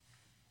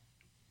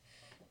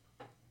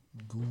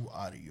School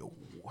Audio.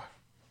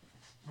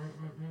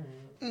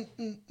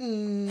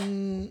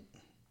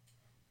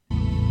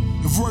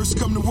 If worst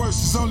come to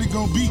worst, it's only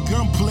gonna be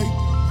gunplay.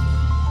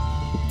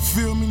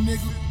 Feel me, nigga?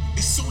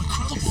 It's so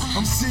incredible.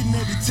 I'm sitting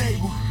at the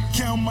table,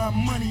 count my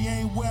money,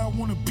 ain't where I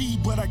wanna be,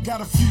 but I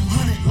got a few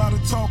hundred. Lot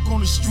of talk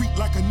on the street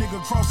like a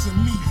nigga crossing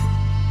me.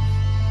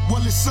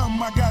 Well, it's something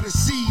I gotta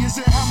see. Is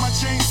it how my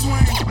chain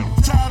swing?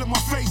 Tired of my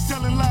face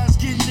telling lies,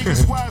 getting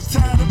niggas' wives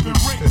tied up and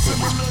raped.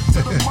 Similar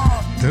to the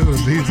mob. Dude,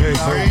 DJ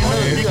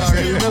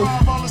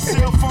All the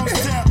cell phones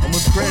tapped. I'ma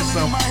scratch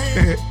Bullet in my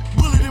something. head,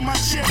 bullet in my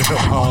chest.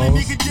 All the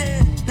nigga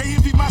dead, they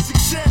envy my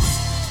success.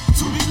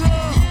 To be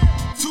loved,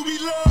 to be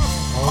loved.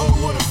 Oh,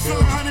 what a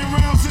feeling, 100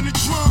 rounds in the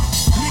drum.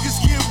 Niggas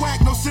get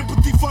whacked, no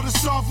sympathy for the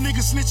soft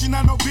niggas snitching.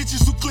 I know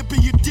bitches who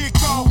clipping your dick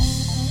off.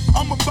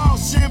 I'm about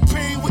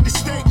champagne with the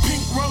steak,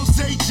 pink rose,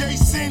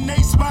 Jason,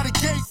 Ace by the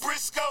gate,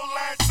 Frisco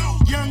line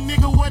 2. Young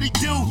nigga, what he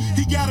do?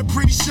 He got a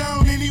pretty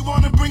shown and he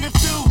wanna bring her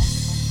through.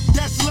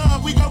 That's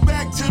love, we go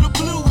back to the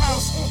blue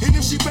house. And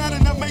if she bad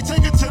enough, may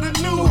take her to the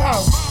new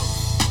house.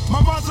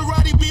 My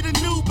Maserati be the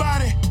new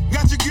body.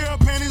 Got your girl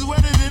panties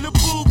wetter than a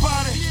pool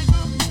body.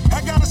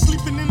 I got her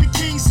sleeping in the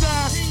king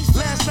size.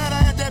 Last night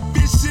I had that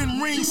bitch sitting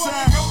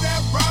ringside. Go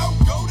that route,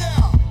 go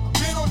down.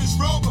 Been on this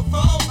road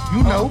before.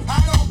 You know. I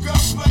know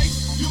gunplay,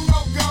 you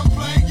know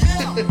gunplay,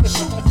 yeah.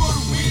 Shooting for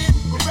the win,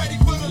 ready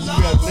for the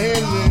line. got legs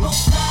in. Both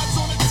sides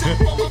on the tip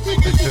of my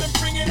finger, let them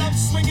bring it up,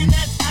 swinging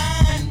that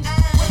iron.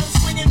 When I'm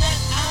swinging that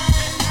iron,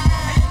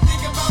 ain't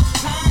think about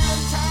time.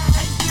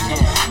 Ain't think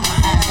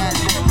about time.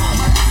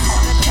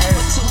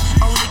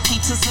 Only key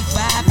to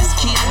survive is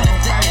killing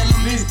the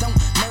elements. Don't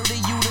murder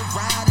you, the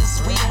riders.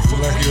 We don't for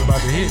Like you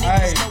about to hit.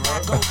 Hey,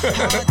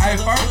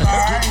 first,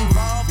 get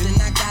involved,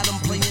 and I got them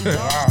playing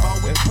dodgeball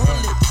with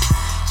bullets.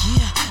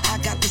 Yeah, I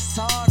got the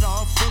sawed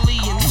off fully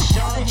in the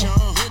Sean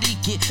John hoodie.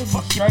 Get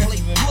fucking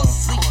play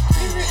pussy.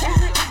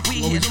 We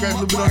hit them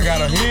up, I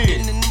got a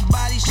hit. in the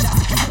body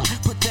shots.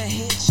 Put the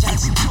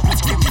headshots.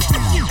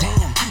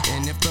 Damn,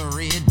 and if the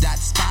red dot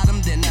spot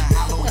him, then the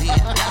hollow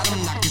head got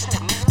him. Knock his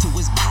top to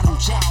his bottom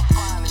jack.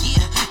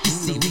 Yeah, you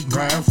see we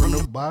grind from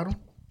the bottom.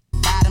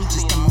 bottom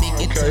just to make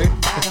it to the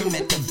bottom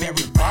at the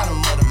very bottom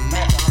of the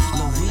map.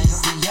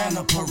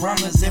 Louisiana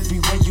piranhas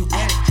everywhere you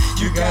at.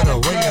 You gotta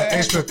weigh an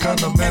extra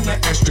condom and an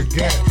extra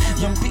gap.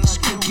 Your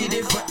bitch can get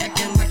it for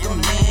acting like a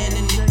man,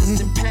 and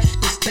niggas in pack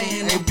to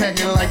stand. Ain't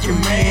packing like your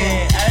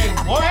man. Hey,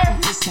 what?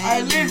 Just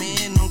saying your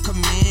man on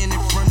command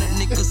in front of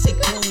niggas. He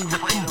cool with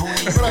them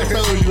boys. What I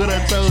told you, what I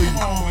told you.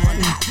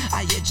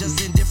 I adjust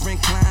in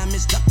different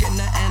climates, ducking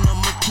the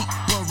animal, keep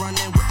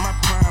running with my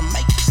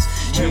primates.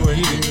 You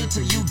did it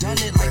till you done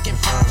it like in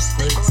 5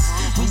 states.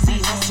 We see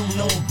hustle,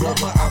 no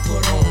blubber, I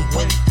put on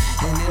weight.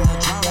 And in the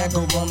drought, I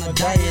go on a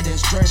diet and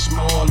stretch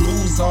more.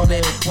 Lose all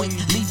that weight,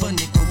 leave a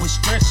nigga with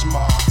stretch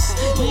marks.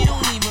 You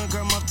don't even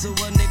come up to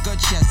a nigga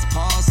chest,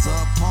 pass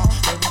up, paw.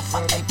 What the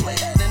fuck they play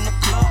that in the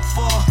club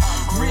for?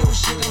 Real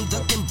shit, I'm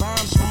ducking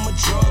bombs from a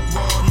drug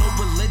war. No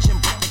religion,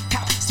 but the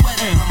cop swear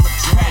that I'm a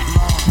drug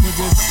lord.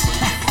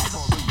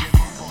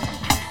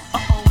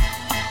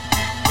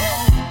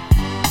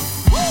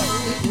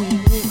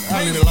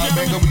 I need a lot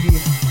back up again.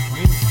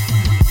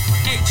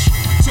 H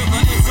to the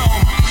Izzo.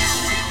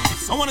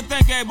 I want to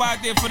thank everybody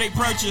out there for their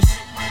purchase.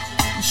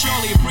 We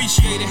surely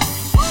appreciate it.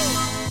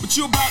 What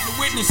you about to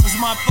witness is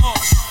my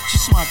thoughts.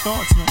 Just my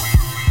thoughts, man.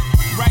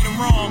 Right or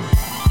wrong,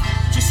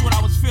 just what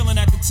I was feeling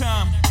at the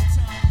time.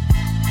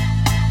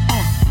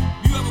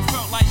 You ever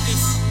felt like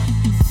this?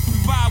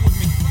 Vibe with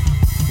me.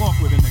 Walk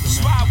with a nigga,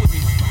 man. Vibe with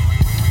me.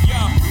 Yo,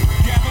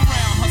 gather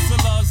round,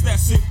 hustlers,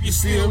 that's if you're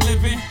still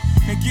living.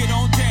 And get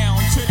on down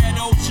to that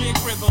old jig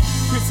rhythm.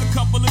 Here's a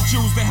couple of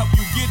Jews to help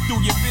you get through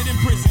your bit in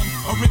prison.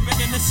 A ribbon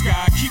in the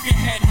sky, keep your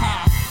head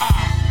high.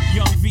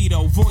 Young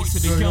Vito, voice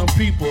of the young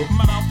people.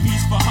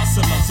 Mouthpiece for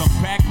hustlers, I'm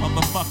back,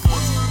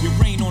 motherfuckers. Your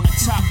reign on the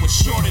top was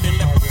shorter than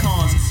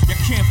leprechauns. You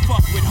can't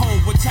fuck with hoe,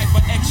 what type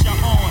of X you're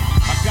on?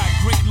 I got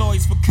great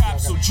lawyers for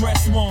cops, so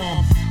dress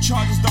warm.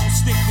 Charges don't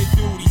stick to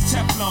duties,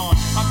 Teflon.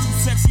 I'm too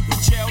sexy for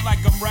jail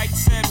like I'm right,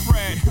 said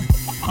Fred.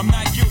 I'm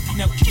not guilty,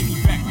 now give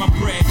me back my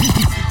bread.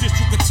 The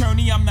district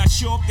attorney, I'm not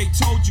sure if they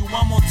told you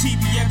I'm on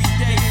TV every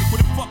day. Where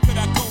the fuck could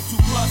I go to?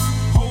 Plus,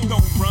 ho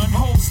don't run,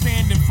 ho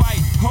stand and fight.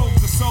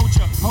 Ho's a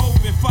soldier, ho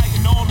been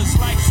fighting all his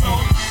life. So,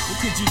 what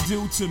could you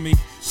do to me?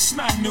 It's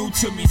not new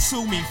to me,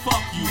 sue me,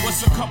 fuck you.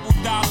 What's a couple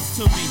dollars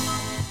to me?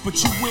 But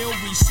you will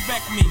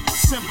respect me,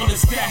 simple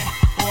as that.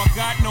 Or I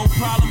got no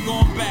problem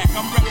going back.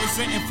 I'm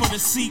representing for the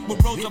seat where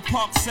Rosa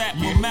Parks sat,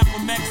 where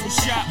Malcolm X was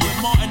shot, where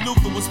Martin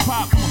Luther was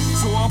popped.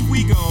 So off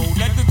we go,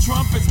 let the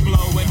trumpets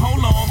blow. And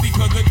hold on,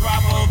 because the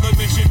driver of the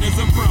mission is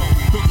a pro.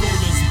 The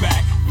ruler's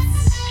back.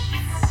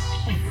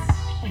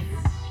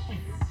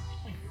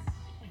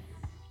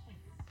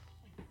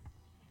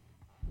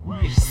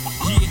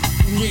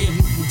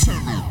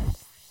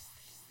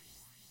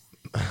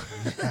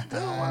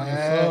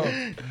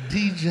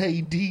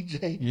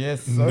 DJ.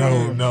 Yes,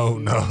 sir. No.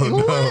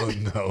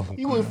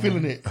 You wasn't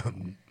feeling it.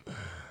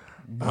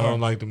 I don't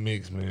like the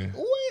mix, man.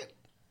 What?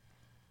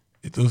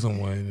 He threw some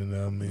Wayne in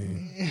there, I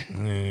mean.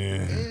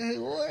 Yeah.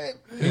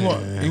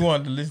 What? He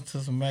wanted to listen to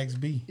some Max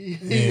B.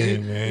 Yeah,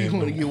 man. You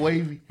want to get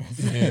wavy?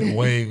 Yeah,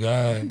 wave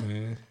God,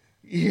 man.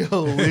 Yo,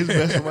 it's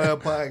Best of My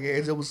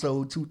Podcast,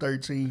 episode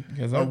 213.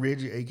 Yes, I'm sir.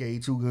 Reggie, a.k.a.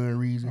 Two Gun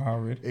Reason,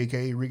 Already.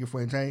 a.k.a. Ricky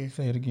Fontaine.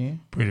 Say it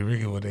again. Pretty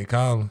Ricky, what they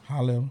call him.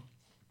 Holla at him.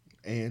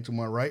 And to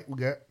my right, we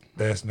got...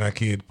 That's Not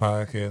Kid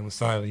Podcast on the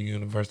side of the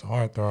Universal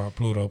Heartthrob,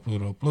 Pluto.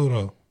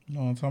 You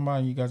know what I'm talking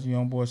about? You got your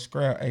young boy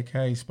Scrap,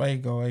 a.k.a.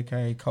 Spago,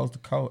 a.k.a. Coast to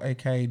Coast,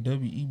 a.k.a.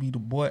 W.E.B. the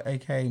Boy,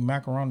 a.k.a.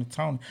 Macaroni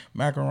Tony.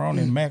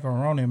 Macaroni. You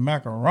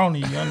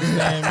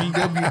understand me?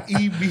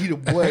 W.E.B. the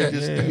Boy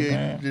just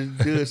man.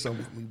 does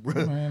something for me,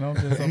 bro. Man, I'm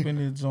just up in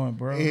this joint,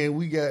 bro. And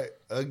we got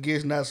a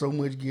guest, not so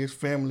much guest,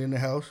 family in the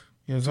house.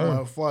 Yes, To my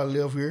sir. far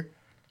left here,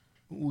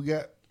 we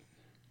got...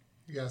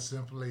 You got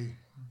simply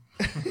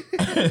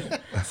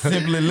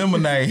Simply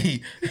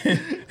Lemonade.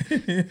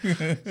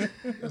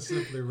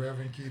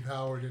 Reverend Keith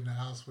Howard in the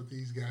house with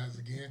these guys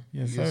again.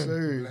 Yes, Yes, sir.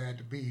 sir. Glad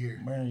to be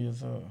here. Man, yes,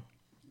 sir.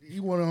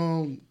 You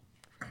want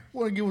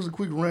to give us a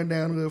quick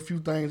rundown of a few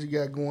things you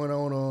got going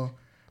on?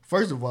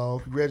 First of all,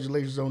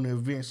 congratulations on the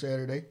event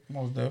Saturday.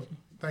 Most definitely.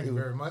 Thank you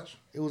very much.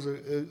 It was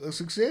a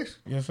success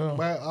Yes, sir.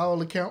 by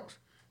all accounts.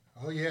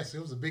 Oh yes,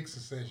 it was a big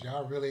success.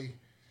 Y'all really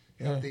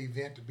helped the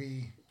event to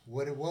be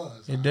what it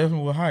was. It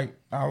definitely was hype.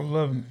 I was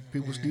loving it.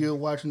 People still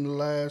watching the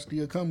live,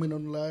 still commenting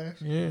on the live.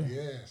 Yeah.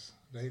 Yes,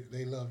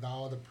 they loved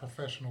all the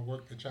professional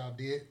work that y'all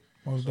did.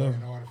 Most So in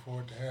definitely. order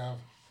for it to have,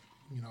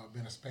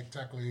 been a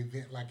spectacular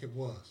event like it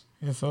was.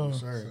 Yes, sir.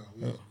 Sir. So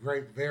we was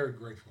very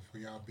grateful for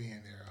y'all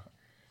being there,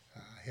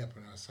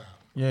 helping us out.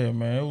 Yeah,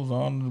 man, it was an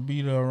honor to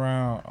be there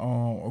around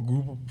a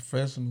group of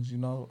professionals.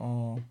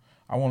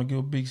 I want to give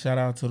a big shout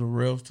out to the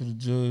refs, to the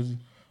judges,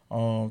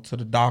 to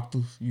the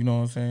doctors. You know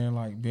what I'm saying?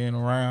 Like being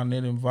around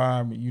that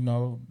environment.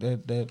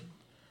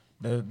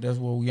 That's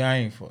what we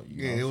aim for.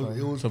 Yeah, it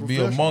was to be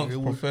professional. amongst It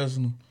was-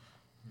 professionals.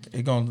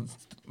 It gonna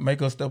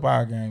make us step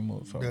our game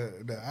up. So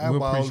The we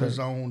eyeball appreciate is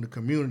it. on the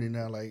community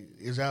now. Like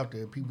it's out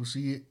there. People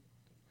see it.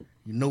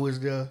 You know it's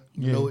there.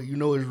 Yeah. You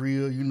know it's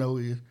real. You know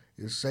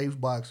it's safe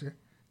boxing,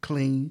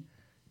 clean,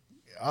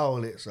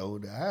 all that. So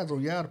the eyes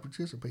on y'all to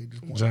participate at this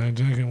point. John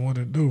Jenkins, what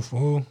it do,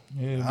 fool?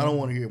 Yeah, I don't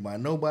want to hear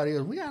about nobody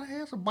else. We gotta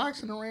have some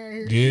boxing around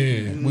here.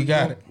 Yeah. We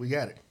got it. We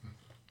got it.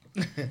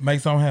 Make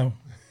something happen.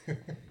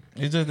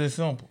 It's just that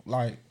simple.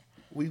 Like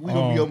We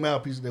gonna be your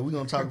mouthpiece today. We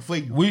gonna talk for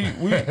you. we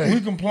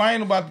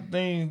complain about the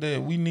things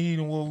that we need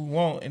and what we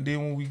want, and then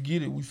when we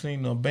get it, we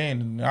seem to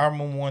abandon it. I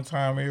remember one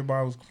time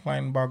everybody was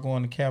complaining about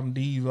going to Captain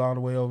D's all the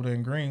way over there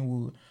in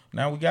Greenwood.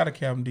 Now we got a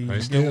Captain D's. They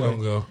And still guess what?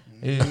 don't go.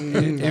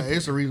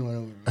 It's a reason why.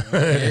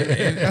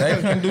 They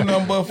couldn't do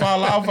nothing but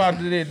fall off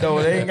after that though.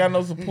 They ain't got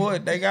no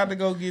support. They got to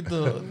go get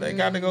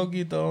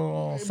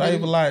the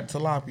Save a Lot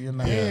tilapia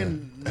now.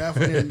 And not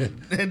for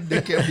them,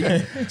 they kept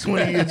me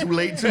 20 years too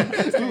late too.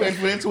 We waited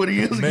for that 20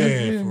 years ago.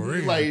 Man, for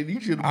real. Like you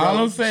should have All I'm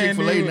brought saying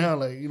Chick-fil-A is- now.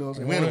 Like you know what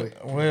I'm saying. Anyway,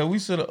 Well, we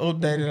should have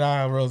updated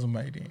our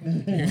resume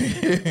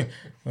then.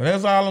 Well,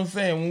 that's all I'm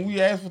saying. When we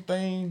ask for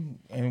things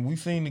and we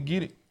seem to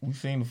get it, we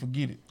seem to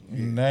forget it.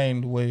 And that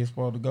ain't the way it's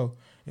supposed to go.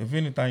 If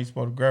anything, you're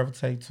supposed to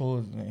gravitate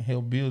towards it and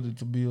help build it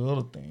to build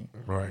other things.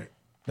 Right.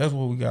 That's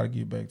what we got to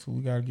get back to.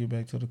 We got to get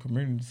back to the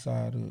community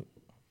side of it.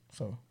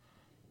 So,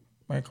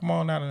 man, come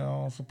on out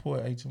and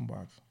support HM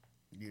Boxing.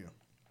 yeah.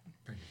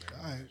 All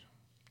right.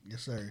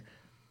 Yes, sir.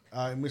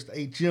 All right, Mr.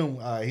 HM.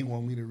 All right, he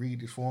want me to read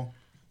this for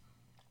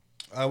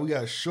him. We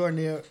got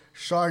Charnel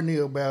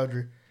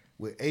Baldry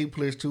with A+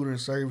 Tutoring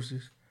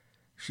Services.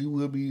 She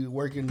will be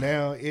working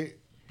now at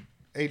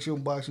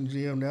HM Boxing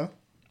Gym now,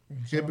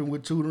 helping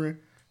with tutoring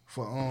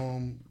for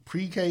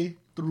pre-K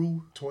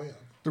through 12.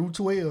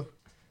 12.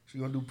 She's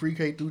gonna do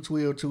pre-K through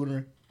 12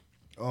 tutoring.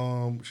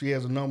 She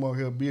has a number on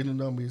her business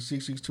number is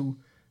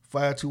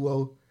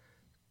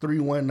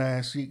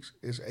 662-520-3196.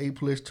 It's A+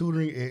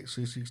 Tutoring at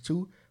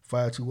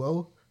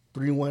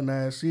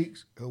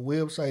 662-520-3196. Her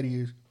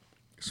website is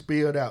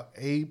spelled out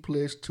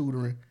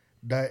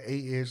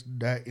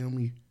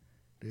aplustutoring.as.me.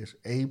 That's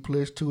A+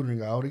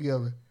 Tutoring all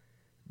together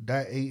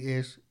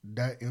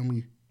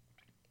 .as.me.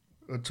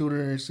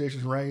 Tutoring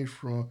sessions range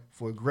for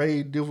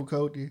grade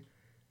difficulty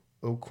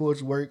of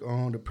coursework.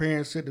 The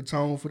parents set the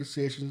tone for the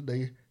sessions.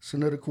 They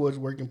send her the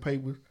coursework and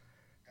papers,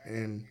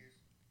 and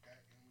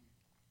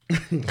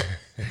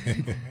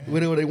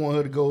whatever they want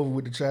her to go over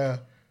with the child,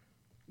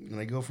 and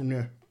they go from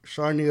there.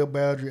 Charnel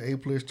Baldry, A+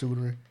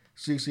 Tutoring,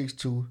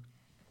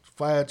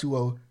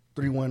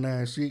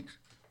 662-520-3196,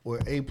 or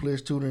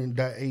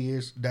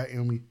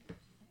aplustutoring.as.me.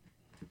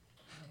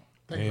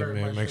 Thank you Yeah, very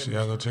man, much. make sure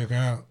y'all go check her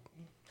out.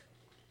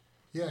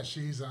 Yeah,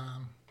 she's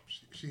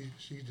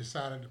she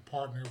decided to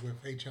partner with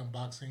HM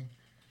Boxing.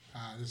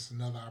 This is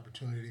another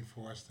opportunity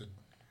for us to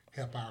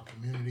help our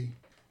community.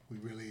 We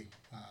really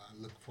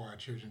look for our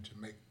children to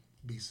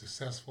be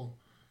successful.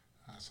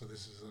 So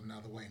this is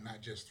another way,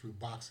 not just through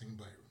boxing,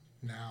 but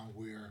now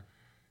we're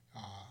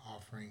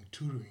offering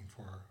tutoring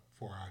for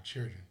our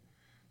children,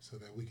 so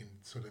that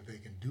they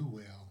can do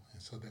well,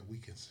 and so that we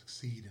can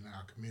succeed in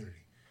our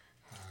community.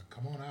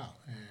 Come on out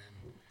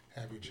and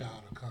have your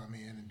child to come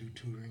in and do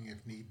tutoring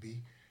if need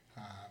be.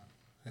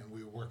 And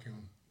we're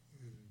working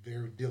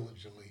very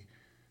diligently,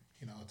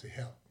 to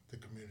help the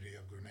community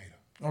of Grenada.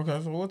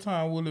 Okay, so what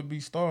time will it be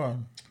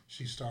starting?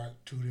 She started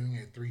tutoring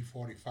at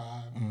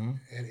 3:45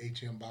 at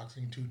HM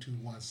Boxing,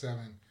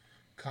 2217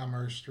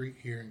 Commerce Street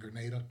here in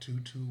Grenada,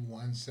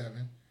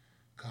 2217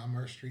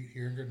 Commerce Street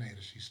here in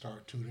Grenada. She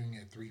started tutoring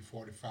at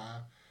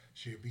 3:45.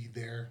 She'll be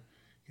there,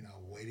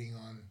 waiting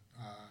on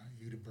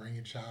you to bring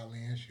your child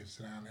in. She'll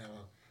sit down and have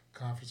a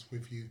conference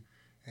with you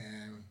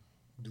and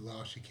do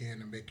all she can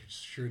to make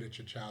sure that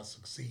your child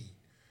succeed.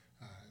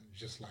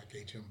 Just like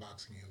HM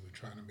Boxing is, we're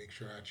trying to make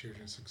sure our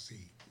children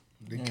succeed.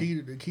 The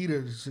key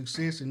to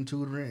success in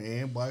tutoring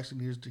and boxing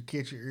is to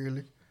catch it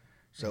early.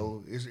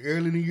 So it's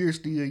early in the year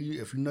still.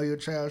 If you know your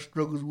child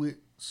struggles with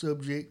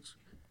subjects,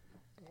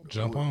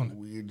 Jump on it.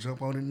 We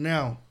jump on it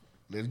now.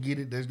 Let's get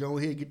it. Let's go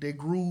ahead and get that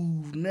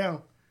groove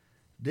now.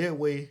 That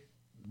way,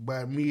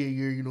 by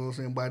mid-year,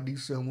 by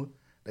December,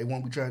 they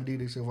won't be trying to dig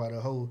themselves out of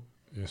the hole.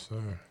 Yes,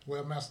 sir.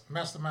 Well,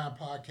 Mastermind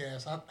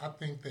Podcast, I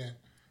think that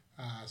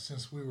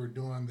since we were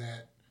doing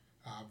that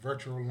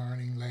virtual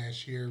learning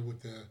last year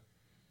with the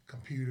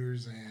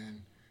computers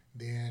and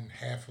then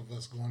half of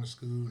us going to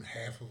school and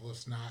half of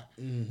us not,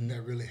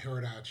 that really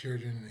hurt our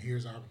children. And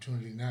here's our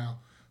opportunity now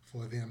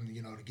for them,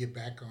 to get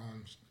back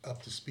on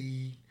up to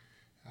speed.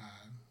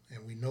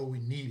 And we know we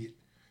need it.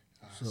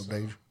 So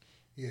they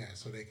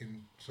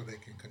can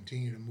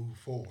continue to move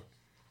forward.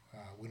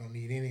 We don't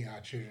need any of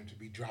our children to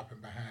be dropping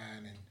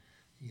behind and,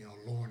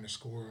 lowering the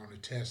score on the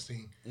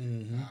testing.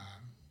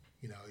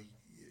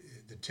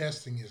 The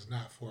testing is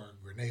not for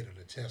Grenada.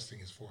 The testing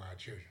is for our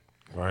children.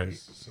 Right.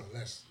 So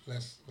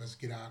let's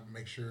get out and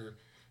make sure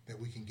that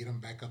we can get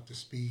them back up to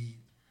speed,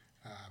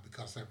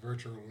 because that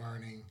virtual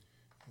learning,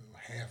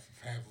 half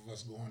of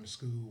us going to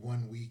school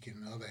 1 week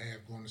and the other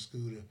half going to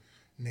school the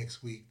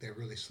next week, that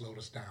really slowed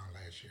us down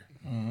last year.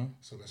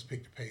 So let's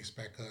pick the pace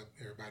back up.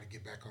 Everybody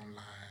get back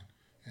online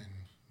and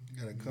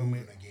Gotta come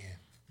in again.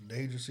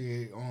 They just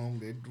said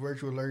that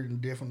virtual learning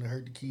definitely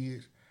hurt the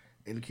kids,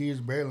 and the kids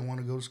barely want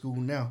to go to school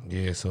now.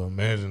 Yeah, so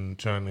imagine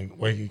trying to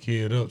wake your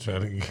kid up,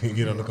 trying to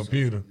get on the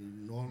computer.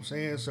 You know what I'm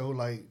saying? So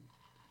like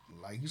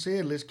you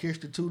said, let's catch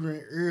the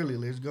tutoring early.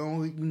 Let's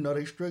go.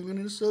 They struggling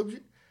in the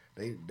subject.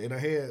 They done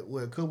had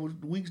a couple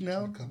of weeks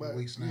now.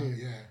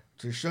 Yeah.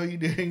 To show you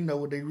they know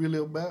what they really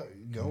about.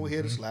 Go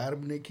ahead and slide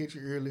them in there, catch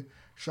it early.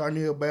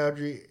 Charnel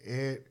Boundary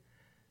at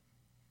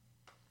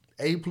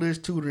A+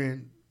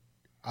 Tutoring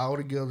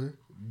altogether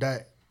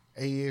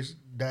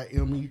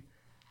 .as.me,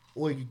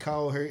 or you can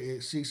call her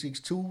at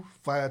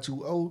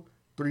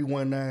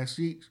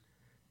 662-520-3196.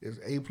 It's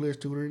A+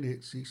 Tutoring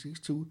at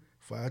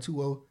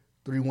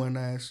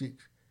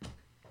 662-520-3196.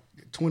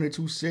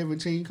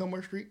 2217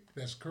 Commerce Street.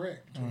 That's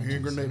correct. Here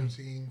in Grenada.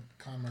 2217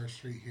 Commerce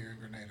Street here in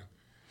Grenada.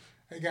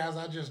 Hey guys,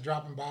 I just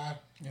dropping by.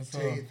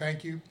 Tell you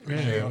thank you.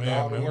 Yeah,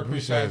 all the work that y'all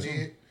appreciate it.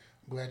 did.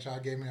 I'm glad y'all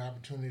gave me an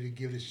opportunity to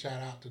give this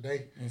shout out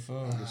today. Yes,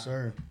 sir. Yes,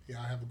 sir.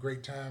 Y'all have a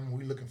great time.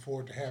 We're looking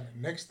forward to having.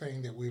 Next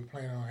thing that we're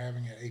planning on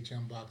having at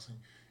HM Boxing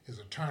is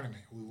a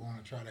tournament. We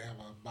want to try to have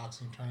a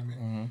boxing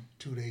tournament,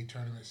 2-day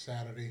tournament,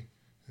 Saturday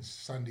and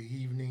Sunday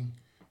evening.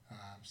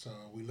 So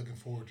we're looking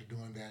forward to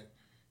doing that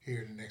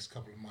here in the next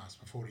couple of months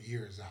before the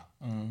year is out.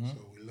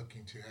 So we're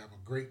looking to have a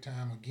great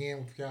time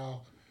again with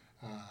y'all.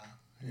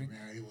 Hey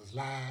man, it was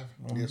live.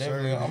 Yes,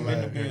 sir. I'm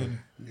in the building.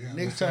 Yeah,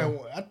 Next time,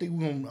 I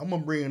think I'm gonna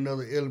bring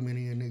another element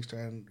in next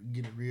time to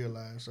get it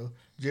realized. So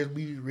just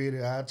be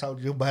ready. I'll talk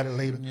to you about it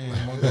later.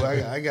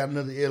 Yeah, I got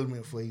another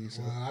element for you.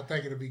 So I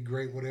think it'll be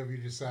great, whatever you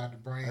decide to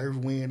bring. Earth,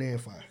 wind, and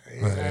fire.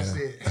 Hey, that's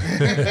it.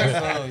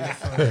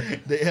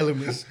 The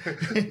elements.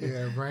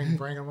 Yeah, bring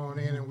them on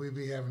in, and we'll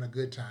be having a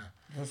good time.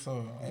 Yes,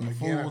 sir. And the again,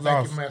 food was thank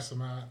awesome. you,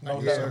 Mastermind.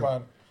 No doubt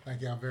about it.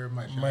 Thank y'all very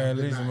much. Man,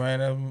 Good listen, night.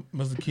 man,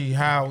 that's Mr. Key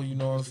Howard, you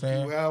know what I'm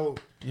saying?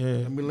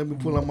 Yeah. Let me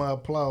pull out my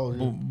applause.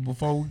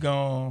 Before we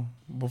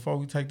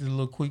take this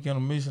little quick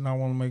intermission, I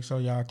want to make sure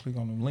y'all click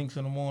on the links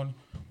in the morning.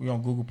 We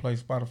on Google Play,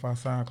 Spotify,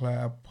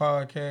 SoundCloud, Apple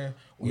Podcast.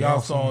 We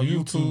also on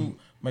YouTube.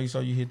 Make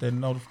sure you hit that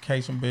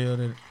notification bell,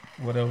 that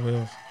whatever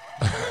else.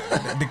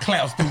 The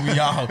claps threw me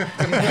off.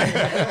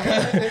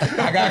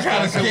 I got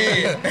kind of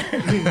scared.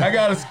 I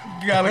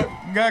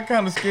got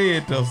kind of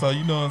scared though. So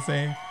you know what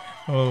I'm saying.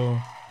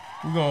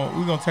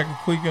 We're gonna take a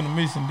quick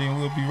intermission, then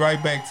we'll be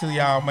right back to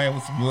y'all, man,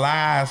 with some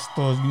live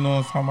stories. You know what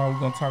I'm talking about?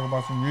 We're gonna talk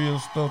about some real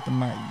stuff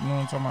tonight. You know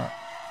what I'm talking about?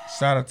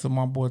 Shout out to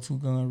my boy Two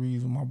Gun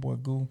Reason, my boy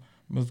Goo,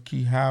 Mr.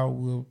 Key Howard.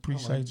 We'll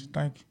appreciate you.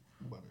 Thank you.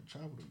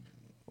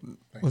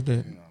 What's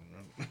that?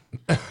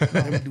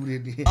 Let me do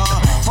that then.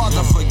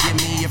 Father, forgive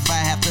me if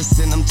I have to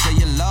send them to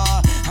your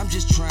Lord. I'm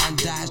just trying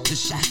to dodge the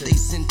shot they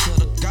sent to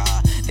the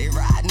God. They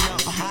riding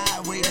up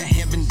highway to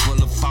heaven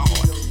boulevard.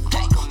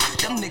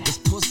 Them niggas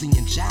pussy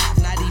and jive,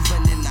 not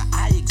even in the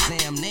eye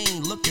exam. They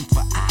ain't looking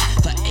for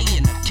the A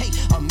and the K,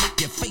 or make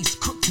your face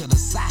crook to the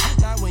side.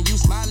 Now when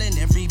you smiling,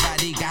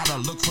 everybody gotta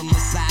look from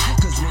the side.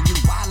 Cause when you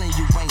wildin',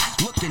 you ain't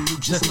looking, you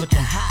just looking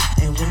high.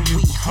 And when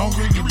we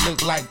hungry, you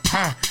look like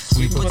pie.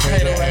 Sweet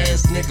potato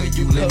ass nigga,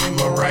 you live in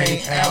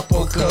meringue,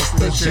 apple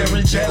custard,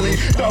 cherry jelly.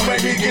 Don't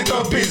make me get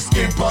the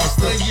biscuit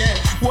buster, yeah.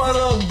 What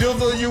up,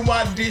 Dizzle? You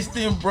my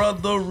distant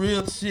brother,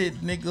 real shit,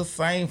 nigga.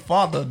 Same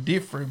father,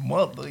 different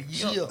mother,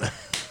 yeah.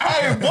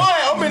 Hey, boy,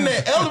 I'm in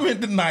that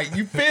element tonight.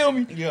 You feel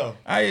me? Yeah.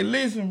 Hey,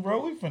 listen,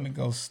 bro, we finna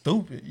go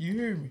stupid. You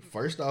hear me?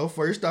 First off,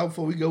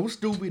 before we go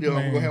stupid, I'm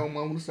Man. gonna have a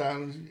moment of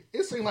silence.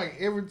 It seems like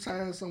every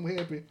time something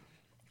happen,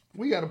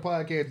 we got a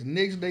podcast the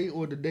next day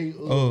or the day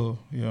of. Oh,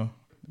 yeah.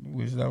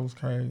 Which that was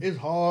crazy. It's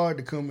hard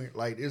to come in,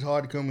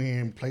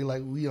 here and play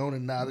like we on the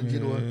knowledge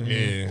it or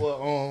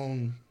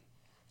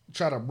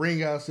try to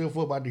bring ourselves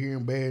up after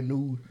hearing bad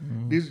news.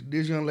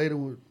 This young lady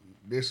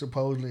that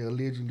supposedly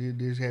allegedly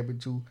this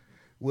happened to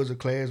was a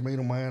classmate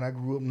of mine. I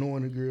grew up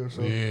knowing the girl,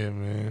 so Yeah,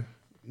 man.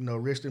 you know,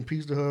 rest in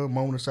peace to her.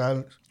 Moment of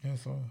silence.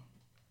 Yes, sir. All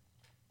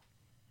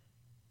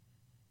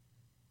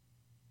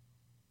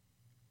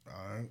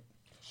right,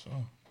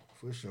 Sure.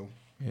 for sure.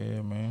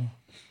 Yeah, man.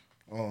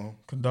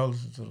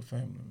 Condolences to the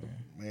family,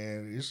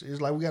 man. It's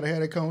like we gotta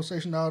have that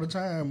conversation all the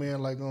time,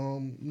 man. Like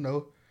you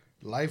know,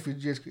 life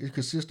it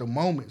consists of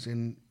moments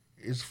and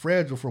it's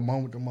fragile from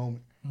moment to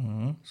moment.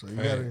 So you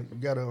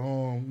gotta you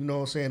know what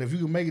I'm saying, if you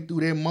can make it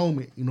through that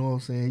moment, you know what I'm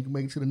saying, you can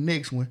make it to the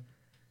next one.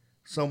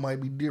 Something might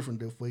be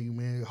different there for you,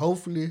 man.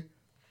 Hopefully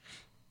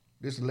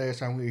this is the last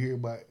time we hear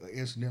about an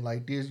incident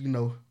like this. You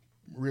know,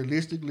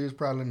 realistically it's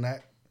probably not.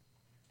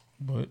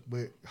 But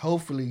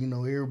hopefully, you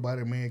know,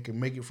 everybody, man, can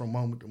make it from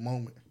moment to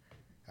moment.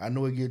 I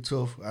know it get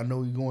tough. I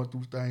know you're going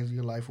through things in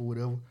your life or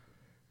whatever.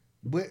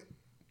 But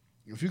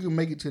if you can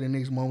make it to the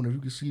next moment, if you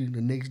can see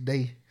the next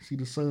day, see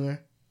the sun,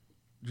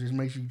 just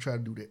make sure you try to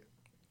do that.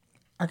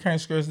 I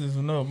can't stress this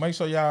enough. Make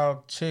sure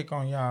y'all check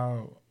on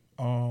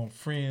y'all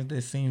friends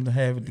that seem to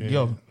have it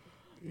together.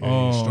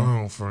 Yeah,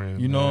 strong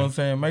friends. You know man. what I'm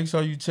saying? Make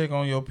sure you check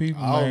on your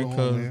people, All man. of 'em,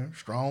 Cause man.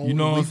 Strong you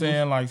know what I'm weakness.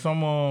 saying? Like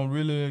someone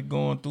really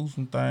going through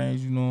some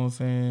things. You know what I'm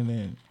saying?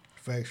 And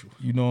Factual.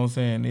 you know what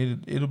I'm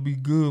saying? It'll be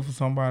good for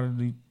somebody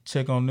to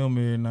check on them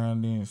every now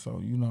and then.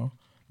 So you know,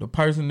 the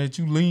person that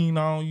you lean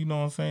on, you know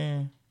what I'm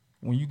saying?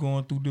 When you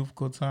going through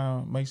difficult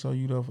time, make sure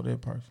you there for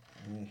that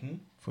person.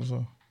 For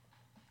sure.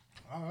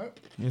 All right.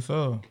 Yes,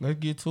 sir. Let's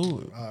get to it.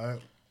 All right.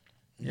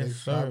 Yes,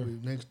 next sir.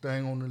 topic, next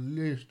thing on the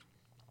list.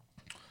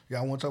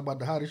 Y'all want to talk about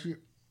the hottest shit?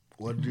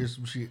 Or just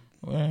some shit?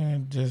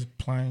 Man, just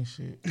plain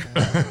shit.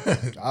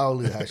 All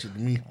this hot shit to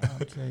me. I'll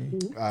tell you.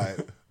 All right.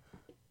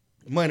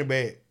 Money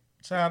bag.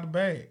 Child the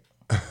bag.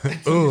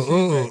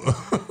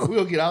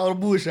 We'll get all the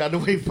bullshit out the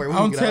way first.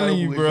 I'm telling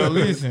you, bro,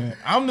 listen.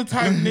 I'm the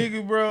type of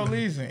nigga, bro,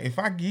 listen. If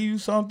I give you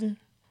something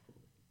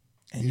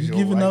and It's you your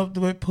giving right. up to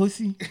that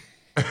pussy,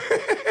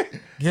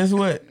 guess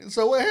what?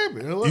 So what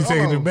happened? You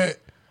taking it back?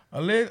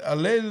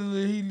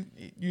 Allegedly,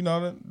 he, you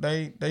know,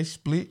 they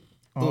split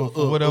for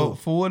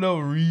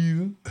whatever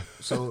reason.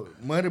 So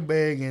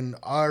Moneybag and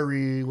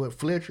Ari, what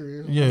Fletcher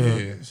is?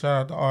 Yeah.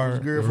 Shout out to Ari.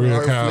 Girl from Real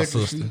Ari Kyle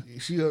Fletcher. sister.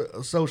 She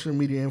a social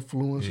media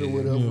influencer, or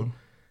whatever,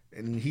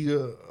 and he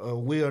a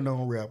well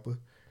known rapper.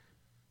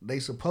 They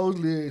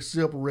supposedly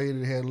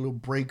separated, had a little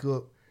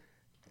breakup,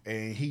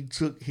 and he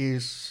took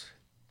his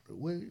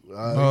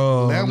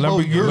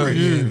Lambo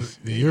Urus.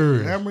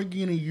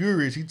 Lamborghini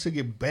Urus. He took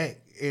it back,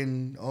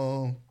 and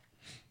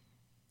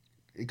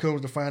it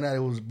comes to find out it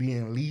was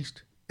being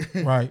leased.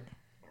 Right.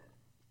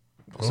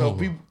 So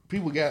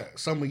people got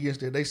something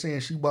against it. They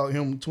saying she bought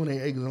him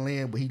 28 acres of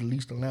land, but he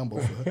leased a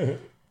Lambo for her.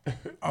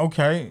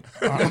 Okay.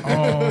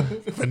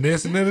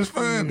 Finessing at his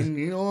finest.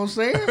 You know what I'm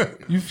saying?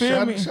 You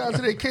feel me? Shout out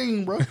to that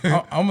king, bro.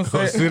 I'm gonna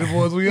say City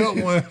boys, we up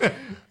one.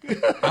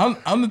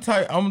 I'm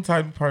the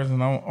type of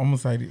person. I'm gonna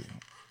say this.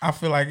 I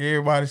feel like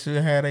everybody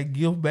should have their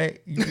gift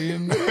back. You feel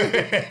me?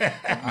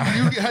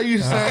 How you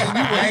sign?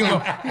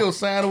 You gonna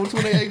sign over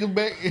 28 acres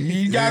back?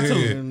 You got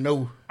to.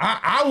 No.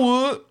 I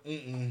would.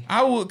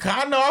 I would.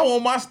 Cause I know I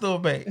want my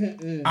stuff back.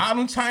 All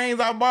them chains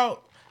I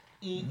bought,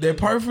 that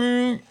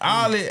perfume,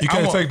 all that. You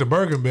can't take the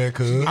Birkin back,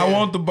 cuz. I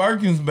want the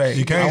Birkins back.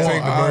 You can't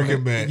take the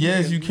Birkin back.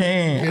 Yes, you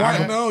can.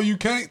 Why? No, you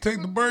can't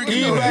take the Birkin.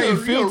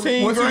 eBay,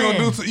 15 What you grand.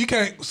 gonna do? You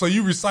can't. So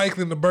you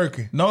recycling the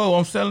Birkin? No,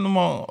 I'm selling them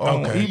on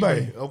Okay.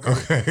 eBay.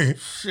 Okay.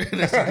 Shit,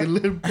 that's a good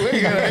little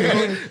quick.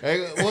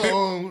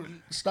 Well,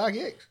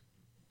 StockX.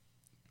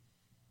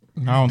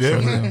 I don't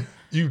trust them.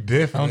 You I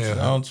definitely.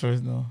 don't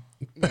trust them.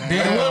 I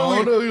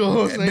don't know, you know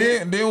what I'm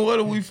saying? Then what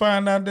do we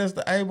find out that's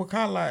the Abel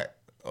Carlite?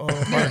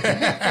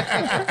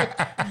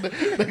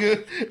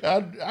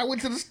 I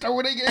went to the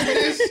store. They gave me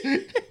this.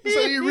 So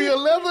you real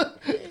leather?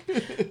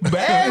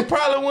 Bag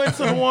probably went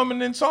to the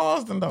woman in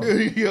Charleston though.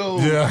 Yo,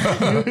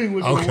 Yeah. went to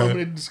the Okay. woman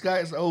in the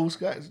Scots, old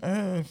Scots.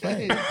 Fact.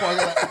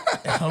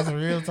 Shout That was a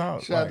real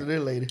talk. out to that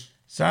lady.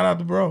 Shout out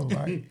to bro.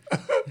 Like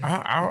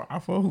I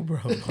fuck with bro.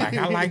 Like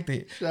I liked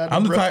it. Shout out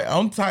I'm to the bro. type.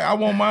 I'm type. I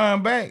want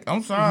mine back.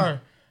 I'm sorry.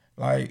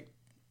 Like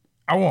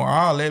I want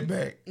all that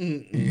back.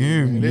 You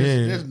hear me?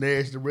 Yeah. That's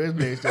nasty, bro.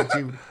 That's nasty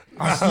activity.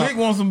 I slick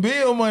want some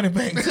bill money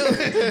back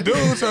too.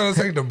 Dude trying to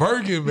take the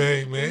Birkin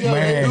back, man. You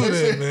Man. can't do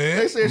that, They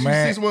man. said she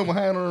Man. 6 months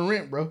behind on the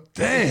rent, bro.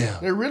 Damn.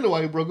 That's really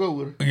why he broke up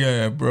with her.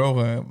 Yeah, bro.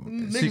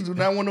 Niggas do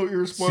not want no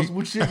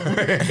irresponsible shit.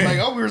 Like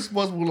I'm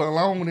irresponsible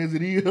alone as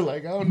it is.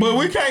 Like I don't. But need-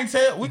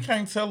 we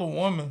can't tell a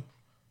woman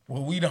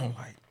what we don't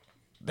like.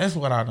 That's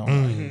what I don't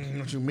like.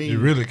 What you mean? You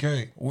really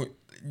can't.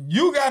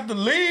 You got to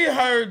lead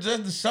her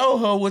just to show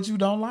her what you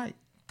don't like.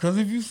 Cause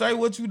if you say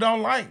what you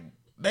don't like,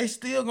 they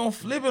still gonna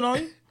flip it on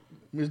you.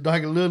 Miss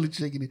Dark and Lovely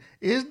checking it.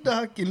 It's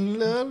Dark and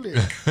Lovely.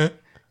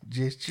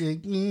 Just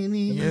checking in.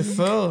 Yes,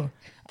 sir.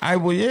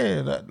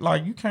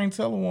 Like you can't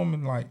tell a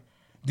woman like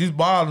this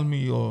bothers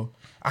me or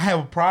I have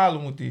a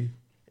problem with this.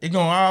 It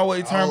gonna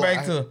always turn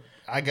back to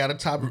I got a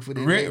topic for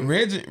this.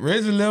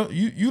 Reggie left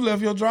you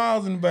left your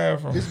drawers in the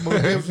bathroom. This You know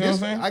what I'm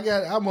saying?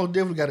 I most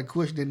definitely got a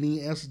question that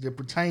need answers that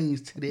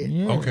pertains to that.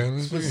 Yeah. Okay,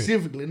 let's see.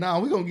 Specifically.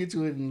 Now we're gonna get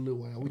to it in a little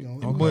while. We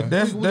gonna, But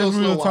that's we gonna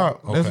real slow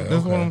talk. walk. That's what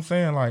okay. I'm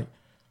saying. Like,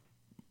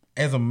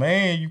 as a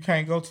man, you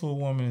can't go to a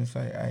woman and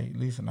say, "Hey,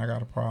 listen, I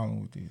got a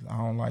problem with this. I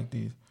don't like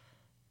this."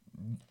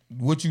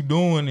 What you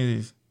doing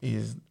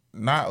is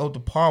not up to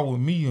par with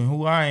me and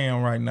who I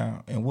am right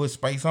now and what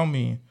space I'm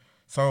in.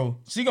 So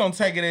she gonna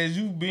take it as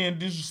you being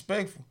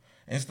disrespectful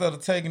instead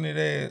of taking it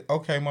as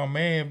okay, my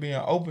man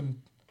being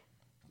open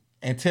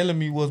and telling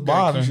me what's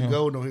bothering Keisha him.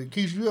 Gold on here.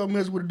 Keisha, you ever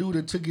mess with a dude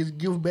that took his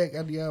gift back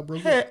after y'all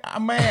broke up? Hey,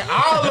 man,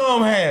 all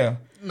of them have.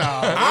 Nah,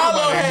 All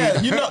of them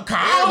have. You know,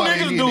 all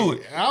everybody niggas did do it.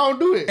 it. I don't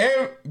do it.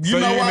 You So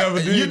know you what? never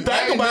did You it?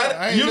 think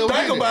about it. You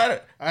think about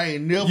it. I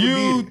ain't never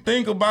You did it.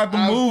 think about the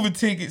movie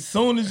ticket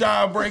soon as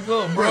y'all break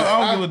up, bro.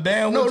 I don't give a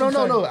damn what you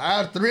say. No.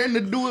 I threatened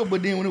to do it,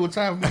 but then when it was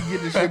time for me to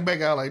get this shit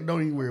back, I was like,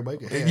 don't even worry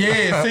about it.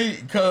 Yeah, see,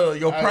 cause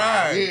your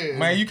pride, yeah.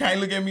 man. You can't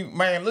look at me,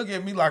 man. Look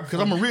at me like, Cause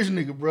I'm a rich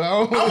nigga, bro. I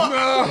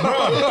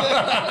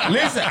don't-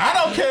 listen, I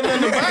don't care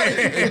nothing about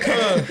it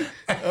because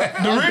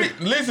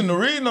the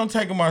reason I'm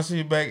taking my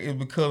shit back is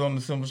because on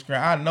the simple screen,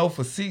 I know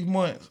for 6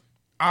 months,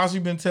 all she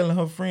been telling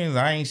her friends,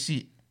 I ain't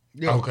shit.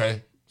 Yeah.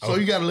 Okay. So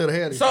you gotta let her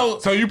have it.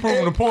 So you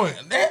proving the point.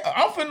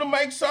 I'm finna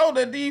make sure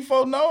that these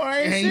folks know I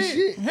ain't, Ain't shit.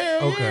 shit.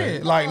 Hell Okay.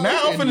 yeah. Like Oh, now you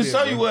I'm can finna do show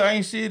that, you bro. what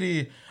ain't shit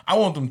is. I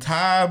want them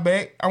tied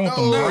back. I want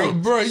them No, breaks.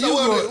 Bro,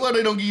 so you what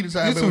they don't give you the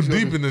time You back? too What you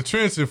deep gonna in the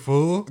trenches,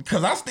 fool.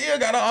 Cause I still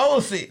got an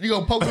old set. do? You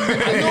gonna poke them?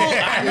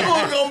 I knew it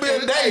was gonna be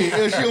a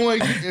day.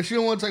 If she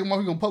don't want to take them off,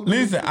 you gonna poke them?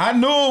 Listen, I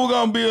knew it was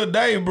gonna be a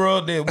day,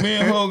 bro, that me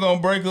and her gonna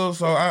break up.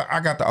 So I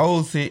got the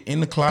old set in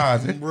the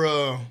closet.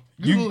 Bro.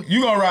 You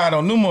gonna ride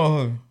on new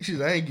mother? She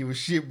said, I ain't give a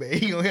shit, man.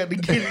 He gonna have to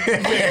get it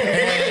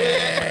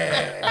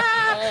back.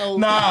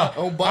 Nah,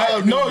 On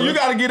Bob, no, bro. you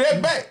gotta get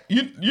that back.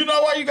 You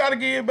know why you gotta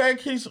get it back,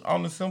 Keisha?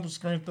 On the simple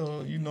screen,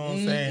 though. You know what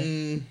I'm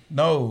saying?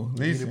 No,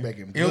 listen. back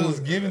in It was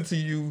blood. given to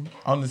you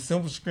on the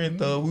simple screen,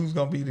 though. We was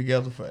gonna be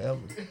together forever.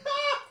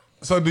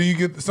 So do you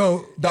get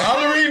so? The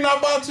only reason I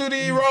bought you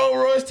these Rolls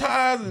Royce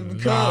tires is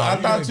because Nah, I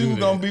you thought can't you do was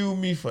gonna that. be with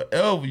me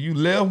forever. You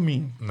left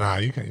me. Nah,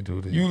 you can't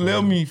do that. You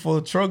left me for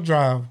a truck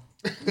driver.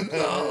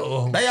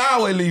 No. They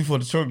always leave for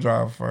the truck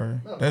driver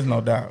first. There's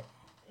no doubt.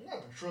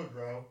 Not the truck,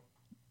 bro.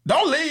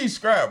 Don't leave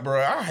scrap,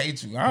 bro. I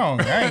hate you. I ain't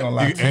gonna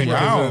lie You to ain't you. I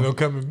got don't- no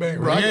coming back,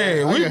 Right. right?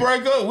 Yeah, I we got-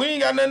 break up. We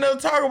ain't got nothing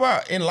else to talk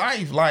about in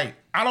life. Like,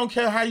 I don't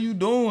care how you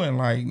doing.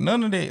 Like,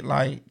 none of that.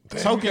 Like,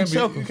 Damn, choking you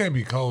chuckles. can't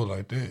be cold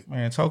like that.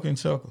 Man, choking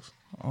chuckles.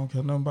 I don't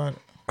care nothing about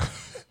it.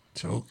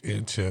 Choke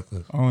and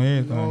checkers. On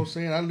You know what I'm everything.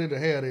 saying? I let her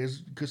have that.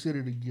 It's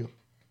considered a gift.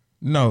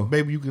 No.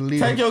 Baby, you can leave.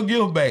 Take your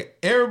gift back.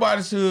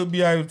 Everybody should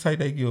be able to take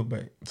their gift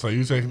back. So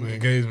you taking the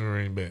engagement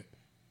ring back?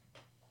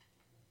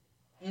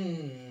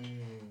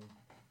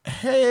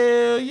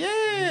 Hell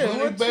yeah. Money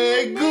What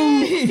bag you goo.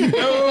 mean? You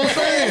know what I'm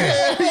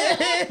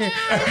saying?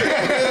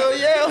 Hell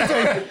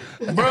yeah.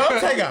 I'm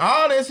taking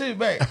all that shit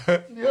back.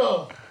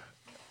 Yeah.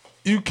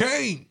 You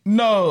can't.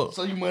 No.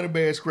 So you money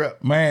bag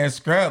scrap. Man,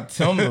 scrap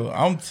tender.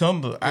 I'm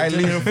tender. I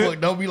listen.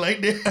 Fuck, don't be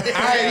like that.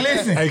 I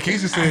listen. Hey,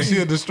 Keisha said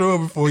she'll destroy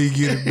before you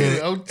get it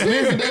back. I'm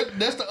telling you,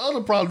 that's the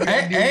other problem. you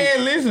gotta deal with.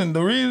 And listen,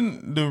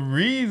 the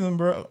reason,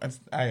 bro.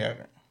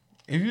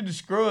 If you the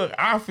scrub,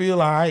 I feel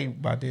alright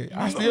about that.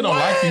 I still don't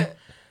like you.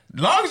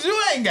 Long as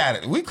you ain't got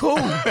it, we cool.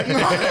 You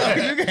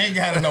ain't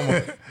got it no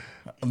more.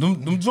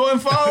 Them Jordan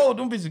 4,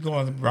 them bitches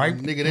going right.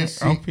 Nigga,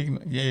 that's I'm sick. picking.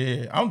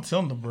 Yeah, I'm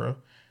tender, bro.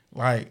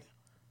 Like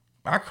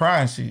I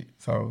cry and shit.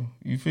 So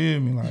you feel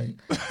me? Like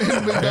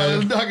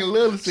Dr.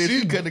 Lily said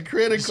she cut the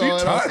credit She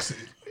card toxic.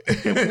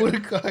 and put the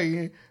car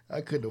in.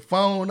 I cut the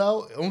phone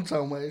out. I'm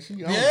talking about she.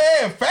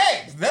 yeah,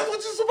 facts. That's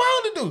what you're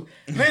supposed to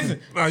do.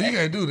 Listen, Nah, you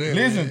can't do that.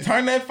 listen. man.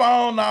 Turn that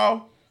phone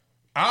off.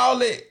 All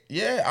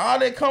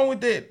that come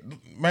with that.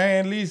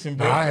 Man, listen,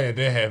 bro. Nah, I had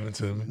that happen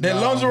to me. That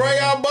lingerie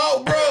I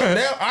bought, bro.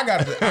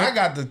 I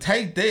got to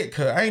take that,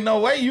 cause ain't no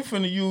way you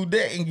finna use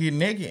that and get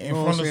naked in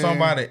Know front what of I'm saying?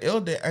 somebody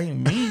else that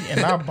ain't me.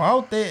 And I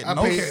bought that. I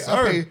No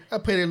sir.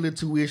 pay that little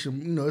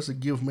tuition. You know, it's a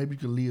gift. Maybe you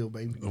can live,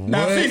 baby.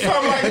 Now see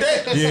something like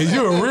that. Yeah,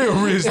 you a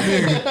real rich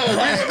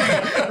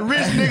nigga. Rich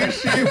nigga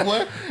shit,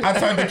 boy. I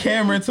turned the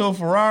camera into a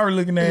Ferrari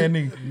looking at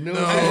nigga. No,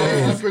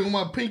 I bring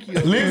my pinky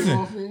up. Listen, You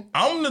know what I'm saying?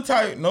 I'm the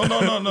type.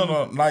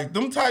 No. Like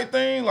them type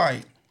thing.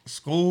 Like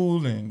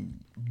school and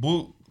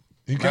book.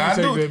 You can't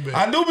take that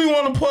back. I do be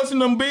wanting to pushing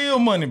them bill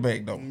money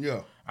back though.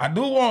 Yeah. I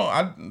do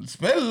want,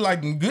 especially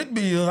like in good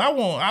bills. I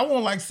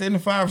want like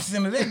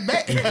 75% of that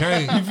back. You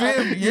can't. You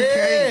feel me?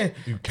 Yeah.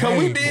 You Cause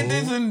we can't,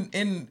 did fool.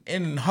 this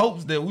in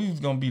hopes that we was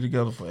gonna be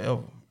together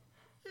forever.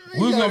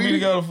 We was gotta- gonna be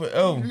together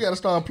forever. You gotta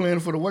start planning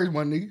for the worst,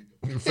 my nigga.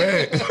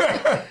 Fact.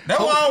 That's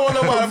why I don't want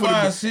nobody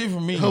buying shit for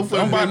me. hope for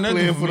Don't the buy best, nothing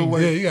plan for for the me.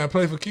 worst. Yeah, you gotta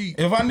play for keep.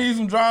 If I need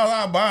some drawers,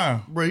 I'll buy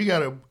them. Bro, you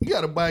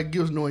gotta buy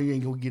gifts knowing you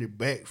ain't gonna get it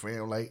back,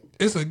 fam. Like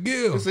It's a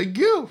gift. it's a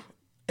gift.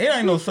 It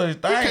ain't no such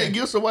You can't thing.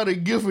 give somebody a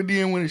gift and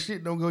then when the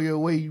shit don't go your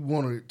way, you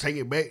want to take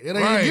it back. It ain't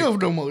Right. a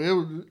gift no more.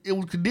 It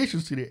was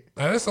conditions to that.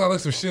 Now, that's all like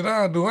some shit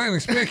I do. I ain't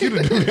expect you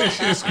to do that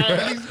shit,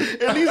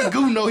 Scrap. At least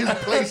Goo know his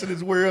place in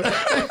this world.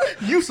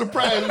 You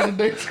surprised me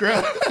today,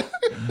 Scrap.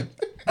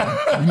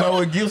 You know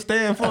what gift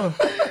stand for?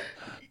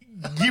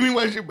 Give me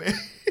my shit back.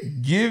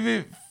 Give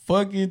it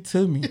fucking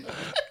to me. Give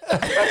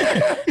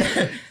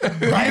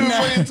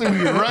it to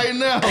me right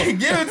now.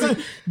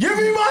 Give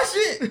me my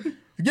shit.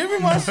 Give me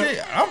my shit.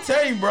 I'm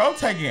telling you, bro, I'm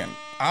taking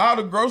all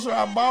the grocery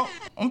I bought.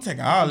 I'm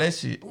taking all that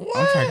shit.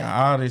 I'm taking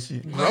all that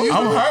shit.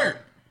 I'm hurt.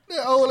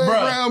 That old ass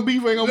Bruh. ground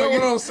beef ain't gonna That's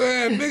make what it. I'm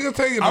saying. Nigga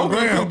taking I'm the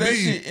gonna cook ground that beef.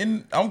 shit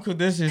and I'm gonna cook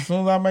that shit as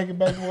soon as I make it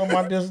back to where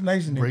my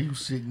destination Bro, is. you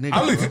sick nigga.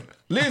 I'm bro.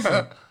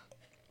 listen,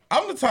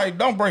 I'm the type,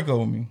 don't break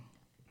over me.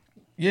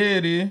 Yeah,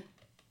 it is.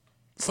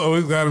 So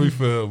it's gotta be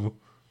forever.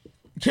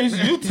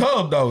 Keisha, you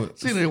tough though.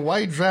 See that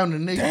white drown the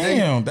next day.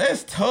 Damn,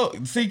 that's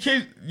tough. See,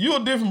 Keisha, you a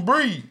different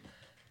breed.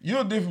 You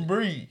a different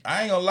breed.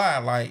 I ain't gonna lie,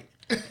 like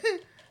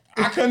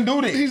I couldn't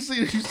do You this.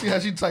 see how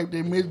she typed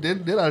that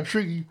message? That I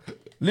trick you.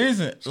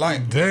 Listen,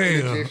 like,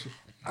 Damn.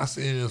 I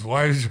seen this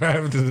wife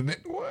driving to the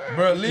next.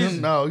 bro,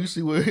 listen. No, you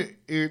see what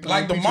everything.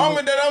 Like the picture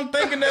moment that I'm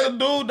thinking that a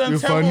dude done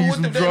if I tell me need what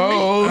some the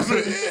draws,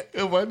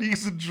 if I need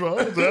some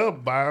draws, I'll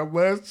buy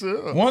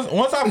myself.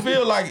 Once I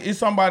feel like it's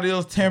somebody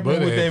else tampering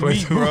But with it that ain't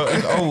meat, play bro, too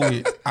it's over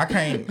with.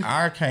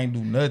 I can't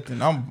do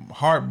nothing. I'm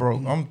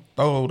heartbroken. I'm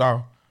throwed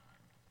off.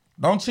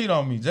 Don't cheat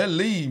on me. Just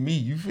leave me.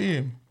 You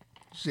feel me?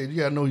 Said you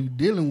gotta know who you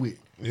dealing with.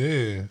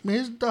 Yeah. Man,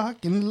 it's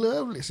dark and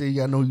lovely. Said you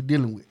gotta know who you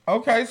dealing with.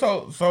 Okay,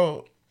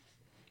 so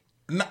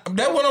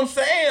that's what I'm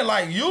saying.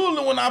 Like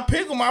usually when I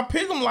pick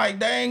them like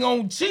they ain't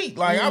gonna cheat.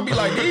 Like I be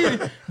like,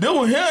 this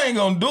one here ain't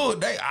gonna do it.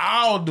 They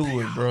all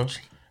do it, bro.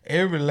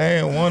 Every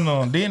last one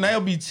of them. Then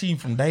they'll be cheating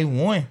from day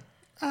one.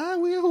 I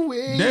will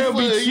wait They'll for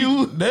be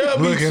you. They'll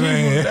be Looking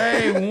cheating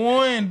at from day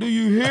one. Do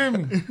you hear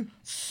me?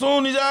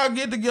 Soon as y'all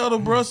get together,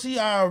 bro, she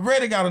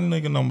already got a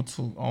nigga number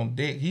 2 on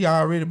deck. He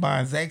already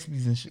buying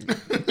Zaxby's and shit.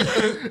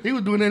 He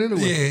was doing that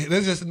anyway. Yeah,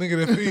 that's just a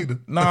nigga that feed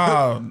him.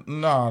 Nah,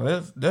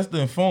 that's the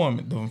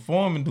informant. The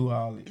informant do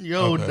all it.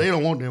 Yo, they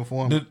don't want that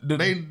informant. The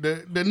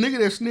The nigga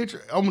that snitch,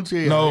 I'm gonna tell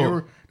you,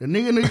 No. the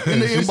nigga in the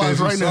She inbox said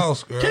she right now. saw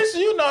Scrap. Kisha,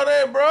 you know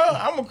that, bro.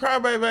 I'm a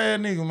crybaby ass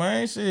nigga,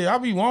 man. Shit, I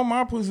be wanting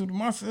my pussy to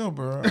myself,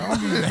 bro. I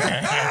don't be,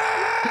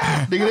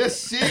 Nigga, that's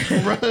sick,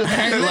 bro.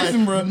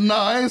 listen, bro. Nah,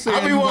 I ain't saying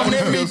I be you wanting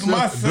that want meat to yourself.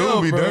 myself,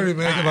 Dude be bro. dirty,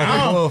 man, like a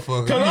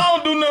motherfucker. Cause I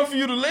don't do nothing for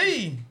you to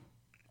leave.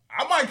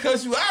 I might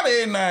cuss you out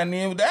every now and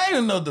then, but that ain't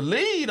enough to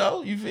leave,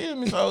 though. You feel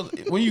me? So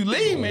when you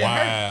leave, man,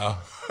 Wow.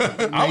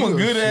 I'm a You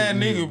good sick ass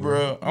nigga, nigga,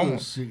 bro. You a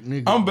sick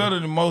nigga, I'm bro. better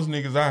than most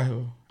niggas out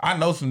here. I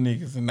know some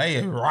niggas and they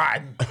ain't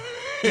rotten. I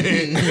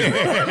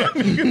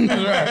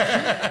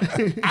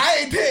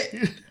ain't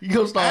that. You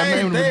gonna start I ain't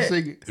naming them that.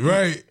 second.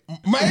 Right.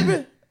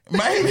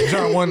 Maybe.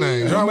 Drop one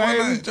name. Drop one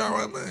Maybe. name. Drop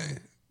one name.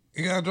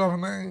 You gotta drop a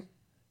name.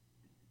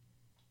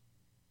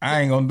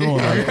 I ain't gonna do it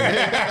like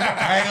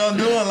that. I ain't gonna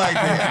do it like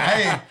that.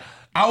 Hey,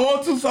 I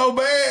want to so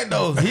bad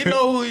though. He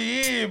know who he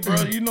is, bro.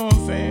 You know what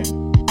I'm saying?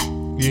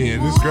 Yeah,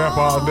 this Scrap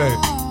all day.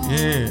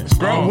 Yeah.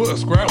 Scrap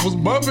was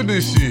bumping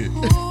this shit.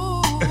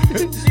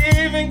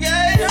 She even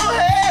gave your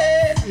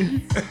head.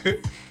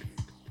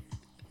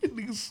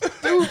 Nigga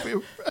stupid,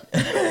 bro.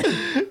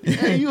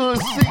 Hey, you a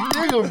sick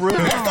nigga, bro.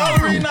 That's the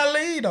only reason I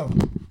leave though.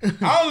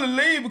 I only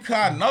leave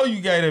because I know you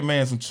gave that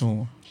man some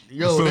chewing.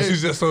 Yo, So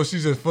that- she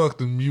just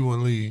fucked him. You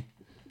and Lee.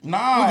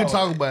 Nah. we can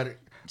talk about it.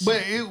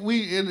 But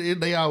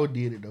they always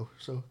did it though.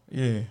 So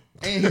Yeah.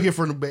 and he hit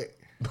from the back.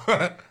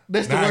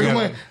 That's the Now way you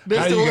one. gotta-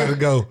 That's now the you way. gotta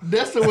go.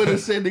 That's the way they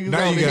said niggas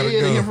Now on you the gotta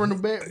head go. and hit from the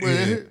back. But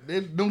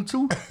Yeah. them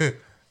two.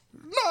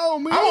 No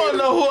man. I want to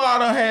know who I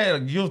done had a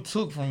gift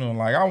took from them.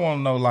 Like I want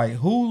to know like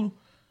who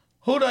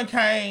done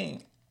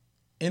came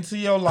into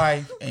your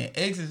life and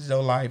exited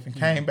your life and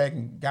came back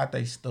and got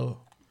their stuff.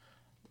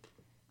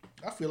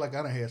 I feel like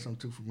I done had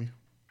something too for me.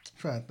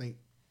 Trying to think.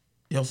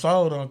 Your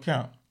soul don't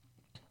count.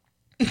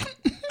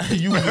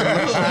 You was in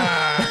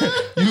love.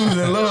 You was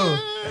in love.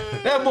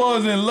 That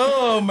boy's in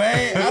love,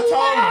 man. I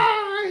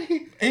told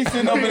him.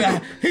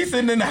 He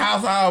sitting in the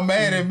house all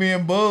mad at me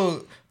and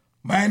Bug.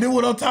 Man, that's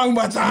what I'm talking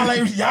about. Y'all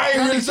ain't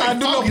really trying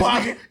to do no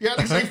pocket. Y'all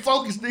niggas ain't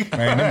focused, nigga.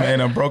 Man, that man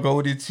done broke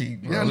over his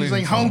cheek, bro. Y'all niggas Listen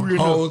ain't to him. hungry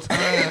Whole enough.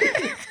 time.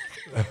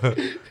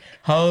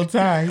 Whole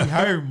time he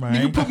hurt, man.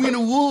 Nigga put me in the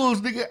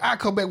woods, nigga. I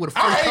come back with a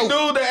I first hate coat.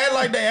 dudes that act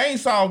like they ain't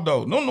soft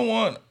though. Them the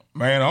one.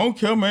 Man, I don't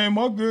care, man.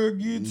 My girl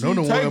get No,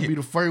 the one take be it.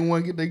 the first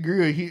one get that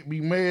girl hit, be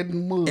mad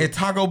in the mud. At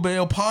Taco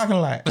Bell parking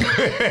lot.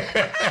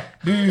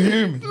 Do you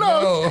hear me?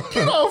 No,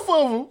 get off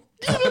of him.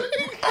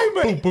 Hey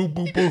man, Boo,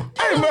 boo, boo, boo.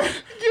 hey man,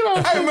 Get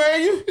off.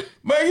 hey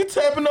man, you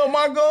tapping up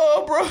my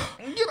girl, bro.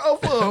 Get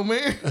off of him,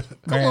 man. Come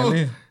Man, on,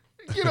 listen.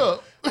 get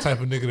up.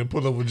 Type of nigga that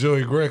pull up with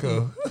Joey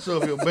Greco.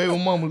 So if your baby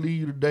mama leave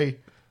you today,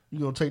 you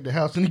gonna take the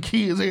house and the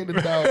kids and the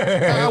dog.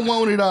 I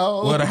want it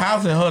all. Well, the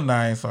house in her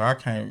name, so I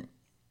can't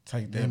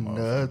take that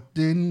motherfucker.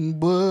 Nothing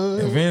but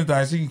If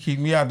anything, she can keep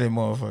me out that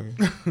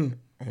motherfucker.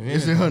 If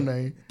it's in her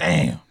name.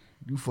 Damn.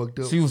 You fucked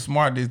up. She was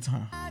smart this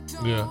time.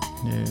 Yeah.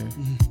 Yeah.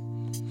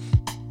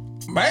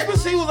 Maybe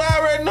she was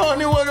already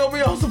knowing it wasn't gonna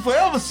be on some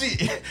forever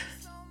shit.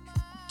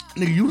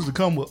 Nigga, you was a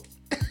come up.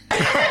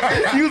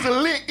 You was a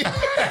lick.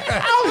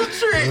 I was a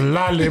trick.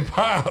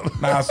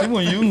 Lollipop. Nah, she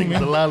wasn't using me.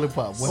 The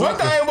lollipop. Boy. One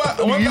thing about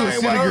You a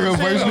city girl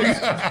her, version,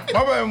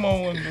 my baby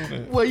mom wouldn't do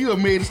that. Well, you a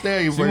Megan Thee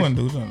Stallion She wouldn't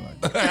version. do something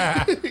like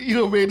that.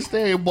 You a Megan Thee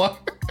Stallion boy.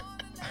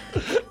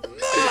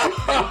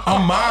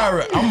 I'm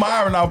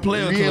Myron out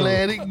player Real club.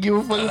 addict. Give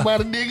a fuck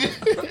about a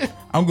nigga.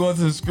 I'm going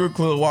to the strip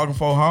club walking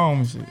for home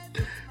and shit.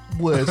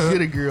 Boy, a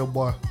city girl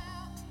boy.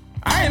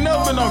 I ain't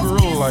never been no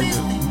gorilla like this.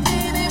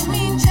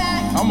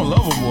 I'm a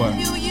lover boy.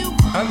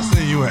 I just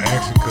say you in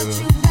action,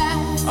 cuz.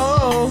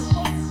 Oh,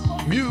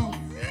 You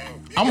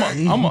I'm got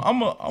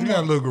a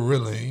a. little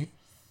gorilla in you.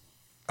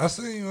 I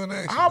seen you in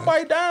action. I'll man.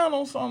 bite down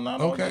on something. I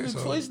don't Okay, get it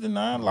so- twisted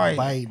now. Like,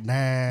 Bite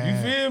now.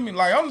 you feel me?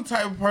 Like, I'm the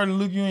type of person to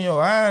look you in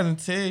your eyes and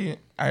tell you,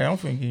 hey, I'm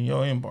finna get in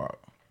your inbox.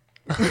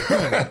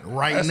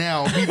 Right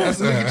now. Look at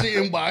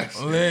your inbox.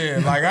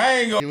 Yeah, like, I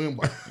ain't gonna. Your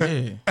inbox.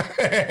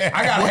 Yeah.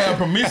 I gotta have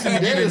permission to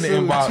That get in is the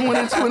some inbox.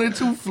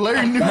 2022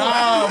 flirting.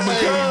 Nah,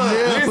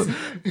 Yeah.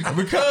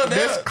 because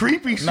That's that,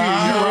 creepy shit.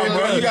 Nah,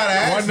 bro, you gotta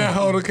ask Why them. not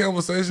hold a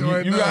conversation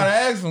right You now? gotta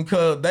ask them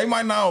because they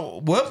might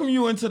not welcome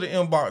you into the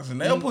inbox and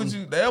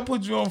they'll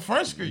put you on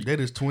Front Street. That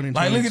is 2022.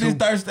 Like, look at this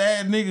thirsty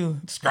ass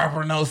nigga,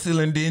 scrapper no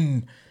ceiling,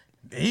 didn't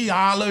he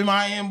all in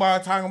my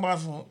inbox talking about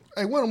some.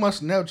 Hey, one of my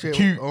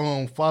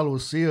Snapchat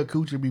followers, Sia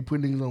Coochie, be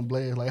putting niggas on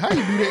blast. Like, how you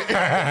do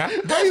that?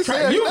 How you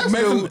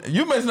say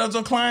You messing up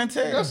your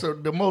clientele. that's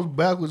the most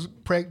backwards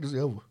practice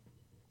ever.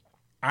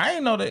 I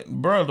ain't know that,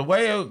 bro. The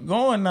way it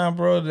going now,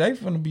 bro, they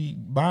finna be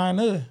buying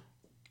us.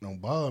 No,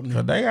 Bob.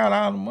 Cause they got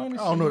all the money.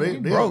 I don't know,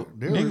 Shit, they broke.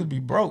 they're- Niggas be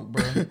broke,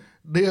 bro.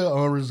 They're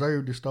on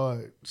reserve to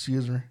start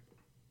scissoring.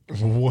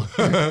 What?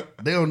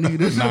 They don't need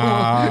this.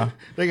 Nah.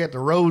 They got the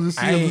roses.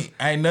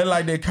 Ain't nothing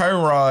like that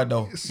curtain rod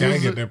though. Gotta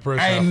get that pressure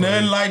Ain't off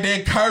nothing of like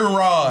that curtain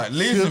rod.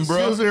 Listen,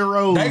 bro. Scissor and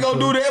rose, They gonna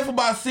bro. do that for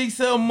about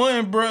 6-7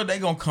 months, bro. They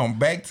gonna come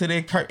back to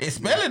that curtain.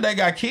 Especially if they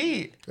got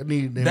kids.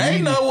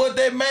 They know what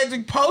that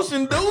magic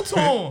potion do to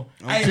them.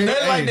 Ain't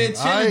nothing like that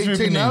chili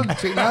dripping in you.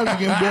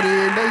 Technology getting better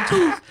every day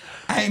too.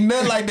 Ain't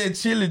nothing like that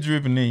chili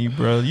dripping in you,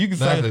 bro. You can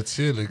Not say the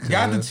chili.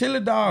 got the cuz. chili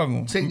dog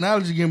on.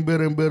 Technology getting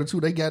better and better too.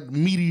 They got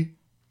meaty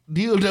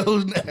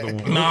dildos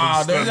now.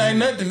 Nah, that ain't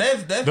nothing.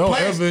 That's Don't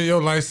plastic. ever in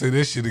your life say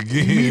that shit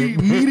meaty,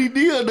 again. meaty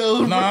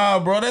dildos. Nah,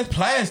 bro, that's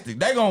plastic.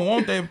 They gonna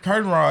want that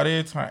curtain rod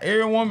every time.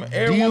 Every woman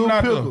Dill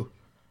out there. pickle.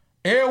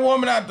 Every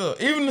woman out there,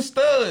 even the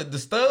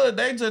stud,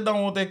 they just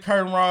don't want that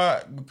curtain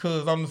rod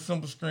because on the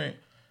simple screen,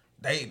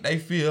 they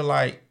feel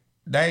like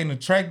they ain't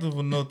attractive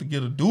enough to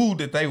get a dude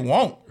that they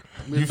want.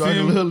 You Miss Dr.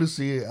 feel me? Lily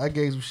said, I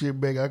gave some shit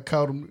back. I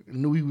caught him,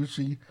 knew he was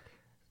she.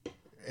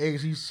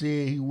 Actually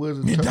said he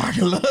wasn't. Me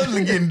Dr.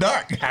 Lovely getting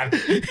dark.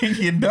 He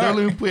getting Don't dark.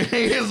 even put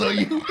hands on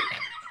you.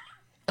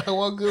 I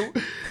walk up.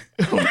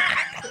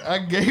 I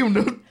gave him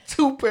the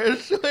 2 pair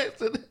of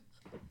shorts.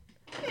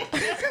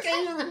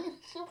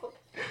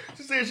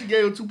 She said she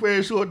gave him 2 pair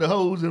of shorts, the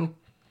holes in them.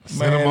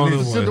 Send him on listen,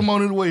 his Sent them way.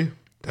 on his way.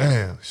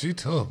 Damn, she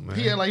tough, man.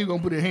 He had like he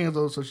gonna put his hands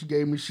on, so she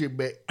gave me shit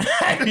back.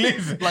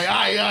 Listen. Like, all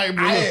right,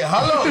 bro. Hey,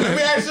 hold on. Let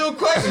me ask you a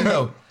question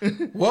though.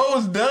 What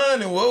was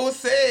done and what was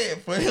said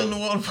for him to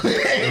want to put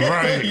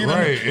Right, you know?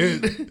 right.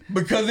 It,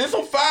 Because it's a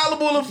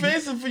fileable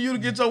offensive for you to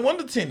get your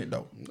window tinted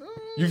though.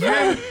 You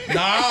feel me?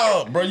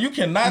 No, bro, you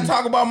cannot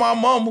talk about my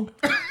mama.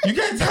 You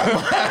can't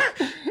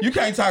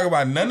talk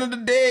about none of the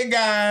dead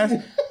guys.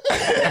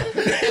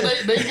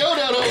 they go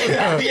down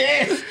over.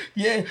 Yes,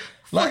 yeah.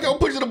 Like, I'll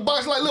put you in the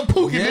box like little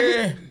Pookie, nigga.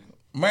 Yeah.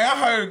 Man, I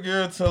heard a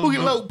girl tell Pookie a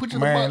dude, Loc, put you in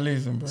the man, box.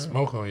 listen, bro.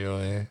 smoke on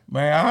your ass.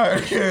 Man, I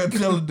heard a girl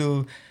tell a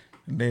dude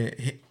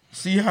that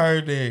she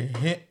heard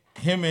that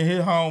him and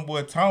his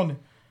homeboy Tony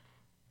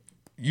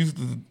used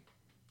to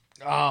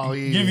Oh,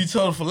 yeah. give each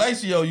other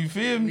fellatio, you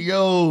feel me?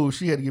 Yo,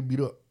 she had to get beat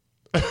up.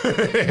 But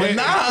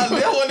nah,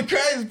 that wasn't the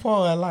crazy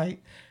part.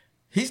 Like,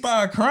 he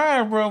started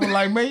crying, bro. But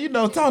like, man, you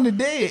know Tony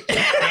dead.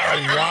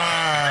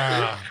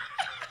 Wow.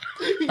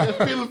 He got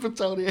feelings for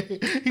Tony.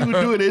 He was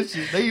doing that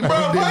shit. They Bro,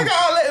 fuck all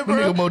that, bro.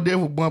 Nigga more dead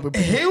for bumping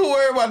Peter. He was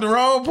worried about the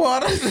wrong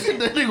part.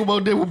 That nigga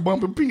more dead for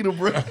bumping Peter,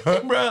 bro.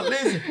 Bro,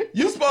 listen,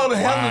 you supposed to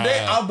handle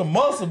that out the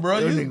muscle,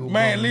 bro. That You, nigga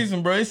man, bum.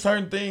 listen, bro. It's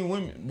certain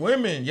things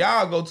women,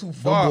 y'all go too That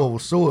far. boy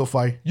was sword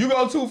fight. You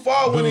go too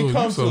far when Dude, it you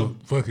comes so to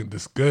fucking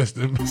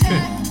disgusting.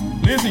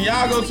 listen.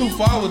 Y'all go too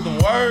far with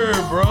the word,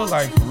 bro.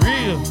 Like for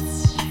real.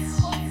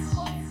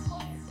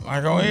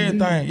 Like on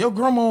everything. Your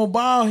grandma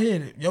bald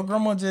headed. Your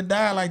grandma just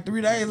died like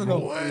 3 days ago.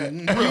 What?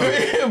 You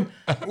feel me?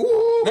 That's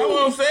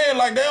what I'm saying.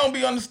 Like they don't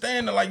be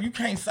understanding. Like you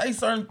can't say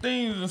certain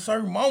things in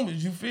certain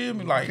moments. You feel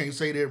me? Like Can't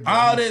say that, bro.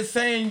 all that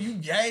saying you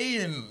gay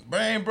and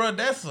man, bro.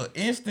 That's an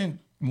instant.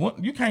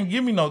 You can't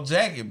give me no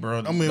jacket, bro.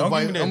 I'm gonna Don't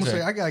invite. give me that I'm gonna say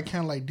jacket. I got a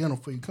kind of like dinner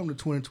for you. Come to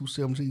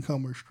 2217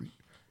 Commerce Street.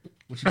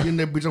 When she get in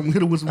that bitch, I'm gonna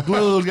hit her with some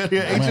gloves. Got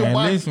here, Man,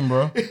 HMY. listen,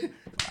 bro.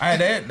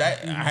 Hey,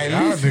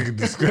 Y'all listen. nigga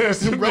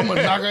disgusting. Bro, I'm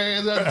gonna knock her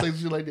ass out and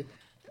say shit like that.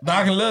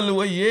 Doc and Lily,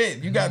 where you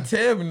at? You gotta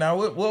tell me now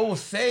what was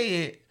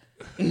said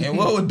and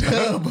what was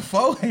done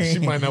beforehand. She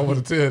might not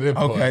want to tell that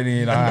part. Okay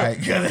then, all right,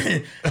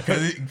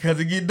 cause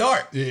it get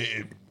dark. Yeah.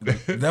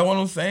 That's what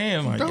I'm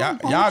saying. Like Don't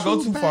y'all go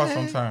want too you far back.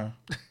 sometimes.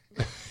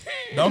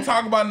 Don't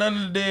talk about none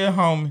of the dead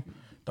homie.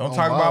 Don't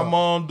talk about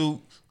Mom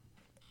Dukes.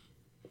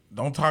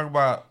 Don't talk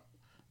about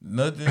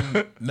nothing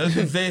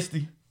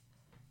zesty.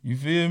 You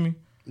feel me?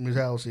 Miss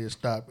Howell said,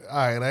 "Stop it." All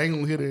right, I ain't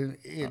gonna hit her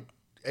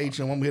at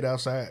HM. I'm gonna hit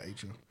outside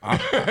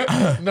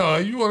HM. No,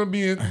 you want to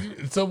be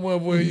in somewhere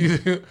where you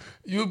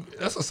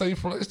that's a safe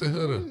place to hit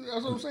her.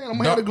 That's what I'm saying. I'm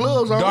gonna have the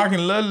gloves on. Dark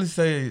and Lily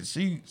said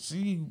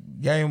she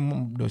gave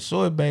him the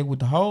short bag with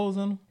the holes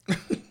in them.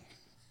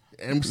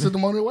 And sit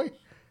them on their way.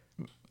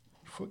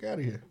 Fuck out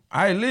of here.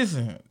 Hey,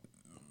 listen.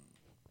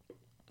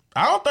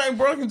 I don't think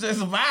bro can just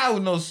survive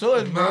with no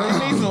shorts, bro.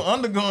 He needs some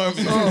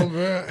undergarments. Oh,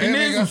 man. He And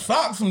needs they some got-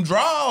 socks, some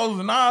drawers,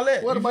 and all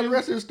that. What You about the feel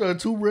rest of this stuff?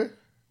 Too, bruh?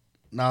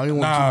 Nah, he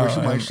want Nah, too, bruh.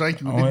 She might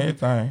shank you. on with it.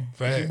 everything. She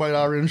Fact. might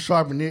already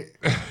sharpen it.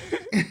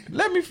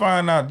 Let me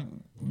find out.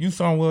 You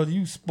somewhere,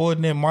 you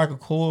sporting that Michael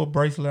Kors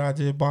bracelet I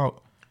just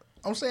bought.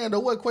 I'm saying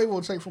though, what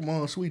Quavo take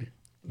from Sweetie?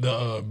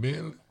 The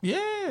Bentley.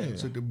 Yeah.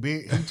 Took the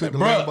bit. He took the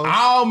Bro, Lambo.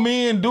 all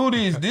men do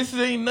this. This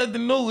ain't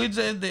nothing new. It's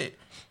just that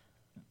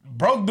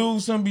broke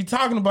dudes shouldn't be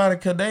talking about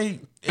it because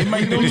it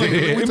make them look. we it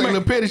take a make-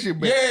 little petty shit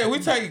back. Yeah, we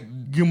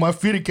take. Give my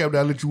fitted cap that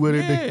I let you wear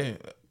that day.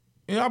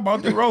 Yeah, I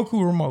bought the Roku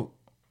remote.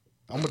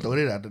 I'm gonna throw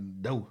that out the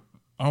door.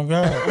 Oh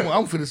God,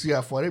 I'm finna see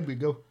how far that bitch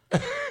go.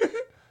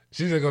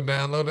 She just gonna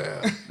download the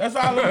app. that's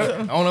all I'm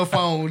saying. On her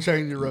phone, we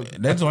change the road.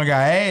 That joint got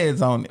ads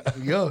on it.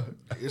 Yeah,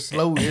 it's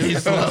slow. It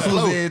It's slows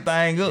slow.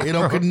 everything up. It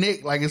don't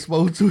connect like it's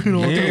supposed to. You know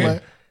what I'm Yeah.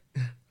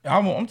 talking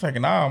about? I'm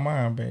taking all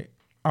mine back.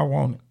 I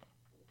want it.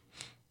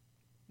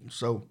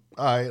 So,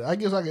 all right, I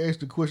guess I can ask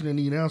the question and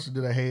need an answer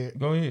that I had.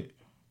 Go ahead.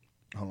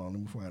 Hold on, let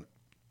me find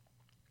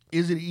it.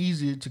 Is it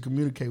easier to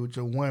communicate with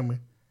your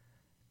woman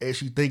as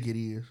she think it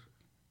is?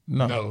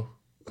 No.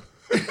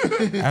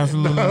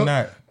 Absolutely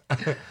not.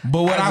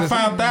 But what I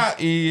found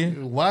out is,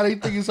 Why they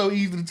think it's so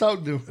easy to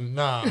talk to?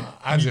 Nah.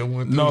 I just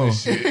went through No.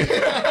 this shit.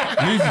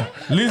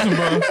 listen,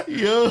 bro.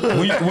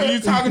 Yeah, When you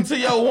talking to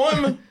your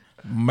woman,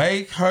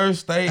 make her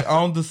stay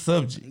on the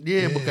subject.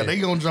 yeah, because they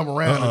gonna jump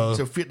around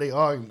to fit their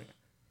argument.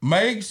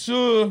 Make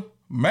sure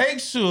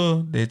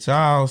that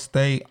y'all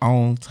stay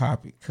on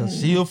topic, cause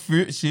she'll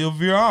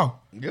veer off.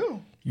 Yeah,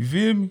 You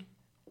feel me?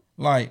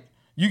 Like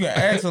you can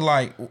ask her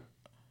like,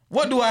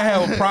 what do I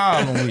have a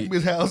problem with?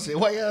 Miss House said,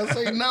 "Why y'all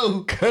say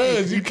no?"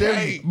 Cause you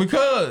can't.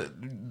 Because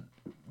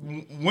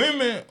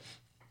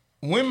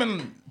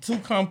women too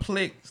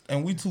complex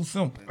and we too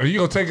simple. Or you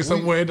gonna take it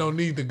somewhere it don't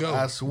need to go.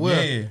 I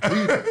swear.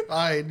 Yeah. All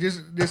right,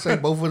 just say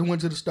both of us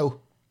went to the store.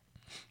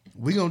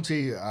 We gonna tell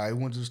you, all right,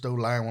 went to the store,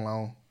 line went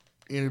on,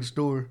 into the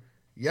store.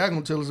 Y'all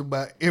gonna tell us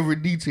about every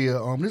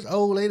detail. This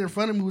old lady in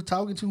front of me was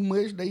talking too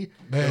much. The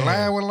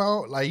line went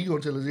long. Like you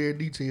gonna tell us every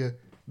detail.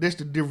 That's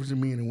the difference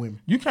in men and women.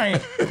 You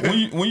can't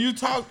when you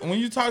talk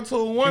to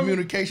a woman.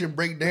 Communication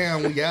break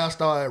down when y'all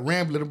start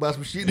rambling about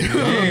some shit.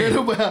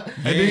 About.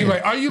 And then you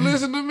like, are you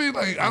listening to me?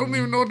 Like, I don't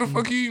even know what the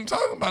fuck you even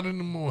talking about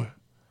anymore.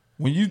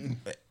 When you,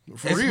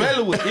 especially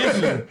real. with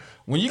issue,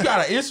 when you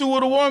got an issue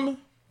with a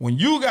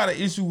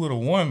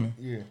woman,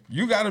 Yeah.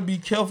 you got to be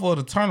careful of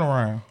the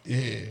turnaround.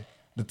 Yeah.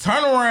 The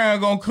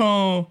turnaround gonna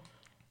come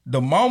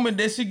the moment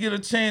that she get a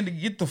chance to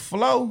get the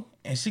flow,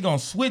 and she gonna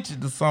switch it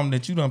to something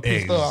that you done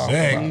pissed her off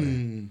about.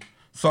 Exactly.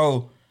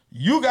 So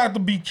you got to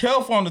be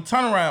careful on the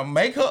turnaround.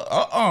 Make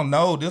her,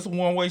 no, this is a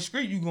one-way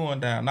street you going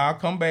down. Now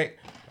come back.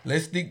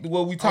 Let's stick to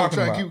what we I'm talking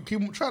trying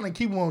about. trying to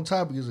keep him on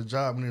topic is a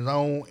job in his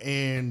own,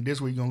 and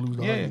this way you're gonna lose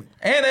the Yeah, argument.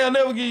 and they'll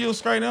never give you a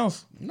straight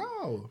answer.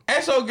 No,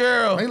 Ask your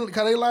girl.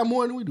 cause they lie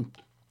more than we do.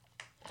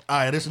 All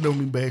right, this is no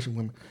me bashing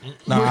women.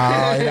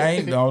 Nah, it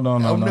ain't. No. I'm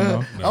done.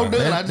 I'm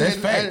done. That's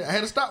fact. I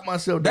had to stop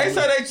myself. They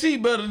though. say they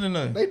cheat better than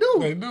us. They do.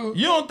 They do.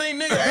 You don't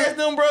think nigga ask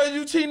them, bro,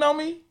 you cheating on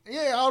me?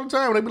 Yeah, all the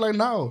time. They be like,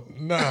 no.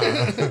 Nah.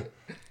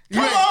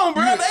 Come on,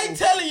 bro. They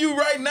telling you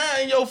right now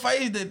in your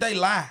face that they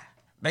lie.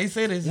 They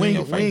say this in We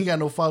your ain't, we ain't face. got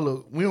no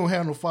follow. We don't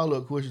have no follow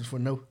up questions for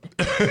no.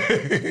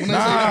 When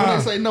they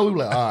say no, we be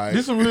like, all right.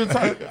 This is real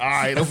time. all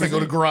right, I'm finna go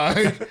to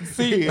grind.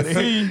 See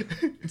the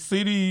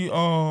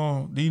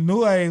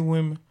new age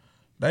women.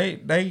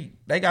 They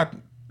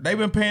they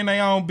been paying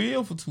their own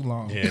bill for too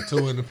long. Yeah,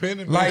 too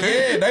independent. Like, man.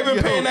 yeah, they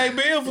been paying their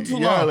bill for too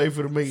Y'all long. ain't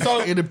finna make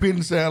So-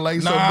 independent sound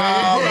like so Nah,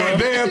 bad.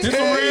 bro. Damn, This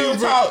some real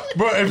talk.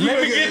 bro. If you Let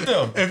look me at, get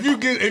them.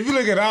 If you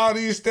look at all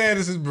these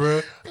statuses,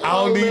 bro, I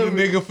don't need a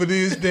nigga for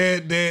this,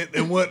 that,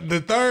 and what the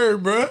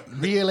third, bro.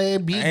 Real ass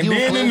big And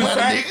then in the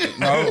same,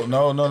 nigga.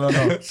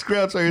 no.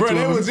 Scratch her Bro,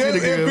 into that a was just city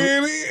girl.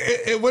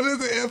 FNE. What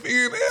is it?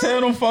 FNL?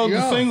 Tell them folks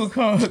Yeah. the single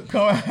come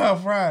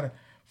out Friday.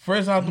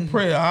 Fresh out the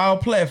prayer, all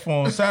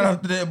platforms. Shout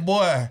out to that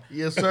boy.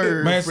 Yes,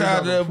 sir. Man, Fresh shout out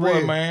out to the that boy,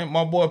 bread. man.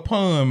 My boy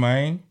Pun,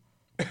 man.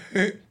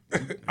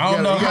 I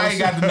don't know how he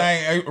got the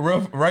name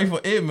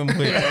Rayful Edmond,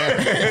 but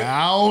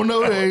I don't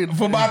know that.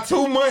 for about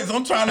 2 months,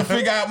 I'm trying to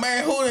figure out,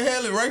 man, who the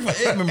hell is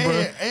Rayful Edmond, bro?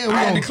 And we I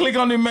had to gonna- click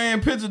on this man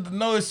picture to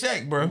know it's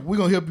Shaq, bro. We're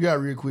gonna help you out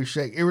real quick,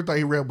 Shaq. Everything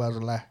he rap about is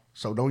a lie.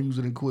 So don't use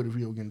it in court if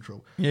you don't get in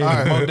trouble. Yeah, All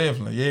right. most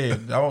definitely. Yeah,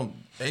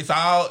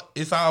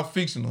 it's all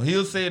fictional.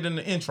 He'll say it in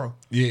the intro.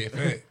 Yeah,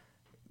 fact.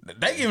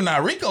 They giving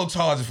out RICO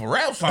charges for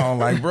rap song,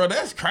 like, bro,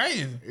 that's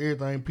crazy.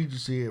 Everything Peter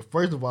said.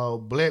 First of all,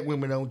 black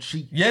women don't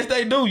cheat. Yes,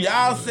 they do.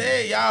 Y'all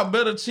said y'all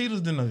better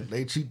cheaters than us.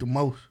 They cheat the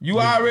most. You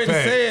already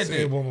Fact. said Say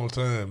it that. one more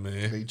time,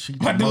 man. They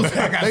cheat My the dude most.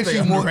 said I gotta They stay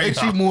cheat on more. the They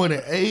radar. cheat more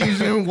than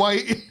Asian,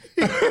 white,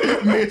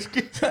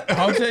 Mexican.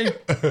 I'll tell you.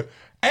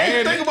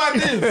 And think about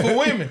this for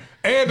women.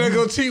 And they're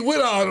gonna cheat with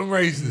all them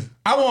races.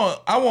 I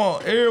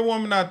want every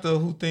woman out there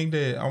who think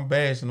that I'm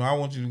bashing them, I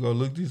want you to go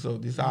look this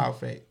up. This all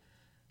fact.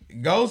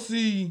 Go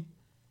see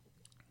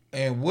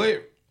and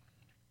what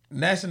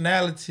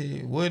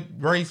nationality, what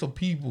race of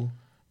people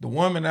the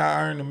woman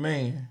that earned the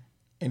man,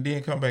 and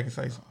then come back and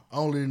say something.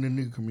 Only in the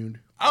nigga community.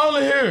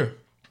 Only here.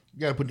 You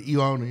gotta put the E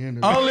on the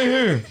end. Only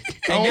here. And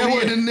guess Only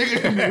what? in the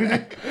nigga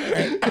community.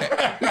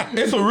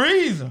 It's a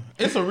reason.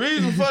 It's a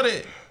reason for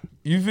that.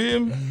 You feel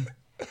me?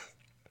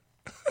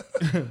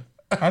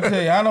 I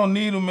tell you, I don't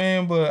need a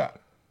man, but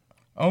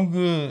I'm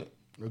good.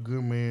 A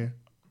good man.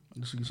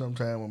 You see,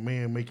 sometimes a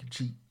man make you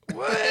cheat.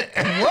 What?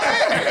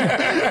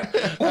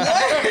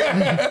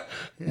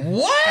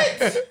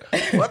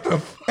 What the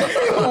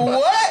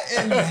what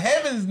in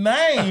heaven's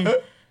name?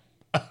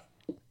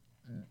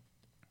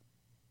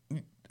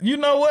 You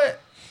know what?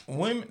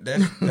 Women,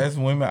 that's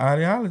women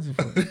ideology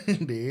for you.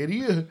 There it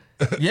is.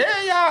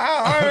 Yeah, y'all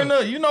out earning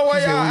her. You know why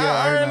y'all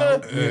out earning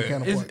her?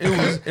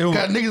 It was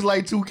Got niggas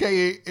like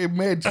 2K and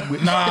Magic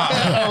with. Nah.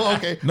 Oh,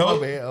 okay. no,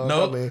 My bad. Oh,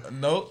 no, my bad.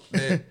 no.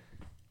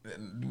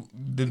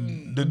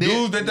 The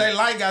dudes that they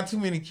like got too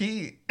many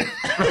kids.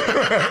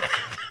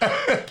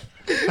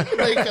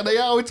 They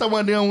always talking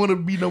about they don't want to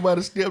be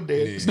nobody's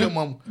stepdad,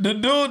 stepmama. The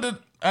dude that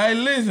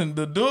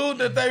the dude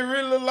that they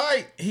really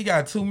like, he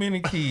got too many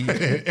kids.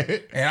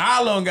 And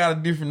all of them got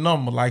a different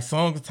number. Like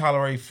some can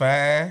tolerate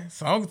 5,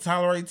 some can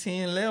tolerate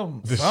 10,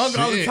 11. Some can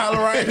only shit.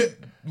 tolerate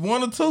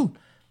 1 or 2.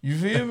 You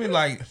feel me?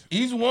 Like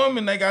each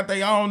woman, they got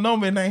their own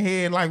number in their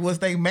head, like what's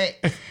they max.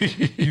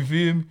 You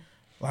feel me?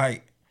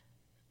 Like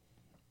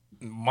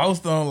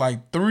most of them,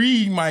 like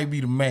 3 might be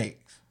the max.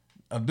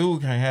 A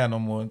dude can't have no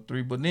more than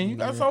 3, but then you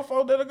got some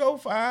folks that'll go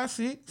 5,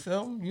 6,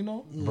 7, you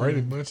know. Brady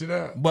bunch it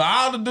out. But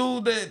all the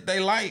dudes that they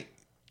like,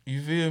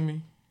 you feel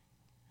me?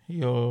 He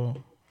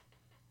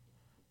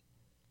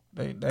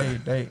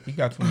he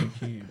got too many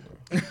kids,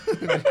 bro.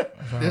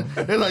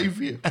 That's how you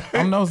feel.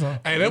 I know so.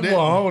 Hey, that boy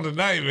home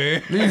tonight,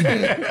 man.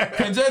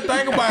 Cause just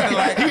think about it,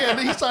 like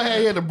He saw how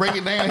he had to break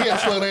it down. He had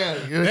to slow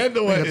down. That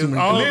boy He got is too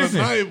many on kids.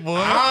 tonight, boy.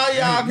 all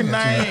y'all can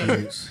name,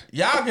 kids.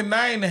 y'all can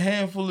name the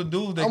handful of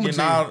dudes that I'ma getting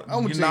tell you, all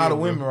I'ma getting tell all the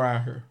you, women bro.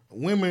 around here.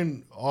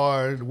 Women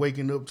are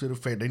waking up to the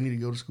fact they need to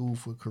go to school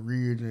for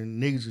careers,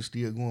 and niggas are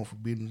still going for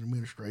business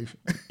administration.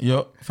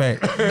 Yup,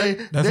 fact.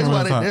 That's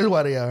what I'm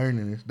why they are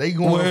earning this. They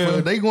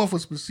going for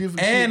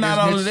specific and shit not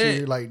that's only necessary,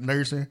 that- like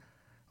nursing.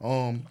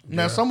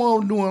 Now some of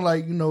them doing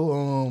like The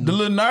little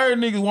nerd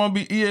niggas want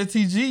to be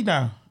ESTG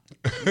now.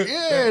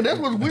 yeah, that's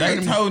what's weird.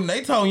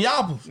 They told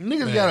yappers.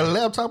 Niggas got a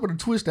laptop with a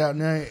twist out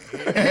now.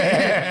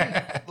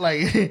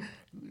 like.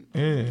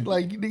 Yeah.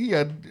 Like you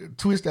got a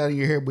twist out of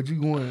your hair, but you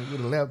going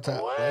with a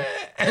laptop. Like,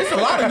 It's a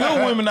lot of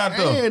good women out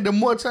there. and the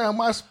more time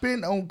I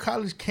spent on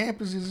college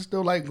campuses and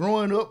stuff, like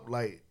growing up,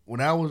 like when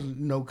I was,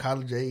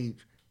 college age,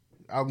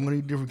 I was going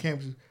to these different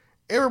campuses.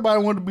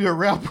 Everybody wanted to be a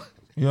rapper.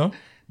 Yeah.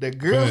 The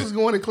girls was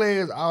going to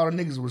class, all the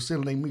niggas was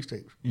selling their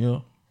mixtapes. Yeah.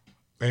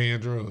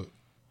 And drugs.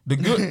 The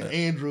good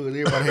And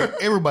drugs.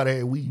 Everybody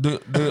had weed.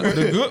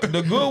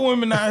 the good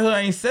women out here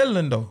ain't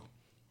settling though.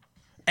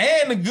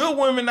 And the good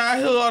women out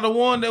here are the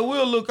one that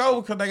will look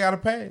over because they got a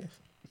pass.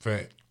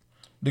 Fact.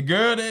 The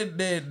girl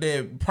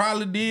that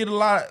probably did a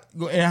lot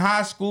in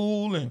high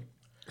school and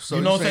So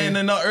you know you what I'm saying,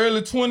 in the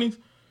early 20s,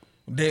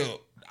 they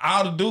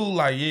all the dude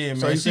like, yeah,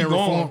 So man, you she saying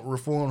going.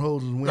 reform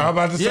hoes is women. I'm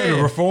about to say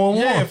the reform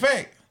yeah, one. in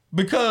fact.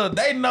 Because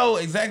they know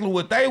exactly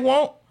what they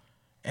want,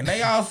 and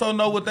they also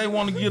know what they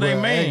want to give their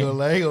Bro, I ain't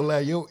man. gonna lie,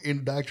 your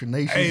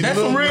indoctrination. Hey, That's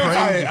look, some real I,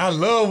 talk. I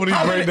love when he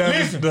How break many- down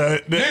listen,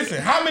 the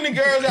Listen, how many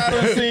girls y'all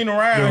done seen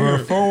around The here?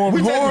 reform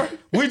whore?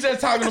 We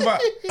just talking about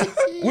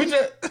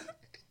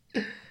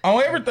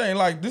on everything.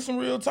 Like this, some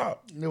real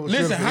talk. Never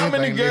Listen, settle for how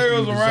many anything less than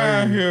girls you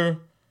around deserve.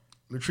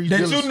 here Latrice that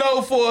Gillis, you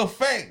know for a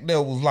fact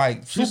that was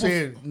like she super,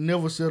 said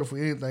never settle for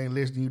anything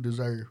less than you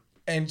deserve.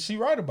 and she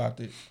right about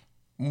this.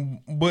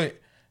 But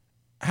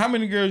how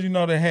many girls you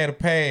know that had a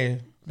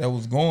past that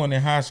was going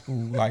in high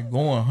school, like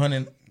going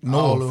 100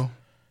 All of north? them.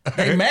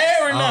 They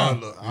married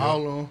now.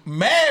 All of them.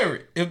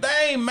 Married. If they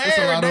ain't It's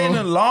a lot married, they in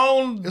of a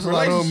long It's a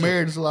lot of them relationship.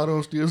 married. It's a lot of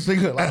them still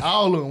single. Like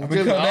all of them.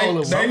 Because all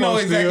of they them. know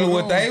Some exactly still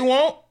what on. they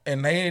want,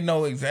 and they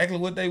know exactly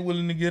what they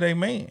willing to get a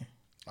man.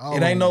 All It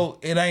of ain't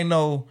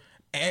them.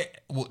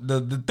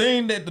 the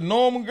thing that the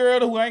normal girl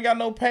who ain't got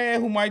no pad,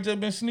 who might just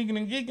been sneaking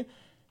and geeking,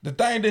 the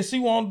thing that she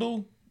won't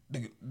do,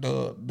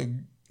 the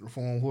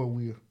Reform whore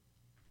wheel.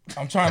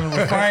 I'm trying to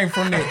refrain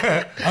from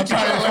that. I'm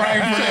trying to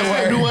refrain from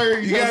that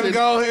word. You gotta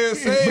go ahead and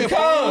say it.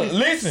 Because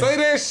listen, Say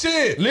that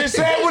shit.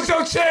 Listen. Say it with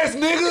your chest,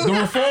 nigga. the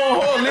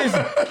reform whore,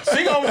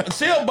 listen,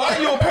 she'll buy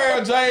you a pair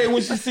of J's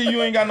when she see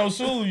you ain't got no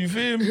shoes. You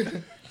feel me?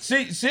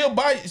 She'll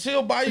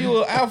buy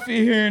you an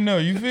outfit here and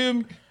there. You feel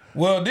me?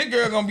 Well, this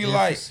girl gonna be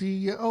like, See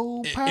your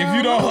old if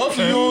you don't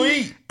hustle, you don't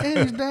eat. and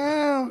it's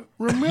down.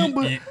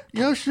 Remember,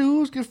 your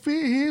shoes can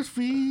fit his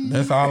feet.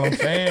 That's all I'm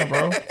saying,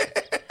 bro.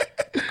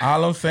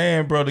 All I'm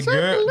saying, bro, the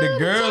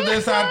girls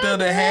that's out there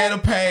that had a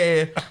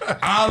pad,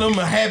 all of them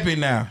are happy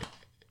now.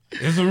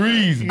 It's a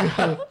reason.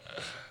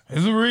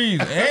 It's a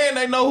reason. And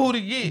they know who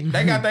to get.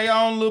 They got their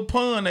own little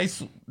pun.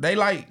 They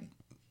like,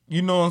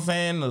 you know what I'm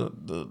saying,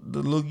 the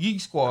little Geek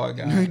Squad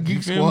guy. You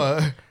Geek feel me?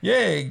 Squad.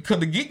 Yeah, because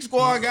the Geek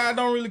Squad guy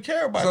don't really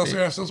care about So, that.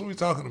 Sarah, since we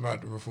talking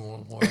about the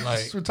reform point,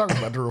 like, We're talking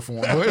about the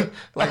reform, boy.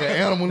 Like an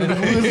animal in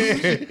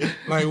the woods.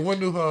 like when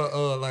do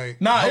her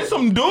like? Nah, it's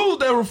some dudes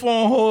that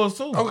reform whores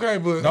too. Okay,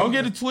 but Don't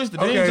get it twisted.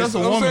 They Okay, ain't just a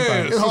so I'm woman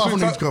saying- thing. It's hard Since for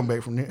we niggas talk- to come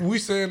back from that. we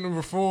saying the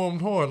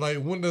reformed whore. Like,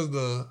 when does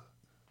the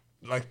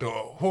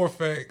whore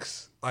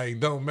facts like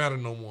don't matter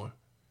no more?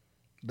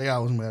 They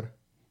always matter.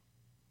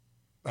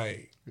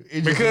 Like,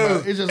 It's just because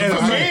about, it's just as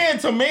about a how,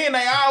 To men,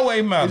 they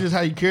always matter. it's just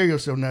how you carry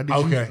yourself now. Did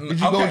Okay.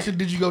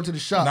 you go to the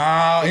shop?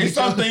 Nah, And it's get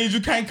some your- things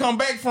you can't come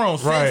back from.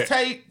 Right. Sex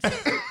tape,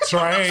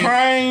 train,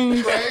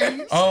 trains,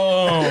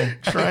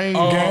 Train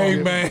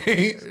gang bang.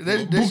 That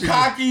shit-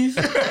 bukakis.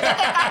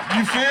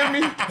 You feel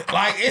me?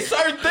 Like, it's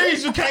certain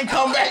things you can't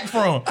come back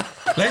from.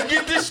 Let's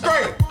get this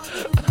straight.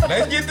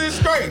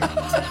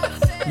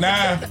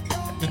 Now,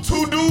 the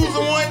two dudes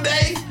in one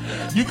day,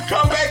 you can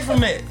come back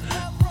from that.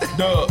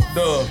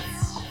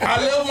 I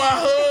love my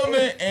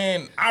husband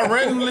and I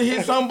randomly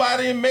hit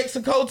somebody in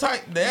Mexico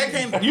type.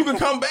 You can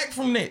come back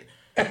from that.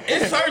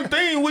 It's certain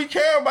things we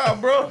care about,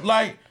 bro.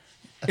 Like,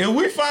 if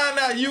we find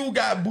out you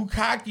got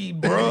bukkake,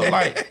 bro,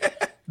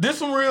 like, this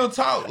some real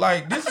talk.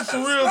 Like, this is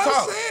some real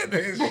talk.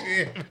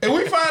 If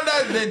we find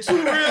out that you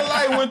real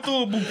life went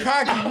through a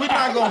bukkake, we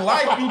not gonna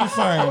like you the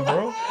same,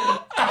 bro.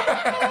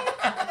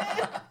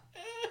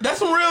 That's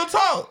some real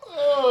talk.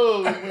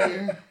 Oh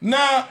man.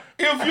 Now,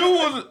 if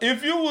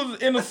you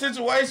was in a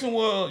situation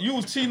where you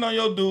was cheating on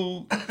your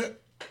dude,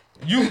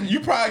 you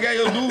probably got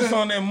your dude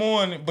on that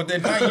morning, but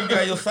that night you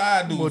got your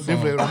side More dude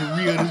different on.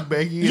 to reel this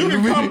back in. You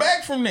can come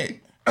back from that.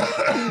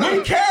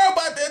 We care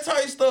about that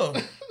type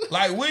stuff.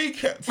 Like,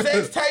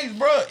 sex tapes,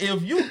 bro.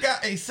 If you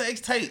got a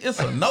sex tape, it's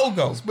a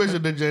no-go. Especially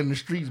that you're in the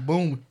streets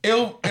booming.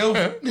 If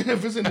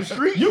If it's in the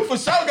street, you for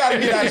sure gotta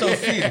get out your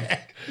city.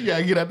 you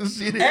gotta get out the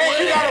city. And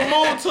you gotta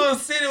move to a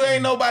city where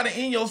ain't nobody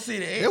in your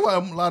city. That's why a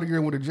lot of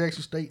girls went to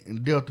Jackson State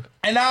and Delta.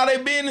 And all they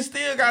business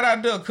still got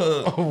out there,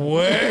 cuz.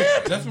 What?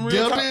 That's some real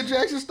Delta talk. and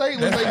Jackson State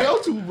was they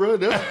go to, bro.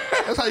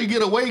 That's how you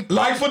get away.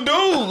 Like for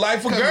dudes, like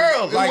for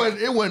girls. Like,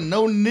 It wasn't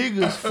no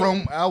niggas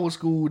from our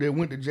school that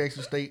went to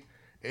Jackson State.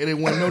 And it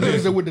wasn't no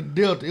niggas that went to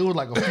Delta. It was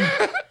like a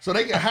few. So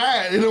they could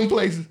hide in them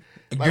places.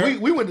 Like Girl-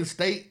 we went to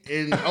State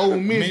and Ole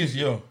Miss. Miss,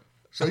 yo.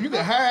 So you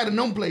could hide in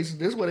them places.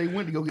 That's where they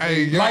went to go get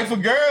Hey, their- yo, Like for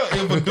girl,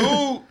 if a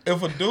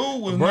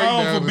dude was known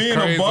breakdown for is being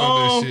a crazy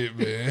on bum, this shit,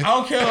 man. I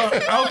don't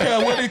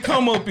care what it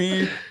come up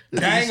in.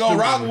 I ain't gonna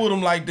rock with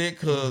him like that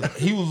because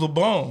he was a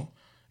bum.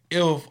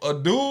 If a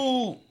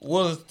dude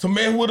was to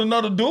mess with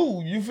another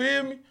dude, you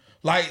feel me?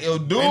 Like a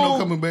dude, Ain't no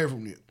coming back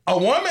from it. a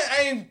woman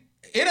ain't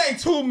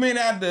too many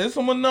out there. It's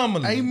some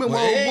anomalies. Ain't But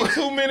well, it ain't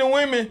too many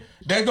women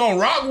that gonna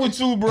rock with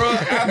you, bro.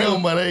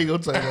 Nobody ain't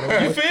gonna take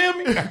that You over. feel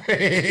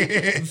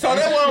me? So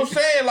that's what I'm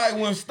saying. Like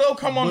when stuff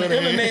come on the Buddy.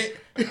 internet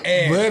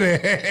and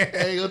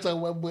I ain't gonna talk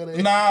about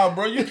buddy. nah,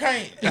 bro, you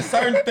can't. It's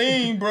certain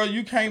things, bro,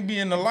 you can't be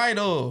in the light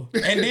of.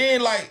 And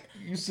then like,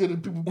 You sending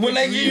people When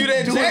they give you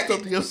that doing jacket-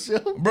 stuff to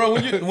yourself. bro,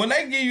 when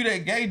they give you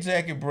that gay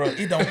jacket, bro,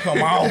 it don't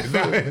come off.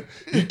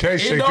 You can't It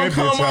shake don't that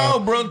come bitch off,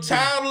 out. bro.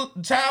 Child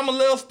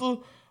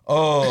molester,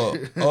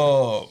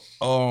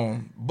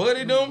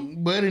 buddy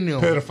them. Buddy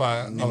them.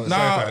 Pedophile. Oh,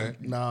 Nah. same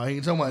thing. Nah, he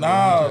ain't talking about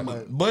Nah, that. He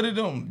talking buddy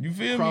them. You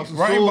feel me? about cross the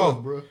Rainbow,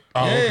 swords, bro.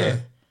 Oh, yeah.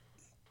 okay.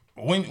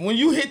 When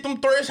you hit them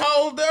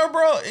thresholds there,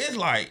 bro, it's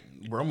like,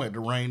 Bro, I'm gonna have to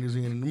rein this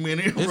in a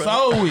minute. it's bro.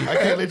 over with. I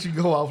can't let you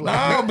go off like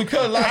Nah, that.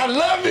 because like I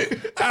love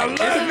it. I love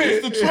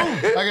it's the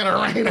it. truth. I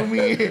gotta rein them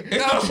in.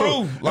 It's the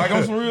truth. Like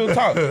on some real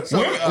talk. So,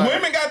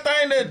 women got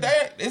things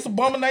that it's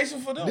abomination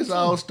for them. This too.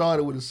 all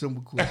started with a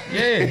simple question.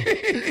 Yeah.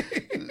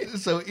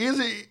 So is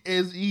it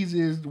as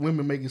easy as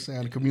women make it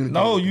sound to communicate?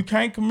 No, with you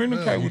can't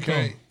communicate you with them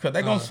can't. because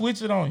they gonna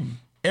switch it on you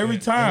every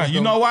and time. it's You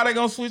gonna- know why they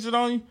gonna switch it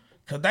on you?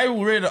 Because they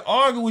were ready to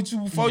argue with you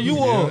before you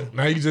were.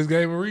 Now you just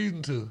gave a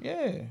reason to.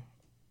 Yeah.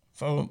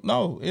 So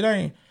no, it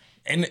ain't.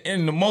 And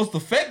the most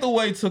effective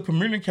way to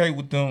communicate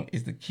with them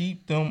is to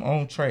keep them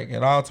on track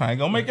at all times.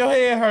 Gonna make your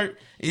head hurt.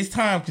 It's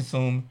time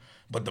consuming.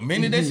 But the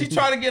minute that she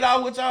try to get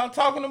out what y'all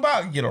talking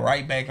about, get her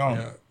right back on.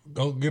 Yeah.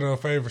 Go get her a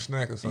favorite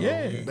snack or something.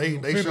 Yeah. They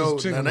Finish show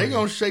chicken now they wings.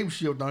 gonna shape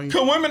shift on you.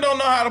 Cause women don't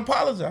know how to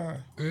apologize.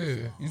 Yeah.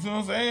 You see what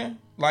I'm saying?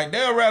 Like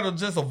they'll rather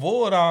just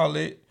avoid all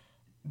that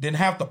than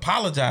have to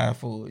apologize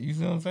for it. You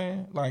see what I'm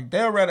saying? Like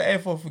they'll rather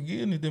ask for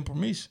forgiveness than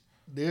permission.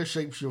 They'll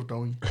shape shift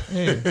on you.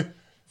 Yeah.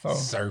 So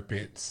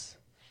Serpents.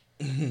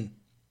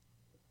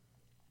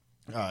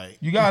 All right.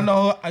 you gotta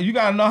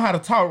know how to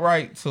talk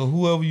right to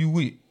whoever you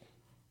with.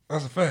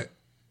 That's a fact.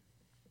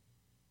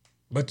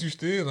 But you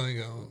still ain't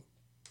gonna.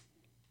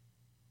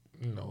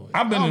 No.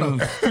 I've been in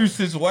a few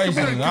situations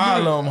and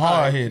all of them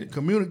hard headed.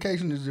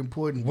 Communication is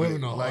important. but,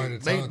 Women are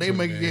hard to talk they to,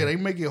 make man. they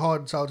make it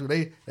hard to talk to.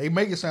 They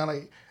make it sound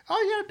like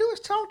all you gotta do is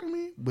talk to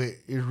me, but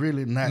it's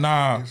really not.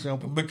 Nah, It's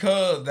simple.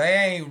 because they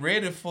ain't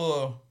ready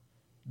for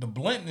the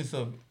bluntness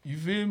of it. You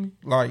feel me?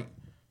 Like,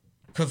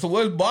 cause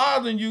what's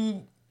bothering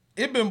you,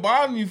 it been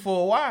bothering you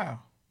for a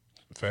while.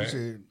 He Fact.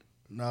 said,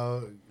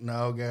 no,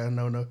 guys,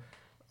 no.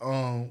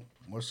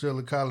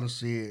 Marcella Collins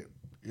said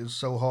it's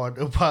so hard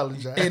to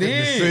apologize. It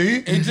is.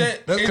 see? It's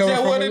just, That's it's coming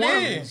just from what a it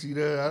woman. is. See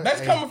that?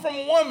 That's coming from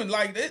a woman.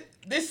 Like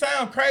this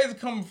sound crazy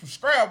coming from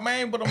Scrap,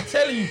 man. But I'm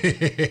telling you,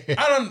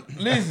 I don't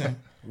listen.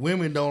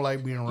 Women don't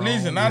like being wrong.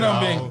 Listen, I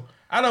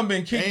done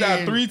been kicked out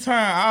And- 3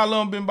 times. All of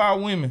them been by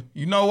women.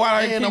 You know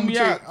why they And kicked I'ma me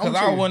tell you- out? Because I'ma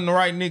I tell you. wasn't the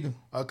right nigga.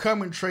 A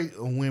common trait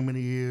of women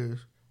is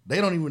they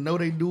don't even know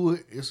they do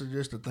it. It's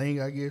just a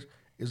thing, I guess.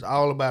 It's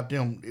all about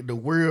them. The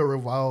world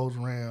revolves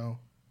around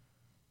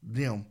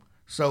them.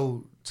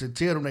 So to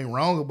tell them they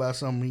wrong about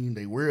something, mean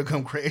they world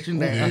come crashing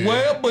down.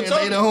 Well, but And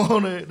they don't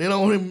want to. They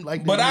don't want him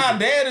like. But them our niggas.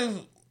 daddies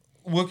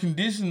were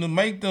conditioned to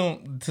make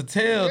them to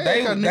tell Yeah,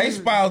 they 'cause they niggas-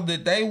 spouse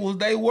that they was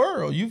their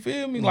world. You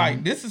feel me?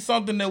 Like this is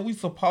something that we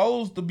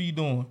supposed to be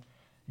doing.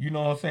 You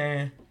know what I'm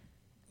saying?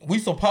 We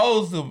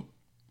supposed to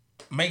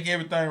make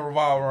everything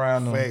revolve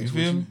around them. Facts. You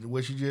feel me?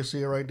 What you just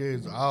said right there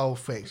is all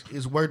facts.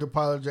 It's worth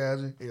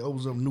apologizing. It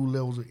opens up new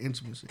levels of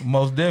intimacy.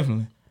 Most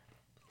definitely.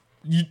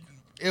 You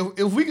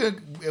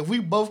If we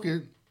both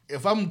can,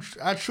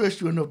 I trust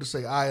you enough to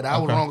say, all right, I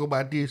was Okay. wrong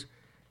about this,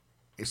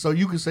 and so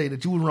you can say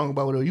that you was wrong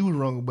about whatever you was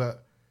wrong about.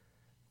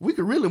 We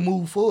could really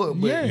move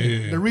forward. But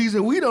Yeah. the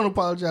reason we don't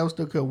apologize is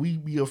because we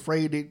be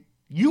afraid that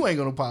you ain't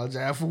gonna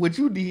apologize for what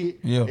you did.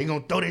 Yeah. They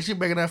gonna throw that shit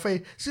back in our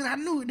face. See, I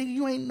knew it, nigga.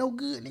 You ain't no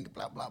good, nigga.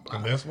 Blah blah blah.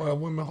 And that's why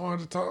women hard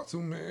to talk to,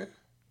 man.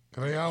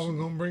 Cause they always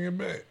gonna bring it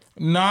back.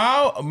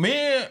 No,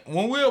 man,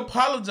 when we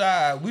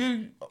apologize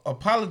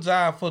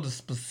for the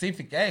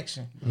specific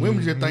action.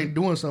 Women just think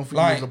doing something for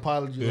Like- you is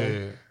apology.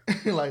 Yeah.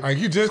 Like, Like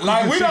you just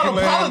Like cooked we the don't chicken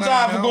last night, apologize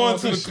I for don't going want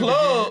to the this shit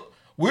club. again.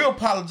 We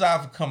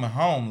apologize for coming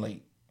home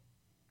late.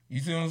 You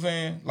see what I'm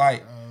saying?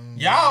 Like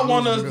y'all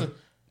want us to.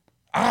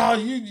 Oh,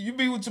 you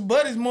be with your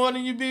buddies more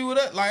than you be with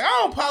us. Like I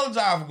don't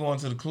apologize for going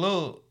to the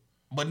club,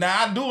 but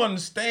now I do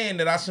understand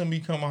that I shouldn't be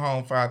coming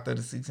home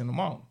 5:36 in the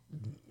morning.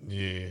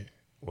 Yeah.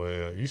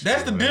 Well, you should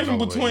That's the let difference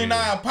go, between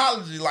yeah. our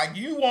apology. Like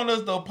you want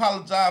us to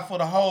apologize for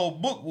the whole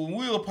book when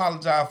we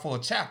apologize for a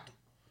chapter.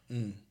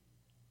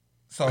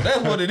 So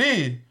that's what it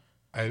is.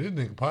 Hey, this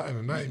nigga potting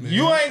tonight, man.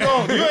 You ain't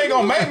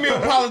gonna make me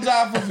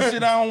apologize for some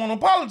shit I don't want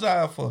to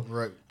apologize for.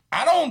 right.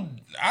 I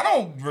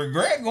don't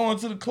regret going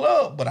to the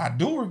club, but I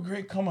do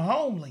regret coming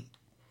home late.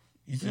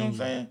 You see what I'm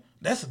saying?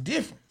 That's a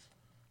difference.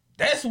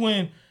 That's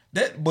when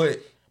but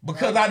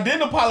because I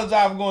didn't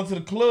apologize for going to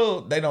the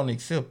club, they don't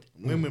accept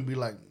it. Women be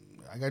like,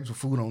 I got your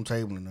food on the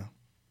table now.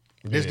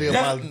 This Yeah. they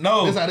That's- apologize.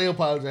 no. This how they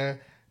apologize.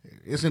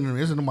 It's in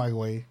the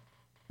microwave.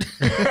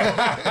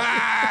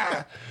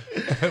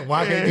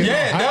 Why can't you?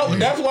 Yeah,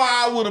 that's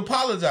why I would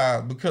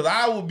apologize because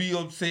I would be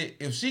upset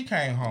if she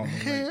came home.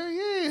 late. Hell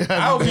yeah.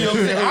 I would be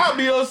upset. I'd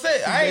be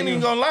upset. I ain't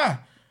even gonna lie.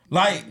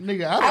 Like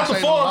Nigga, I done after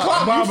changed 4 a lot.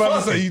 o'clock, I'm you about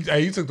to fucking.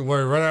 say, you took the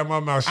word right out of my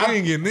mouth. She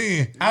ain't getting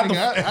in. After,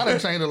 Nigga, I done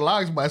changed the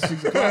locks by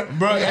 6 o'clock.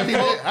 Bro,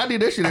 I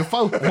did that shit at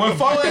 4. when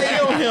 4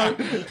 a.m.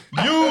 here,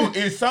 you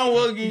is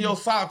somewhere getting your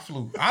sock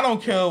flew. I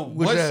don't care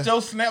what that? your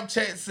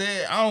Snapchat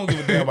said. I don't give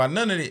a damn about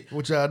none of that.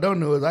 What y'all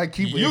don't know is I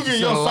keep it. You get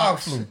your sock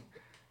flew.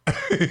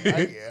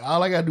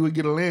 All I gotta do is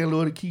get a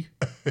landlord a key.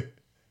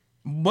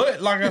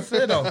 But like I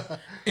said though,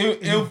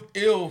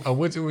 if I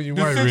went to when you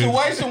the weren't ready.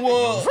 situation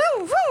was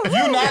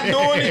you not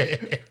doing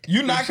it,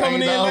 you not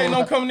coming in late,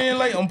 no coming in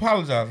late, I'm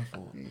apologizing for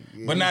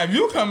it. But now if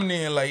you coming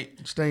in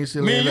late, Staying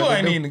silly me ass and you out the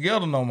ain't door. even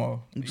together no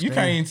more. You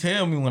can't even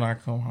tell me when I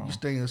come home.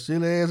 Staying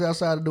silly ass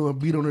outside the door and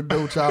beat on the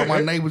door till all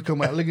my neighbors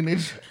come out looking at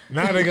you.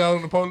 Now they got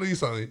on the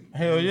police on you.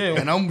 Hell yeah.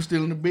 And I'm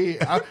still in the bed.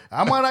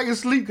 I might not can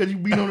sleep because you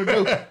beat on the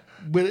door.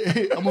 But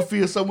I'm gonna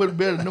feel so much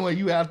better knowing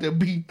you out there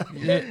beat.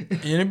 Yeah,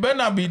 and it better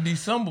not be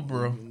December,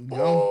 bro.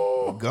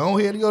 Go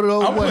ahead and go to the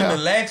old I'm boy putting the house.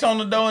 latch on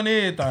the door and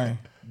everything.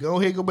 Go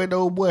ahead, go back to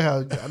old boy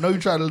house. I know you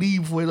trying to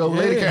leave before his old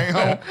lady came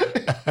home.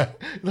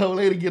 The old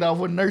lady get off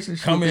with nursing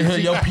shit. Come in here,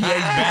 your pH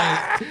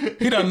balance.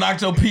 He done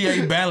knocked your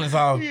pH balance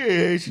off.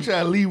 Yeah, she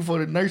trying to leave before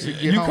the nursing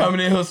get You home. coming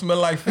in here smell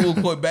like full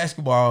court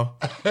basketball.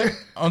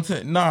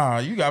 Nah,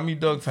 you got me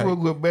duct tape. Full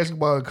good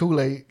basketball and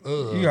Kool-Aid.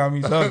 You got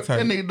me duct That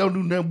tape. nigga don't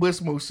do nothing but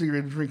smoke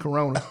cigarettes and drink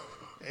Corona.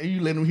 And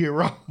you let him hear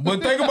wrong.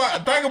 But think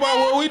about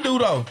what we do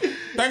though.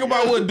 Think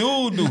about what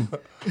dudes do.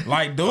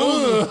 Like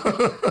dudes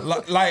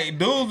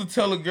will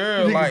tell a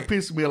girl Niggas like,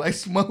 piss me like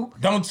smoke.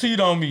 don't cheat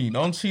on me.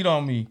 Don't cheat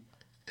on me.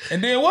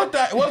 And then what's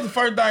the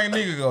first thing a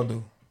nigga gonna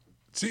do?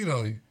 Cheat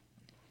on you.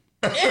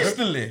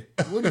 Instantly.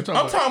 What you talking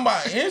I'm about? talking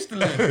about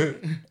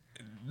instantly.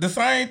 The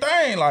same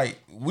thing. Like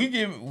we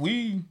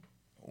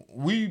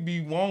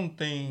be wanting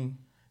thing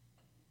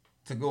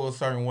to go a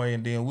certain way,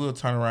 and then we'll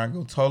turn around and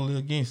go totally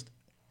against it.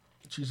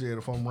 She said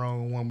if I'm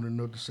wrong, a woman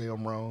enough to say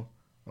I'm wrong.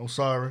 I'm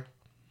sorry.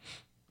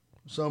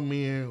 Some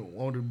men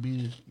want to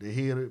be the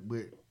head,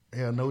 but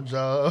have no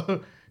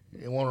job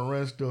and want to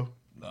run stuff.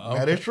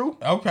 Now that's true.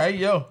 Okay,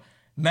 yo.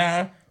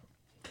 Now,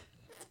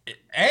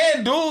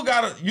 and dude,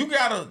 you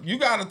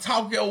gotta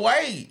talk your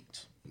wage.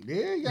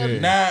 Yeah, you gotta,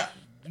 Now,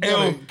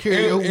 gotta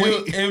carry your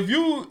weight.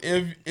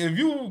 if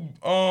you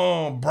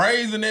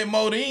brazen that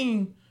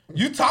Modine,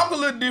 you talk a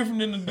little different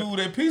than the dude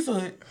at Pizza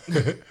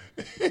Hut.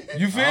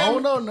 You feel I don't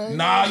me? know, man.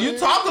 Nah, you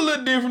talk a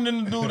little different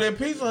than the dude at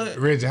Pizza Hut.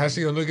 Reggie, how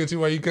she gonna look at you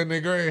while you cutting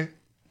that grass?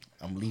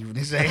 I'm leaving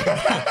this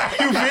ass.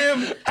 You feel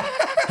me?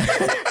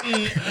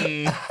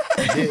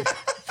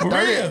 For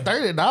real.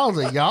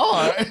 $30 a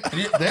yard.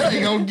 That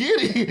ain't gonna get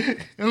it.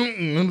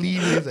 I'm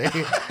leaving this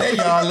ass. That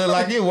y'all look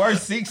like it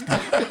worth 60.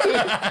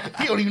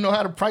 He don't even know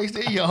how to price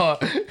that yard.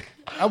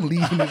 I'm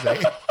leaving this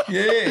ass.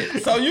 Yeah.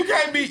 So you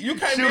can't be She in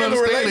don't a understand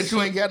that relationship.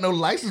 you ain't got no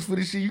license for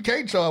this shit. You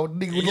can't charge with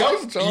nigga with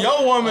license charge.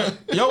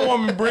 Your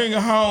woman bringing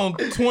home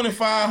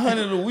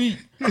 $2,500 a week,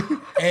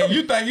 and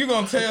you think you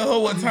gonna tell her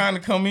what time to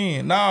come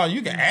in? Nah,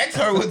 you can ask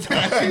her what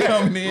time she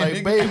coming in. Like,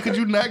 nigga. babe, could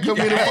you not come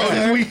You in can at 4 ask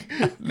this her.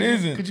 week?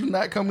 Listen. Could you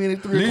not come in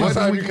at 3 Listen. o'clock What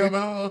this time you week? come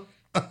out?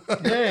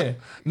 Yeah.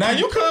 Now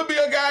you could be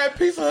a guy at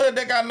Pizza Hut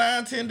that got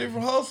 9, 10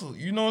 different hustles.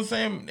 You know what I'm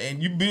saying?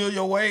 And you build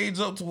your wage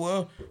up to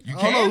where you I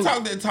can don't know.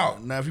 talk that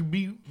talk. Now, if you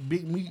be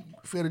big meat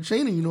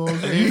fettuccine, you know what I'm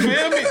saying? You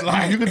feel me?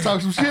 Like you can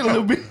talk some shit a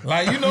little bit.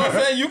 Like, you know what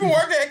I'm saying? You can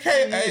work at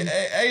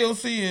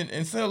AOC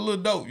and sell a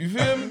little dope. You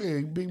feel me?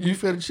 Yeah, big meat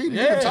fettuccine. You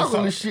Yeah, can talk so-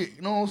 all this shit.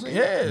 You know what I'm saying?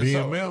 Yeah.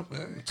 So BMF,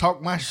 man.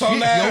 Talk my So shit.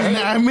 now- You know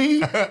what I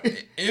mean?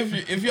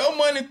 if your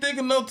money thick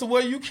enough to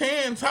where you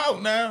can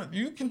talk now,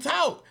 you can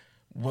talk.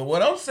 But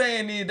what I'm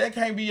saying is that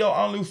can't be your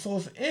only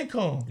source of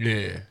income.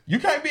 Yeah. You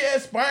can't be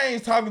at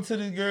Spain's talking to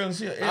this girl and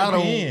shit. I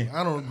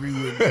don't agree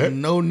with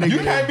no nigga. You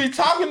can't be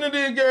talking to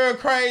this girl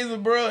crazy,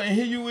 bro, and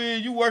here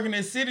you working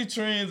at City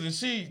Trends and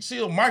she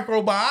a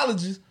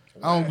microbiologist.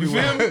 I don't agree You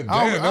with feel me? Damn,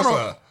 I that's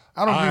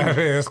don't a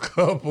agree with ass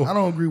couple. I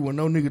don't agree with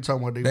no nigga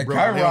talking about they That broke.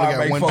 They only Chiron got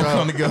make one folks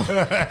come job.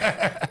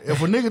 together.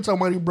 If a nigga talking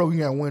about he broke, he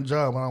got one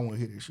job. I don't want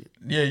to hear this shit.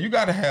 Yeah, you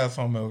gotta have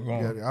something else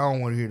going. Yeah, I don't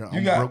want to hear that. You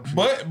I'm got,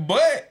 broke shit.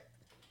 but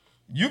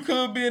you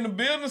could be in the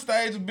building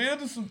stage of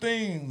building some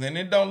things, and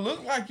it don't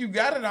look like you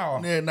got it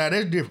all. Yeah, nah,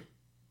 that's different.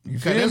 You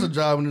Cause feel that's me? a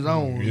job in its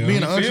own. Yeah. Being You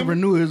an feel me?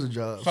 entrepreneur is a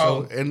job.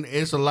 So, So- and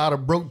it's a lot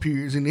of broke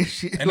periods in this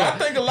shit. And I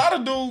think a lot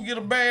of dudes get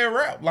a bad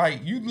rap.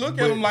 Like you look at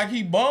But- him like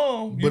he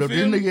bum. You But if this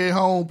feel me? nigga at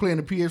home playing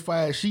the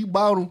PS5 sheet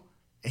bottle,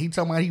 and he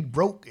talking about he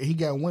broke and he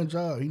got one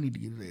job, he need to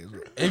get his ass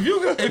up. if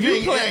you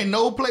It play, ain't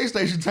no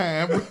PlayStation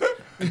time, bro.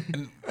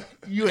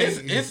 You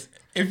ain't. it's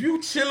if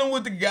you chilling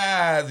with the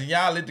guys and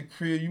y'all at the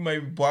crib, you may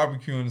be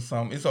barbecuing or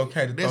something. It's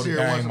okay to throw That's the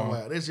every once game in a on.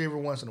 while. That's every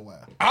once in a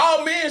while.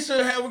 All men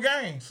should have a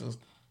game,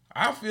 sister.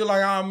 I feel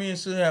like all men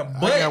should have.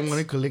 But I got one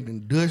that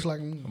collecting dust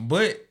like me.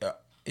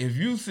 if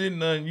you sitting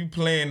there and you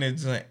playing that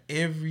joint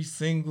every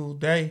single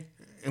day,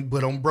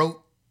 But I'm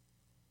broke.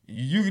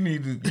 you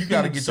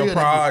gotta get Sell your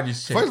that priorities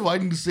bitch. checked. First of all,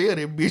 you need to sell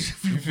that bitch.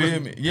 If You feel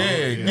me? Yeah,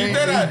 yeah. get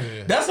that out.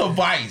 Yeah. That's a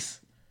vice.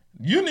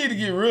 You need to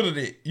get rid of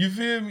that. You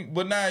feel me?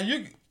 But now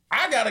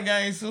I got a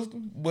game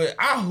system, but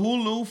I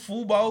Hulu,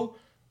 Fubo,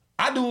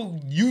 I do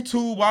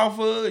YouTube off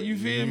of it. You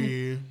feel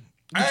me? Yeah.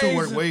 I You two ain't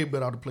work sit- way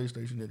better off the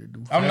PlayStation than they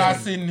do. I'm not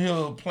sitting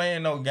here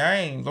playing no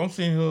games. I'm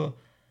sitting here.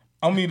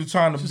 I'm either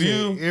trying to She said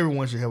build.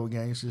 everyone should have a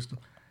game system.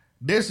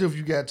 That's if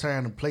you got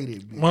time to play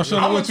that bitch. Marshall,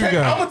 I'm what you gonna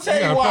got? tell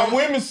you got why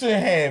play- women should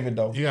have it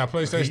though. You got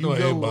PlayStation You or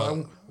go, Xbox?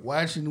 I'm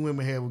watching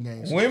women have a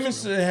game system. Women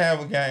should have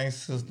a game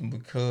system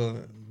because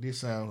This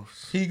sounds.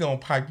 he gonna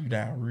pipe you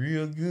down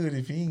real good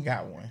if he ain't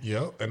got one.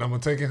 Yep, and I'm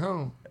gonna take it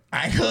home.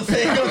 I ain't gonna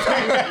say he gonna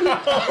take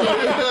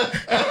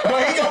that.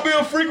 But he gonna be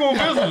a frequent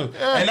visitor.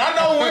 And I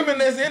know women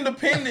that's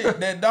independent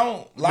that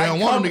don't like They don't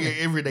want a company.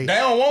 nigga every day. They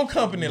don't want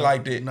company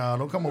like that. Nah,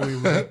 don't come over here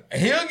with that.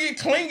 He'll get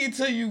clingy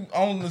to you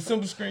on the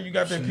simple screen. You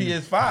got that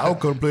PS5. I'll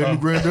come play the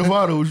Grand Theft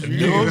Auto shit.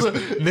 You know what I'm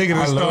saying? Nigga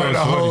I that love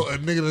started it,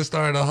 a nigga that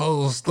started a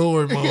whole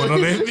story mode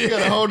on that You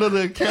got a bitch. whole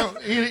other account.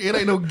 It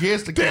ain't no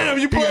guest account. Damn,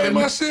 you He got playing a-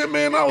 my shit,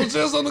 man. I was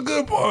just on the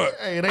good part.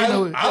 Hey, it ain't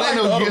no I like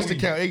the guest other one.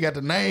 account. It got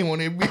the name on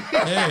it. bitch.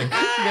 Yeah.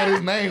 He got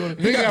his name on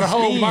You got a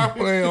whole box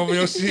playing on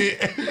your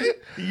shit.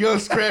 Young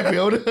Scrappy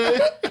on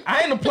the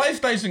I ain't a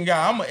PlayStation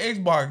guy. I'm an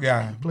Xbox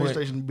guy. but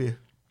PlayStation beer.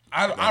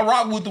 I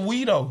rock with the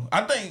Wii though.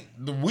 I think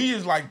the Wii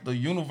is like the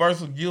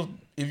universal gift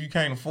if you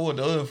can't afford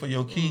the other for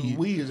your kids.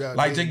 Wii is out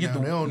like there just get now. the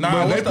They don't- nah.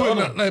 But What's they the put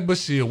other? like, but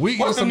shit, we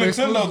What's get the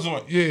some Nintendo exclusive-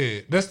 joint?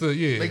 Yeah, that's the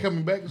They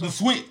coming back. The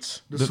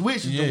Switch. The Switch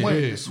is yeah, the one.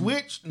 yeah. The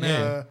Switch. Nah,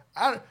 Yeah.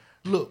 I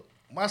look.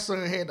 My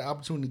son had the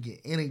opportunity to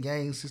get any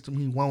game system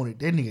he wanted.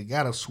 That nigga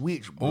got a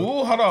Switch, bro.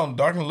 Oh, hold on.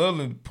 Dark and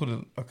Lovely put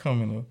a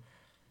comment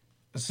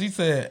up. She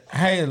said,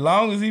 "Hey, as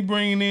long as he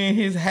bringing in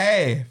his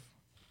half."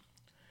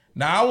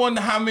 Now I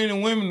wonder how many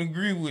women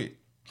agree with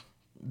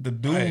the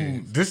dude.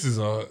 Hey, this is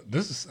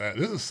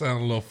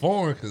sounding a little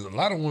foreign because a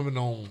lot of women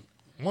don't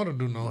want to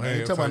do no I ain't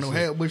half. talking about no type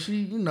shit. half, but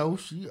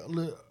she a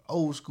little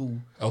old school.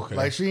 Okay.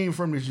 Like she ain't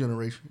from this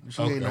generation.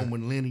 She ain't no Okay.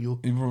 millennial.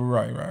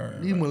 Right.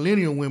 These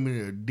millennial women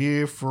are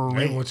different.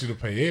 They want you to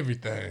pay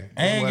everything.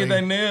 And get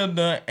their nails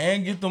done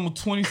and get them a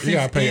 26 You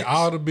gotta pay inch.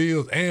 all the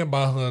bills and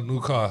buy her a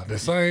new car the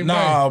same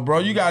Nah, day. bro,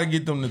 you gotta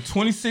get them the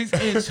 26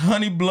 inch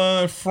honey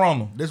blonde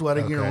frontal. That's why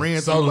they getting Okay. ran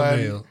through Solar by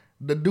nail.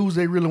 the dudes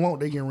they really want.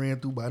 They getting ran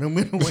through by them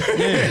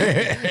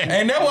anyway.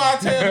 And that's why I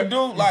tell the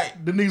dude,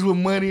 like, The niggas with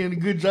money and a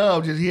good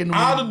job just hitting them.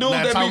 all the and dudes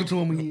not that talking be, to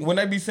them again. when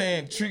they be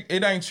saying trick,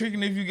 it ain't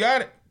tricking if you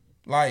got it.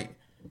 Like,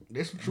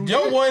 That's the truth.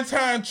 your one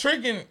time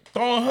tricking,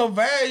 throwing her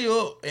value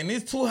up, and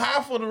it's too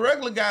high for the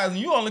regular guys, and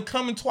you only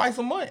coming twice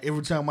a month.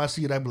 Every time I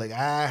see it, I be like,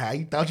 how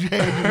you thought you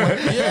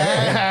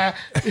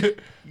had your money?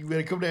 You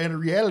better come down to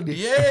reality.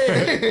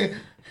 Yeah.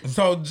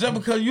 So just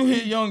because you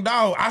hit Young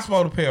Dog, I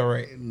supposed to pay a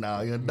rate.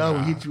 Nah, your dog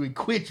will hit you and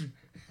quit you.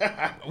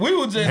 We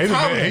were just He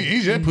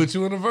talking. just put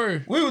you in a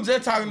verse. We were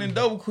just talking in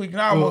double quick,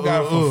 and I almost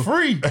got it for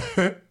free.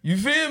 You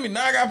feel me?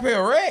 Now I got to pay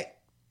a rate.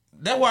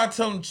 That's why I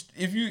tell them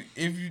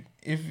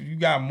if you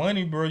got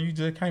money, bro, you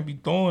just can't be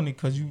throwing it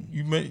because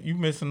you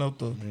messing up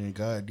the Man,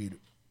 God did it.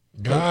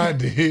 God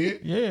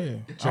did. yeah.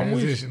 I'm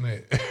with you. Transition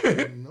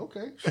that.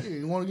 Okay, shit,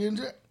 you want to get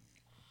into that?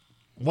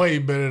 Way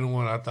better than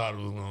what I thought it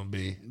was gonna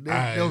be.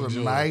 That was a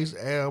enjoyed it. nice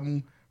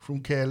album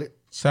from Khaled.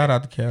 Shout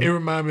out to It Kelly.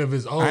 reminded me of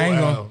his old I ain't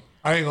gonna- album.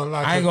 I ain't gonna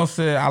lie. I ain't gonna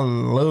say I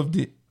loved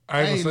it.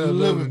 I ain't say I love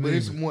love it, but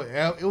it's neither. more.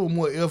 It was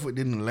more effort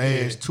than the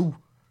last two.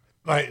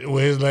 like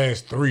his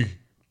last three,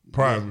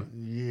 probably.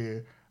 Yeah,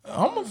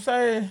 I'm gonna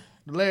say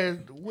the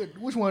last.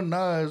 Which one?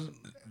 Nas.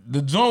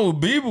 the joint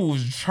with Bieber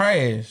was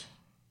trash.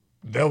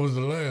 That was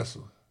the last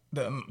one.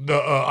 The-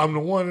 The I'm the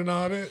one and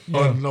all that.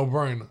 Or Yeah. the No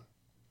Brainer.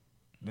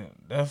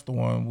 That's the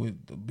one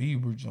with the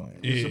Bieber joint.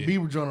 It's a Yeah.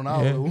 Bieber joint on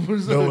all Yeah. of them.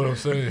 That's what I'm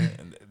saying.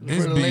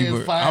 This For the last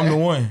Bieber, five. I'm the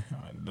one.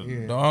 The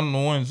Yeah. I'm the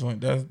one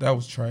joint. That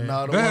was trash.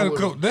 Nah, the They had one a with-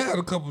 couple. They had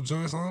a couple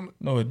joints on it.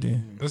 No, it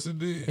didn't. Yes, it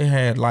did. It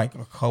had like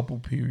a couple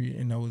period,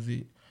 and that was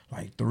it.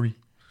 Like 3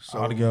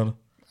 altogether.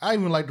 I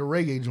even like the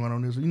reggae joint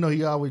on this. You know,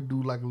 he always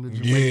do like a little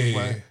Yeah.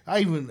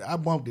 Jamaican vibe. I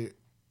bumped it.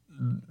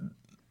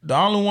 The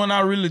only one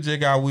I really just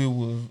got with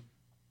was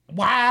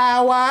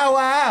wow, wow,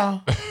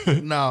 wow.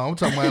 No, I'm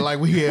talking about like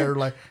we had her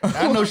like.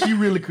 I know she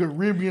really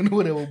Caribbean or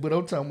whatever, but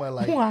I'm talking about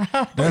like.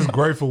 I'm That's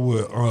Grateful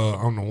with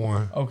I'm the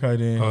one. Okay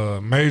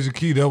then. Major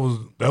Key. That was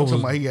talking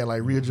about he got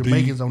like real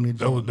Jamaicans deep. on it.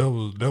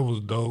 That was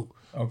dope.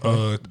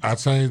 Okay. I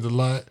changed a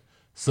lot.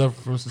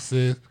 Suffer from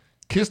Success.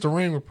 Kiss the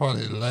Ring was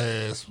probably the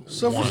last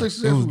Suffering one.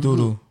 Success It was good.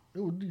 doo-doo. It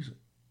was decent.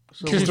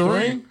 So Kiss the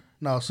Ring.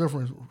 No,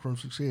 Suffering from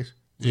Success.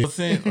 Yeah.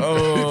 Since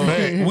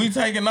we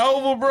taking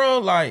over, bro,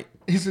 like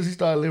He says he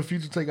started letting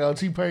Future take out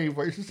T-Pain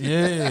verses.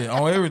 yeah,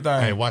 on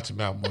everything. Hey, watch him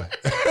out, boy.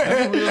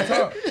 Real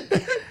talk.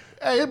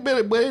 Hey, it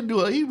better,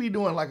 but he be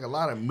doing like a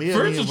lot of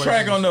million Future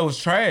track on that was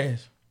trash.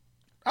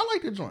 I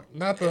like the joint.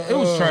 Not the. It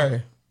was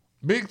trash.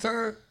 Big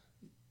Time.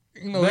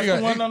 You know, That's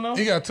the one I know?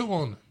 he got two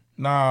on it.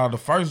 Nah, the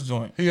first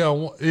joint. He got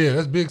one. Yeah,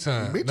 that's Big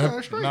Time. Big That-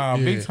 Time straight. Nah,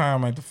 Yeah. Big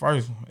Time ain't the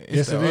first one. It's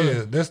Yes, the it other.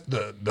 is. That's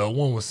the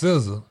one with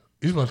SZA.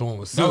 He's about the one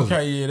with SZA.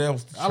 Okay, yeah, that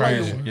was I like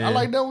trash. the, Yeah. I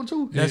like that one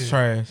too. That's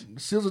trash.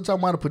 SZA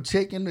talking about a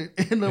protect in the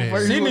Yeah.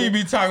 verse. She need to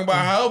be talking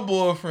about her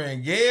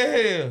boyfriend.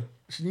 Get hell.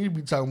 She need to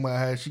be talking about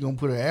how she gonna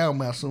put her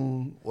album out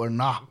soon or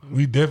not.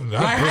 We definitely.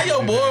 Like, how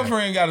your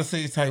boyfriend got a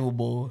 6 table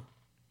boy?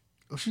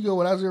 If she go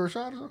with Isaiah Rashad or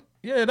something.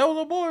 Yeah, that was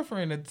her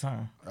boyfriend at the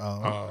time.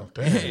 Oh,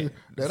 damn.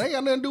 That ain't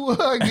got nothing to do with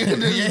her. Again.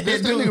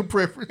 That's that nigga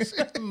preference.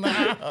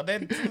 Nah,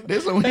 that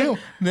That's on him.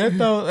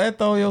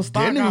 throw your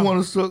stock That nigga out.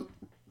 want to suck.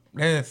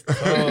 That's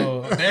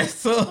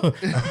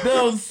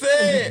don't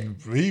say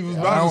it. He was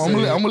I'm about to say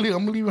gonna that.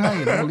 leave him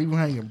hanging. I'm gonna leave him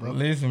hanging, bro.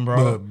 Listen, bro.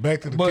 But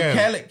back to the But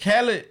Khaled.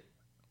 Khaled,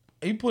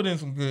 he put in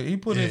some good. He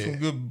put in some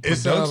good It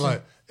sounds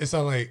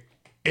production. like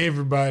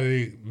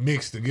everybody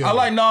mixed together. I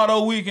like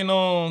Nardo Week and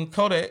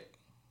Kodak.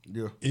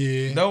 Yeah.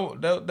 Yeah.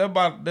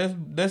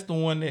 That's the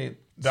one that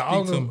The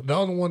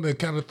only one that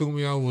kind of threw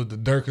me out was the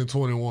Dirk and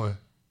 21.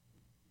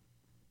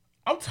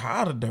 I'm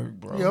tired of Dirk,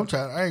 bro. Yeah, I'm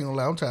tired. I ain't gonna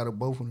lie. I'm tired of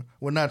both of them.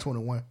 Well, not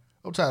 21.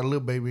 I'm tired of Lil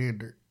Baby and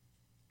Dirk.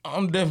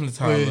 I'm definitely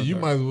Well, tired of you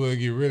Dirk. might as well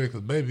get ready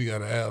because Baby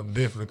got an album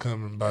definitely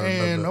coming by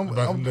And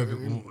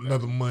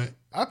another month.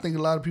 I think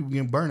a lot of people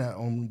getting burnt out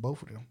on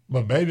both of them.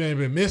 But Baby ain't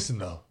been missing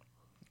though.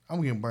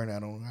 I'm getting burnt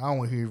out on. I don't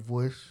want to hear his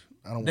voice.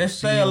 I don't want Let's to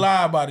stay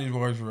alive by this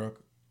voice record.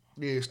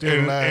 Yeah,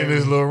 still alive. And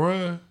this little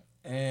run.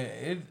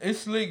 And it's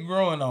slick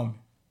growing on me.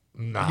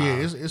 Nah. Yeah,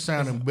 it's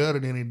sounding better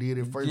than it did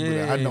at first, but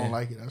I don't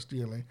like it. I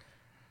still ain't.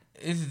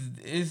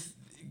 It's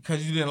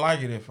because you didn't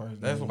like it at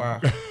first. That's why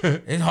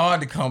it's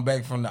hard to come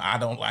back from the I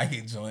don't like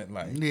it joint.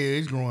 Like, Yeah,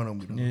 it's growing on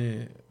me. Though.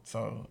 yeah,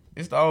 so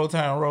it's the old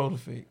time road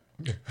effect.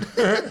 On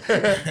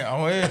everything.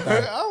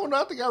 I don't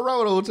know. I think I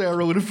rode Old Town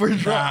Road the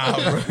first Nah,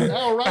 drop. bro. I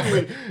don't rock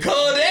with it.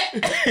 Call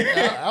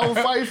that. I would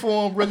fight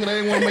for him, bro, because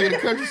they didn't want to make it a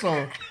country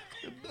song.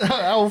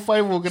 I would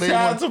fight for it because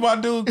Shout out to my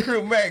dude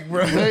Crip Mac,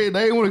 bro. they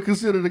ain't want to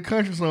consider the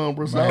country song,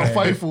 bro. So I would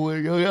fight for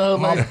it. Yo, y'all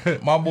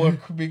like, My boy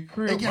Big they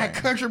Crip got Mac.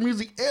 country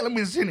music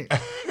elements in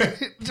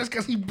it. Just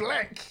because he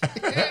black.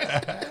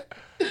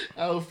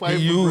 I would fight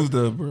He for used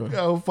her, bro.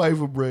 I would fight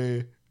for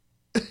Brad.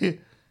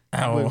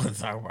 I don't want to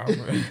talk about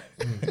bro.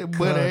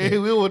 But we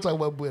don't want to talk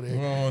about Buddy. We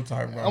don't want to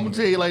talk about I'm gonna bro.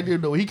 tell you like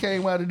this though. He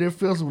came out of their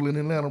festival in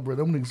Atlanta, bro.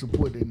 Them niggas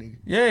support that nigga.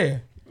 Yeah,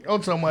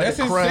 I'm talking about That's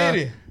the his crowd.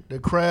 city. The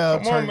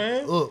crowd Come on, turned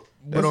man. up.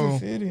 But that's the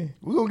city.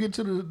 we're gonna get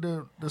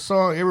to the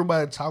song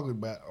everybody talking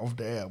about off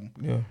the album.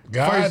 Yeah.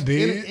 God First,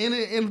 did.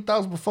 In the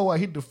thoughts before I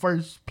hit the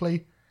first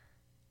play.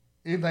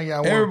 Anything y'all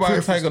want? Everybody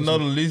take preferences?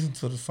 another listen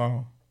to the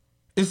song.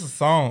 It's a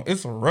song.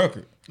 It's a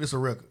record. It's a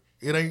record.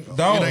 It ain't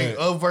Don't it ain't it?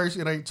 a verse.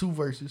 It ain't two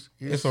verses.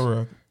 It's a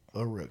record.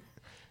 A record.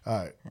 All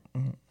right.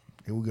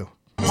 Here we go.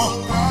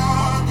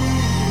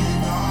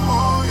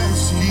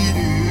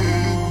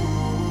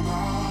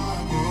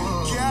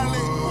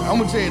 I'm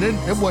gonna tell you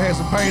that boy has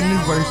some pain in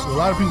his verse. A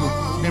lot of people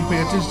didn't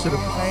pay attention to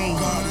the pain.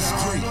 God is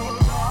great.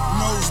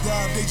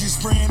 Nosedive, they just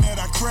praying that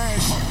I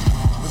crash.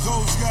 But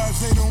those guys,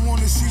 they don't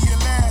want to see you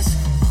last.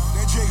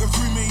 That Jacob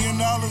 $3 million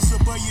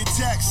above your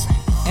tax.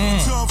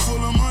 Tub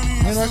full of money.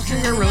 And I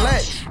still can't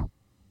relax.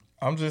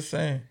 I'm just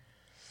saying.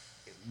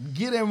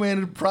 Get that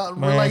man the problem.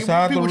 Man, Like shout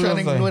out people to trying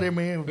to Real ignore Zay. that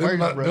man That's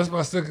verse, bro. that's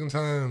my second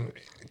time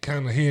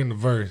kind of hearing the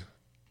verse.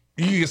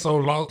 You get so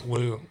lost.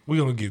 Well,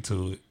 we're going to get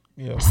to it.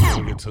 Yeah. We're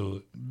going to get to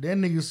it. That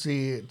nigga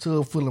said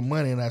tub full of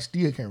money and I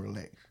still can't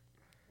relax.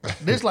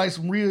 That's like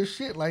some real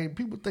shit. Like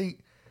people think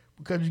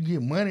because you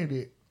get money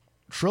that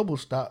trouble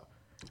stop.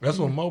 That's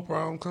when more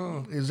problem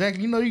comes.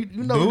 Exactly. You know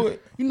Do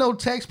it. You know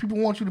tax people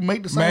want you to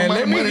make the same Man, amount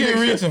let of me money get next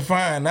rich year. and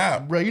find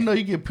out. Bro, you know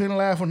you get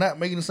penalized for not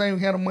making the same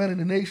kind of money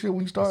the next year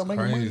when you start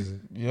making money. Crazy.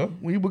 Yeah.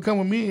 When you become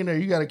a millionaire,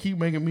 you gotta keep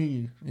making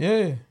millions.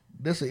 Yeah.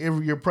 That's an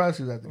every year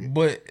process after that.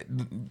 But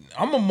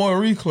I'm a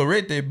Maurice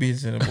Claret that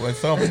bitch in it, boy, at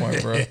some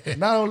point, bro.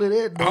 Not only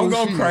that, though, I'm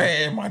gonna shit,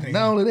 crash, my nigga.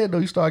 Not only that, though,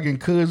 you start getting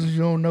cousins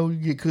you don't know. You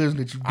get cousins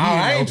that you did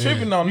I ain't know.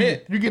 tripping on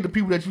that. You get the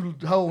people that you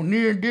hold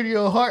near and dear to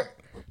your heart,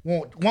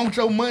 want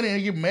your money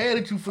and get mad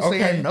at you for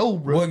saying no,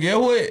 bro. Well, get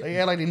what? They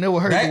act like they never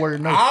heard That- the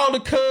word no. all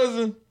the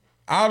cousins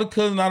I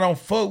don't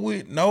fuck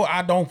with, no,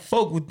 I don't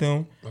fuck with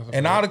them.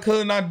 And all the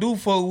cousins I do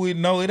fuck with,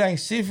 no, it ain't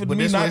shit for But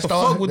me that's when not they to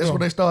start. fuck with That's them.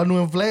 when they start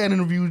doing Vlad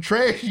interviews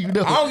trash. You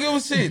know, I don't give a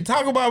shit.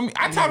 Talk about me.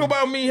 I talk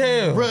about me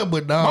hell. Bruh,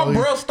 but no, My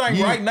breath stink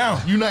you- right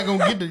now. You're not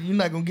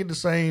gonna get the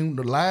same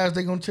lies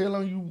they gonna tell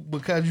on you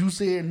because you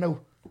said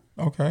no.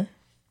 Okay.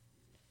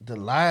 The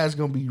lies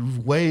gonna be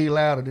way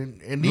louder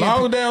than and then,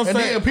 Long down and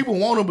say- then people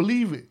want to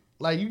believe it.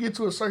 Like you get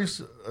to a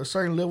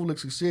certain level of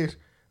success.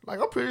 Like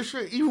I'm pretty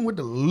sure even with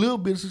the little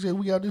bit of success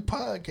we got this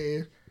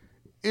podcast,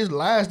 it's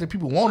lies that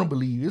people want to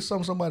believe. It's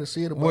something somebody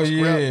said about Well,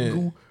 Scrap, yeah.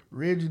 Goo,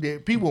 Reggie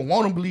that people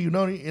want to believe,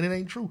 and it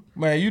ain't true.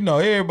 Man, you know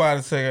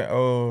everybody say,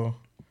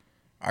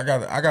 I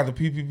got the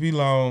PPP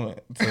loan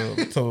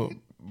to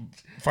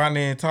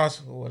finance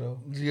Tasha or whatever.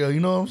 Yeah, you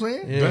know what I'm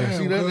saying? Yeah.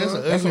 See, that's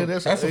a That's ugly. a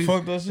That's fucked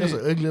up That's shit.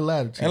 an ugly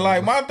lie to tell. And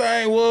like my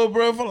thing was,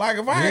 bro, for like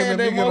if I had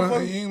that You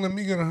motherfucker, ain't let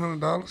me get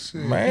 $100.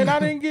 Shit. man, I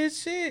didn't get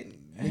shit.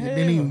 Nigga Hell.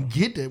 didn't even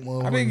get that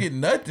motherfucker. I didn't get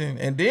nothing.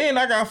 And then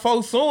I got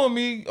folks suing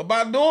me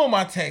about doing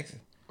my taxes.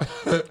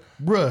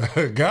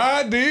 Bruh.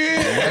 God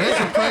did. That's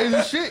some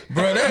crazy shit.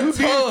 Bro, that's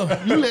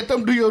tough. You let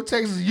them do your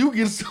taxes, you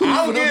get sued.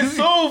 I'm for them getting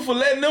doing- sued for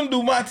letting them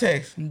do my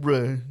taxes.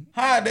 Bruh.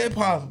 How that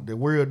possible? The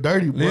world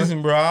dirty, bro.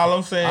 Listen, bro, all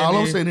I'm saying All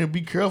I'm is, saying is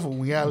be careful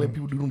when y'all let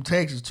people do them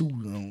taxes too.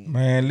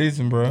 man,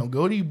 listen, bro. Don't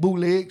go to these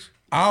bootlegs.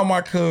 All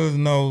my cousins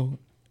know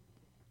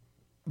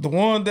the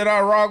ones that I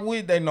rock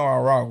with, they know I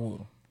rock with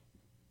them.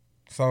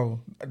 So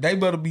they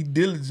better be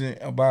diligent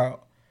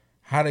about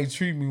how they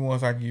treat me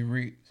once I get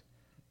rich.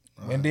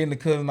 And then the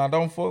cousin I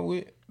don't fuck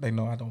with, they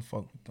know I don't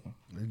fuck with them.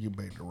 Let's get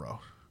back to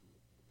Ross.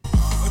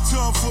 A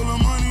tub full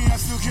of money, I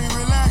still can't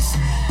relax.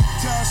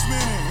 Time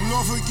spinning,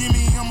 Lord forgive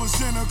me, I'm a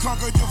sinner.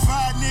 Conquer,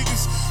 divide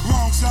niggas.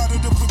 Wrong side of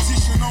the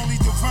petition, only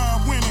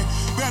divine winning.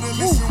 Better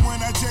listen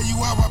when I tell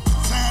you how I put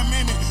time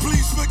in it.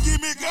 Please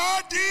forgive me,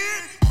 God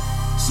did.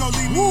 So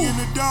leave me in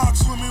the dark,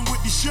 swimming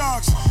with the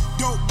sharks.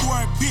 Dope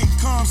boy, big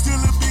calm,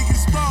 still the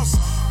biggest boss.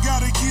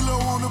 Got a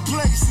kilo on the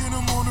plate, send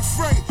them on the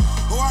freight.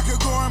 Or I could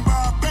go and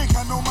buy a bank,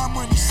 I know my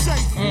money's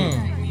safe.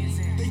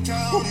 They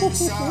count in the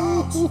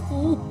south.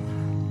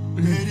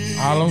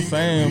 All I'm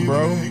saying,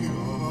 bro,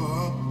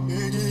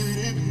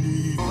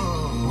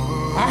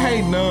 I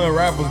hate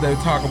non-rappers that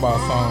talk about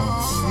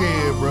songs.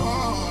 Yeah, bro.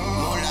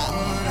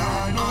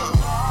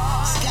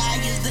 Sky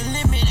is the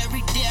limit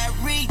every day I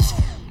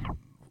reach.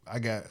 I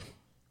got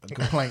a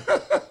complaint.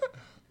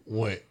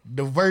 What?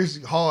 The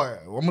verse hard.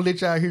 I'm gonna let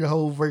y'all hear the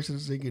whole verse in a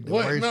second. The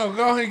What? verse No,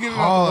 go ahead and get it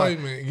out the way,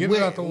 man. Get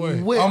it out the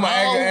way. I'ma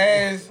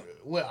ask.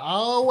 What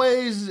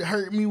always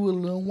hurt me with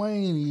Lil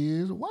Wayne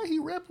is why he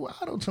rap with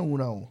auto-tune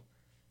on.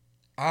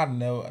 I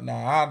know.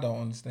 Nah, I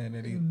don't understand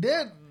that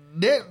either.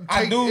 That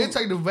I do. It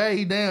take the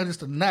value down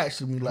just a notch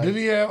to me. Like, Did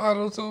he have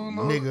auto-tune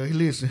on? nigga,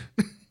 listen.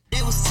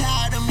 They was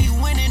tired of me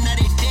winning, now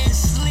they dead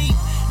asleep.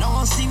 Don't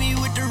want to see me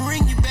with the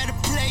ring, you better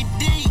play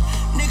D.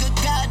 Nigga,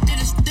 God did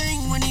his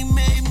thing when he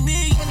made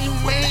me.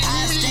 With the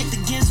eyes stacked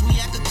against me,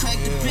 I could crack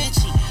the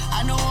benchy.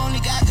 I know only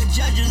God could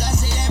judge us, I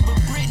say that for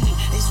Britney.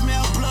 They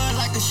smell blood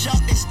like a shark,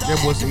 they start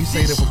That boy said he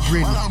say that for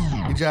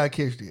Britney. Did y'all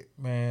catch that?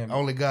 Man,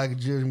 Only God can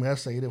judge me. I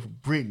say that for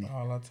Britney.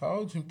 all I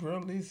told you, bro.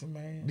 Listen,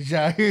 man. Did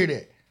y'all hear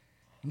that?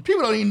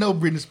 People don't even know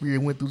Britney Spears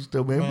went through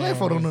stuff, man. Black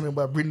folk don't know nothing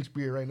about Britney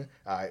Spears right now.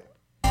 All right.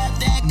 Have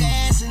that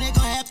ass and they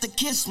gon' have to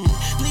kiss me.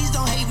 Please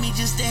don't hate me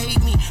just to hate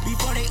me.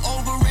 Before they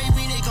overrate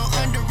me, they gon'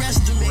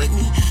 underestimate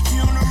me.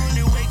 Funeral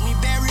and wake me,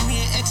 bury me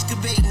and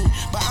excavate me.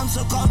 But I'm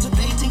so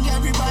cultivating,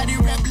 everybody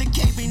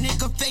replicate me.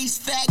 Nigga, face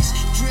facts,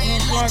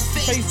 dreadlocks,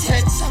 face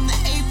tats, I'm the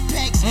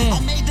apex. I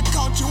made the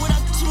culture what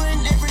I'm doing,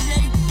 never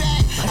lay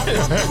back. I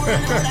fuck the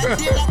world and what I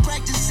did, I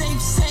practice same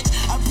sex.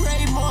 I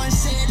pray more and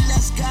say it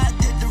less, God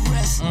did the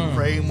rest.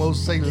 Pray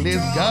most say less,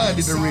 God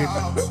did the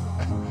rest.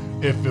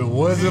 If it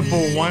wasn't for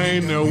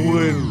Wayne, there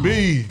wouldn't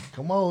be.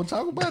 Come on,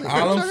 talk about it.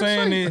 All I'm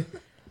saying is,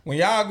 when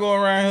y'all go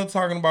around here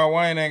talking about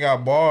Wayne ain't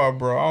got bars,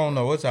 bro, I don't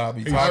know what y'all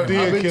be He talking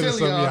did about. kill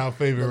some of y'all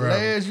favorite the rappers.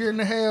 last year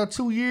and a half,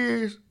 2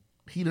 years,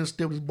 he done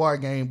stepped his bar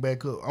game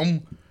back up.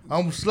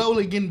 I'm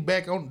slowly getting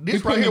back on He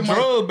this right putting here.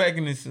 the drug back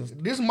in this system.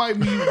 This might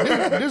be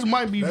this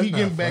might be me not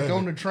getting back funny.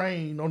 on the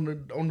train on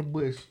the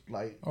bus.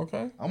 Like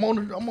Okay. I'm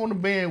on the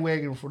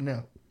bandwagon for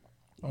now.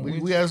 We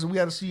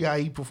gotta see how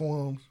he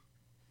performs.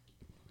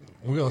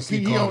 We're gonna see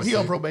He Carter on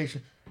 6.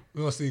 probation.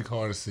 We're gonna see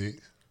Carter 6.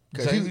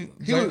 'Cause he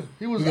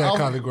was We got off,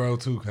 College Grove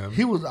 2 coming.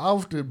 he was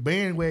off the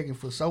bandwagon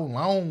for so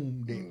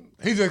long that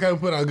He just can't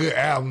put out a good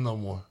album no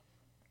more.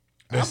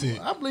 That's it.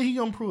 I believe he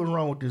gonna prove it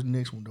wrong with this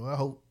next one though. I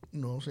hope, you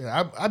know what I'm saying.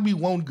 I be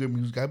wanting good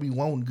music. I be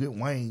wanting good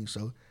Wayne.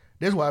 So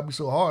that's why I be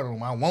so hard on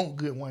him. I want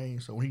good Wayne.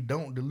 So when he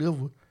don't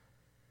deliver,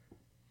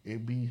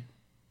 it be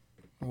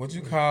What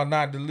you call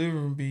not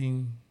delivering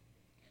being.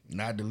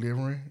 not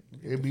delivering.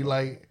 It be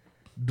like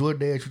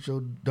DoorDash with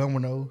your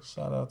Domino's.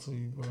 Shout out to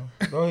you, bro.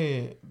 Go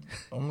ahead.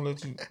 I'm gonna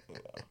let you.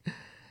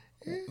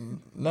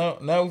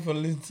 Now we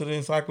finna listen to the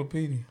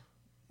encyclopedia.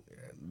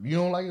 You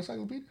don't like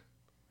encyclopedia?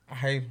 I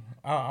hate him.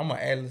 I'm an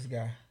Atlas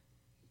guy.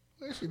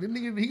 That shit, that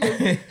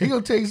nigga, he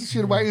gonna tell you some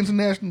shit about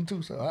international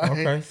too. So I ain't-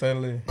 Okay, say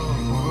less. All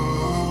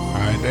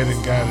right, they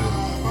done got it.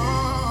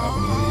 I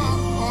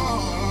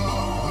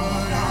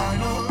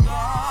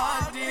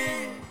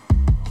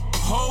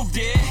Hove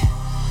did.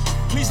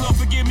 Please Lord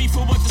forgive me for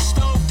what the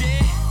stove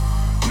did.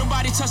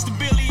 Nobody touched the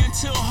Billy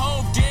until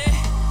Hove did.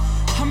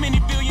 How many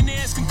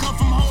billionaires can come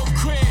from Hove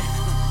crib?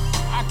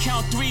 I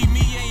count 3,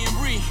 me, A, and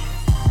Ree.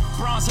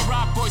 Bronze and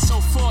Rock Boy, so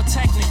 4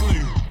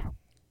 technically.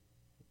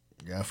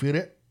 Y'all feel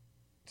that?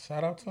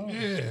 Shout out to him.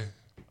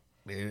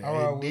 believe. Yeah.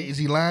 All right, Is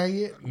he lying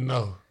yet?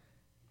 No.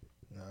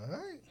 All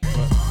right.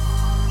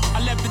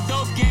 I left the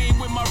dope game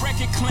with my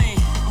record clean.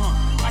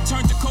 I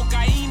turned the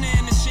cocaine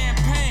into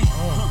champagne.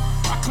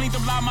 I cleaned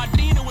up La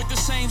Madina with the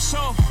same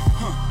soap.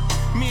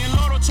 Me and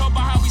Loro talk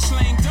about how we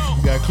slang dope.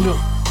 You got a clip.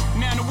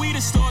 Now the weed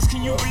stores,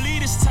 can you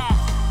believe this top?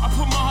 I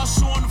put my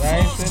hustle on the They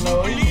ain't floor, seen can no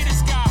you believe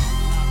this guy?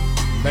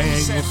 They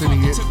ain't Said gonna fuck send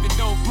it it, yet. took the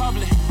dope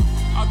public.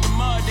 Out the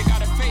mud, they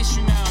gotta face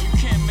you now. You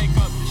can't make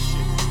up this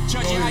shit.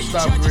 Judge it how you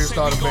Stop judge it. it, say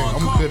Start we it back. going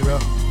I'm gonna cut it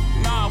corporate.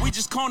 out. Nah, we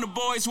just corner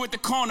boys with the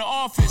corner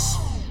office.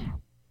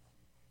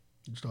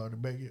 You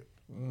started back yet?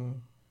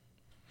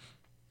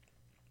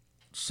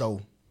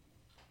 So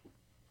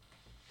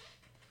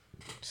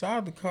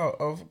Shout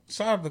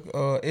out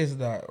to S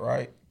Dot,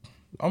 right?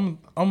 I'm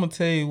gonna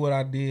tell you what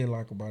I did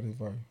like about his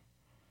verse.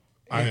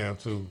 I am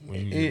too.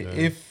 When you get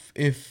that.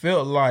 It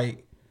felt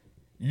like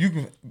you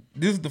can.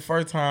 This is the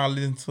first time I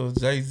listened to a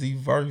Jay-Z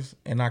verse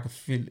and I could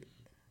feel it.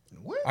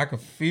 what? I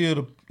could feel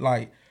the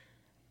like.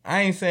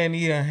 I ain't saying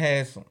he done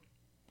had some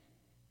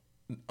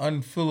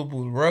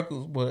unfillable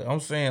records, but I'm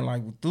saying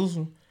like with this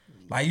one,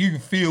 like you can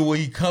feel where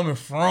he coming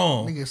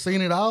from. Nigga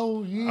seen it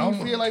all. You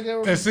didn't feel like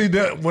that. And see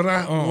that when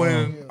I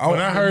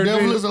heard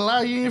Devil this, is a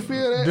lie. You didn't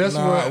feel that. that's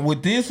Nah, what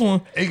with this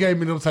one, it gave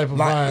me them type of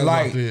like vibes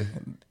like out there.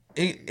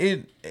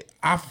 it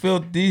I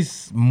felt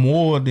this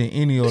more than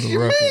any other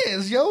Your record.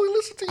 mans, yo.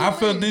 Listen to your I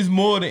felt man. this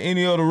more than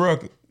any other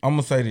record. I'm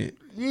gonna say that.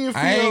 You didn't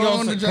feel I ain't on gonna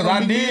the say because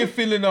John I B. did Gill?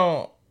 feel it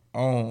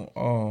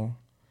on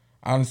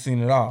I done seen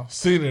it all.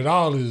 Seeing it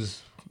all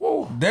is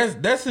woo.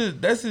 That's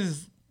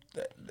his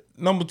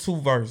number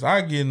 2 verse.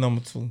 I get number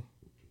 2.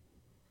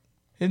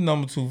 His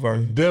number 2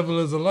 verse. Devil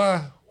is a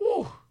lie.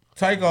 Woo.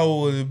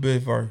 Takeover was his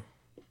best verse.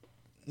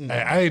 Hey,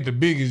 I ain't the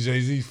biggest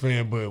Jay-Z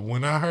fan, but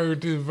when I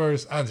heard this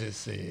verse, I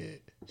just said,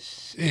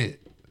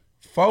 shit.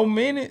 4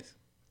 minutes.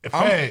 In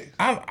fact,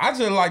 I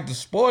just like the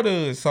sport of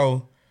it.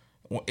 So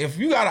if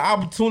you got an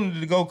opportunity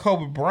to go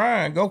Kobe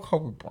Bryant, go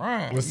Kobe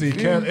Bryant. Well, see, You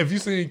feel me? if you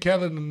seen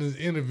Khaled in his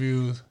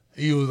interviews,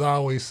 he was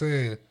always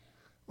saying,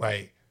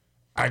 like,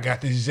 I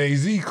got this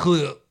Jay-Z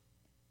clip,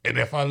 and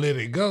if I let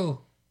it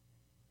go,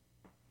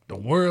 the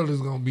world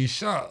is gonna be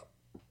shocked.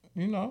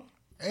 You know.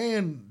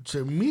 And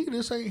to me,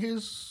 this ain't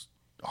his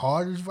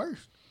hardest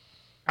verse.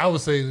 I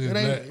would say this.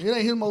 It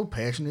ain't his most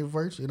passionate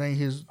verse. It ain't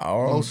his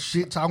most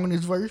shit talking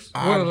his verse.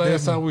 When the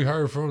last time we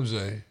heard from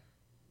Jay?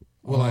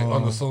 Well, like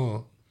on the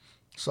song.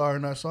 Sorry,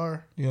 not sorry.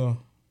 Yeah.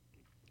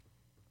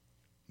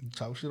 You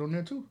talk shit on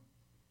there too.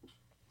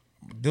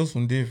 This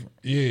one different.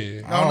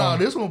 Yeah. No,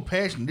 this one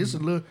passionate. This a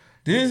little.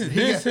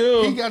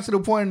 He got to the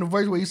point in the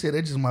verse where he said,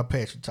 "That's just my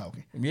passion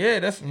talking." Yeah,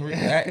 and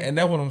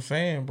that's what I'm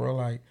saying, bro.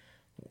 Like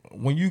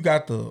when you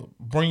got to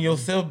bring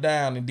yourself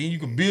down and then you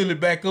can build it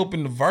back up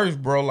in the verse,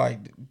 bro. Like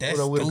that's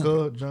What up with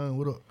stupid. the John?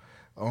 What up?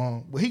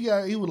 But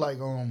he was like,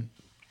 y'all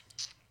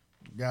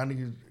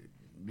niggas,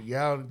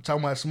 y'all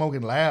talking about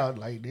smoking loud.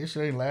 Like this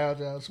shit ain't loud.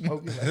 Y'all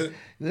smoking. Like,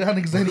 y'all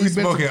niggas ain't We even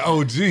been smoking to,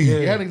 OG.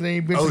 Y'all niggas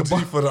ain't been to the OG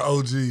bar. for the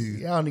OG.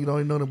 Y'all niggas don't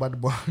even know nothing about the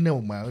bar.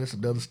 Never mind. That's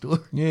another story.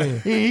 Yeah.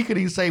 he could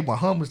even say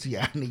Muhammad to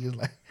y'all niggas.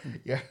 Like,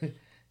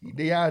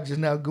 y'all just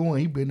now going.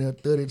 He been there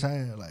 30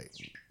 times. Like,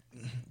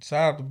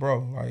 Shout out to bro.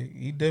 Like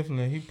he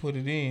put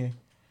it in.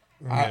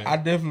 Yeah. I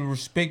definitely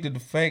respected the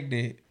fact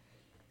that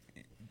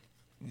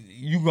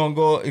you gonna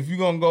go if you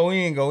gonna go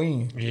in, go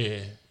in. Yeah.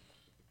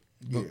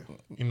 yeah.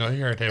 You know, he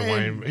heard that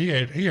Wayne. He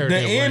heard The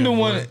that end Wayne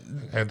one- voice.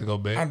 Had to go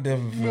back. I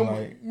definitely feel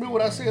like Remember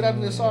what I said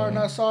after the sorry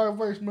not sorry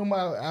verse? Remember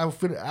I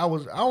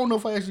don't know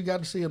if I actually got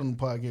to say it on the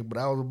podcast, but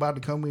I was about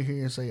to come in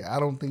here and say I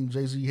don't think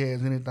Jay-Z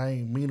has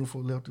anything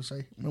meaningful left to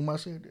say. Remember I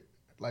said that?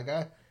 Like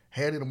I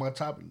had it on my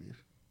topic list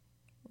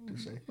to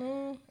say.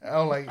 I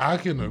was like, I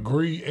can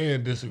agree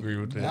and disagree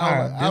with that.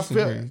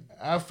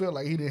 I felt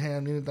like he didn't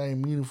have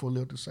anything meaningful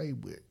left to say,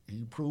 but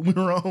he proved me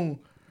wrong.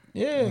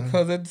 yeah,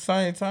 because at the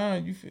same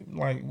time you feel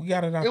like we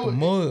got it out the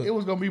mud. It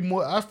was gonna be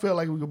more. I felt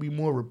like it was gonna be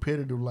more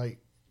repetitive. Like,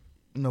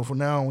 from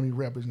now on when he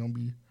rap, it's gonna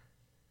be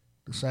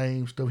the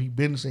same stuff he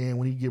been saying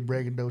when he get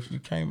braggadocious. You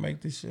can't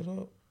make this shit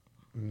up.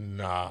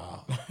 Nah.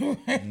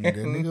 That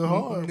nigga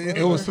hard. Bro.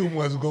 It was too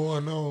much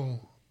going on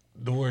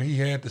to where he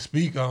had to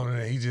speak on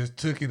it. He just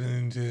took it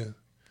and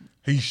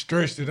he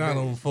stretched it out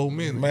over 4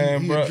 minutes.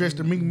 Man, He bro. addressed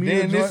the Meek Mill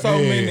Then there's so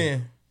joint.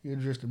 many. He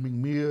addressed the Meek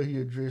Mill.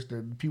 He addressed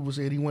the people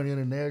said he went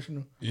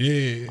international.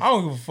 Yeah. I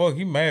don't give a fuck.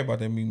 He mad about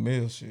that Meek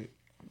Mill shit.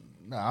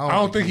 Nah, I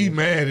don't think he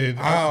mad at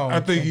I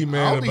think he I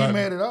mad don't think about he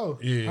mad at all.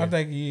 Yeah. I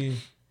think he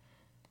is.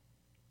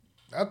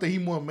 I think he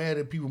more mad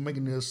at people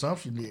making the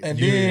assumption that. And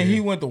then he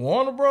went to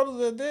Warner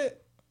Brothers at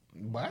that.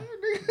 Why,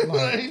 nigga? Like,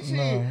 Like, shit.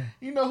 no.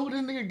 You know who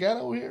this nigga got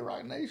over here,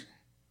 Right Nation?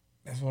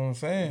 That's what I'm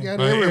saying. He got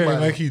Like, it ain't everybody.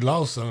 like he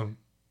lost something.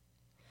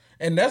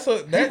 And that's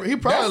a that he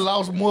probably that's-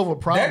 lost more of a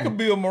problem. That could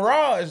be a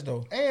mirage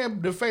though.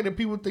 And the fact that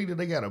people think that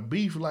they got a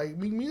beef, like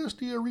Meek Mill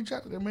still reach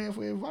out to that man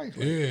for advice.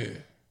 Like, Yeah.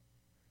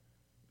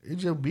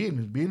 It's just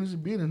business. Business is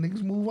business.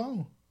 Niggas move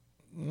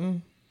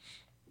on.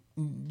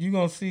 You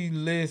gonna see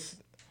less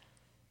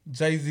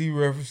Jay-Z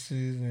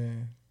references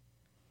and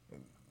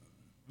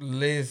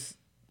less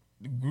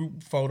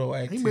group photo He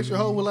activity. missed your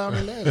whole out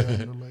in the last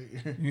album.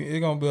 Like, It's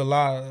gonna be a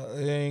lot.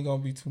 It ain't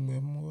gonna be too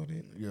much more of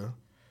that. yeah.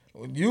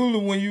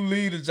 Usually when you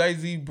leave the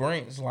Jay-Z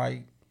branch,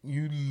 like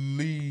you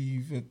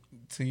leave it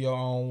to your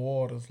own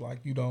waters. Like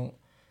you don't.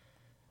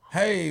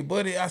 Hey,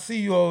 buddy, I see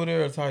you over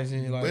there. Type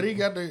shit. Like, But he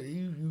got the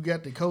you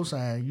got the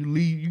cosign. You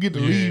leave. You get to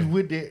leave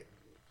with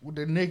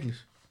that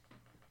necklace.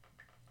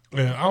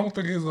 Yeah, I don't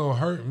think it's gonna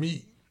hurt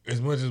me as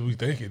much as we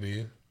think it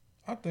is.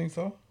 I think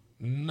so.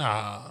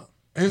 Nah.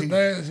 His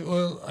last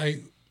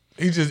like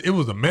it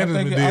was a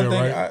management deal,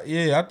 right?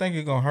 I think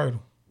it's gonna hurt him.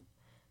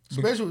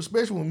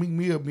 Especially when Meek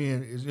Mill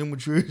being as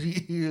immature as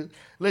he is.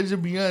 Let's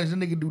just be honest, that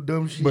nigga do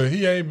dumb shit. But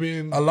he ain't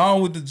been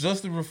Along with the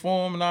justice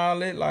reform and all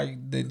that,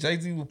 like that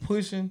Jay-Z was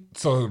pushing.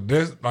 so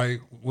that's like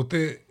with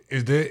that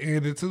is that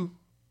ended too?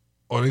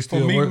 Or they For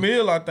still Meek working?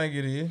 Mill, I think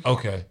it is.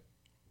 Okay.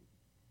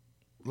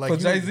 like For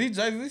you-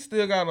 Jay-Z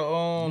still got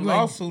a ain't-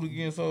 lawsuit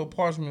against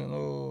Parchment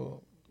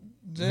jailhouse.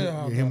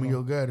 yeah, him and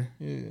Yo Gotti.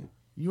 Yeah.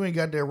 You ain't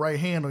got that right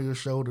hand on your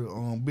shoulder.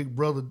 Big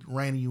Brother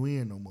reining you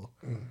in no more.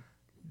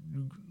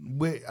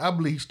 But I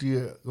believe he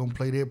still gonna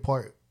play that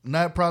part.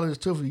 Not probably as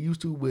tough as he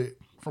used to, but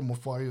from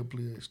afar he'll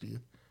play it still.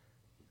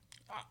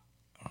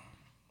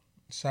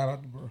 Shout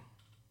out to bro.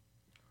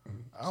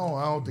 I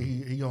don't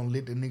think he gonna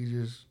let the nigga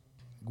just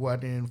go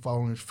out there and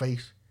fall on his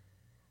face.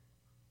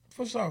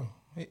 For sure.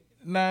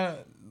 Now,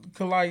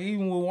 cause like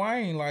even with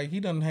Wayne, like he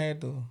done had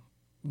to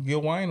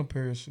give Wayne a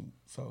parachute.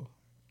 So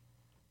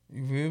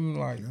you feel me?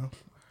 Like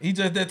he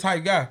just that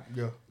type guy.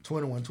 Yeah,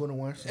 21. At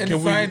the Can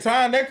we- same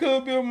time, that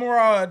could be a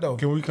mirage though.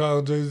 Can we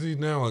call Jay-Z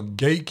now a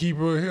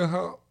gatekeeper of hip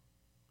hop?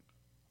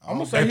 I'm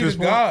gonna say At he's this the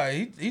point?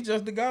 guy. He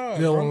just the guy.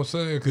 You know what bro. I'm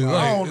saying? Cause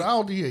I like,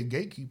 don't think he a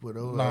gatekeeper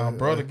though. Nah,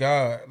 bro, the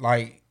guy.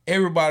 Like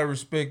everybody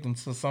respect him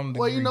to some degree.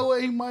 Well, you know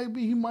what he might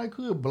be. He might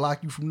could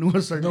block you from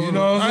doing certain. You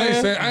know what I'm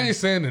saying? I ain't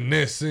saying in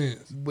that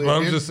sense, but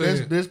I'm that's, just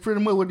saying. that's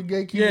pretty much what the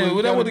gatekeeper. Yeah, well,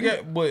 that gotta what the do.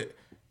 guy. But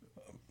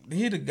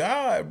he the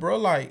guy, bro.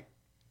 Like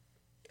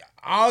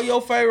all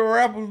your favorite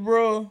rappers,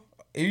 bro.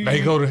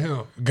 They go to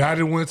him.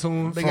 Gotti went to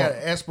him. They got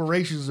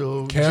aspirations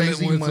of Khaled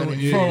Jay-Z went to money. him,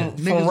 yeah. from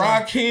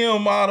Niggas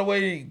Rakim all the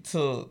way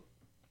to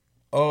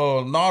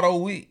Nardo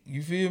Wick.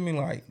 You feel me?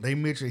 Like they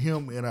mention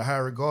him in a high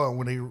regard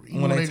when they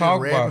they just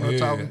talk rapping about or it,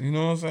 talking. you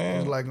know what I'm saying?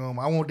 It's like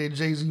I want that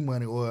Jay-Z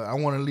money, or I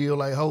want to live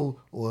like Ho,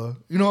 or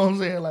you know what I'm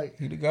saying? Like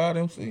He the God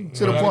MC.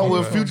 to the Right. point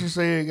where Right. Future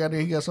said,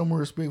 "Goddamn, he got some more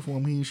respect for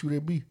him. He didn't shoot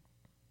that beat."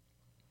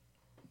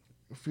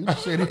 Future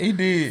said it. He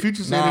did.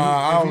 Future said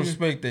nah, I if don't he-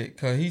 respect that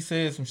because he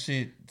said some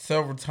shit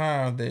several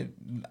times that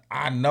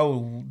I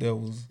know there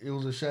was. It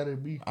was a shot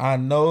at beat. I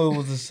know it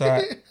was a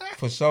shot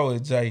for sure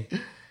at Jay.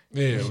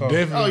 Yeah, So-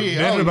 definitely. Oh, yeah,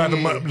 Definitely oh,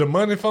 about yeah. the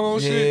money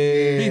phone Yeah.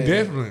 shit. He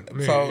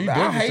definitely. So, he I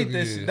definitely hate took that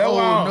it, shit. yeah. That-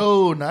 why-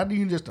 No, not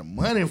even just the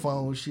money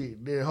phone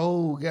shit. That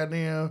whole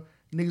goddamn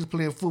niggas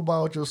playing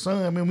football with your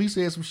son. I remember he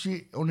said some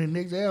shit on the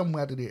next album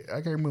after that. I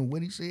can't remember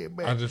what he said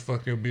back. I just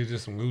fuck your bitch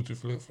just some Gucci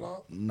flip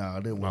flop. Nah,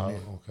 that Oh,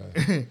 wasn't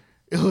okay. it.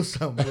 It was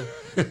something.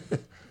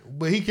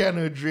 But he kind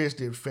of addressed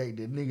the fact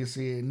that niggas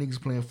said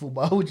niggas playing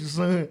football with your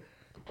son.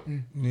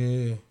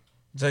 Yeah,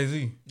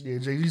 Jay-Z. Yeah,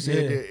 Jay-Z said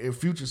Yeah. that if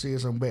Future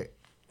said something back.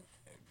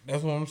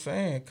 That's what I'm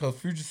saying. Cause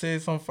Future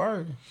said something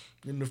first.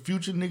 In the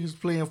future, niggas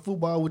playing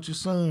football with your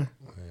son.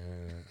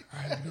 I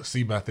had to go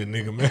see about that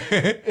nigga,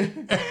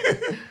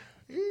 man.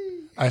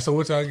 All right, so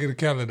what y'all get a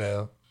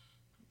calendar?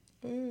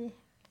 We're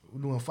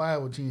doing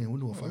 5 or 10. We're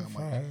doing 5, Mike.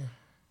 Fine.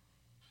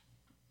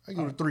 I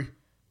give it a 3.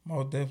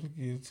 Most definitely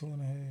give it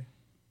 2.5.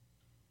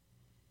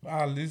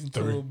 I listen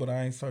to 3. it, but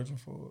I ain't searching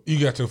for it. You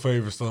got your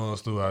favorite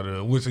songs throughout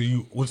there. Which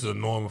are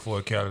normal for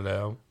a calendar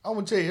album? I'm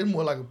gonna tell you, it's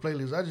more like a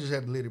playlist. I just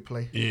have to let it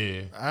play.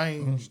 Yeah.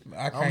 I'm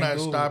can't not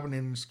do it. stopping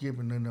and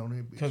skipping nothing on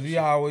that bitch. Cause we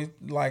always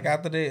like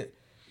after that.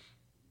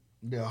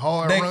 The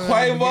hard That run.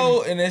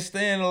 Quavo and that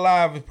Staying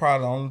Alive is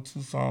probably the only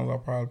 2 songs I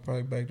probably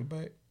play back to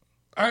back.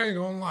 I ain't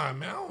gonna lie,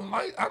 man.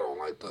 I don't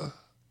like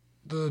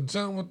the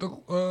jump with the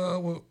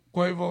with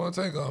Quavo and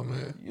Takeoff,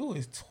 man. You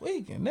is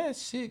tweaking. That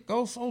shit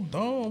goes so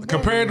dumb. bro.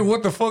 Compared to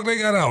what the fuck they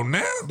got out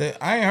now, That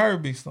I ain't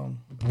heard Big Stomach.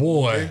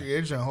 boy,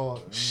 It's just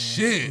hard.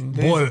 shit,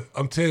 boy.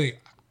 I'm telling you,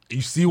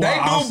 you see why They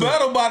do Offset,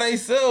 better by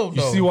themselves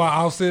you though. see why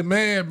Offset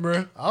mad,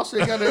 bruh. Also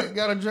got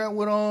a jump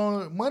with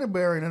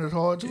Moneyberry and it's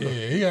hard too.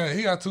 Yeah,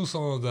 he got 2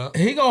 songs out.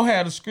 He gonna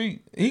have the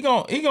street. He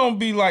gonna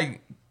be like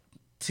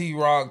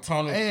T-Rock,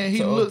 Tony, And he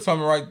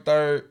Tommy Wright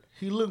third.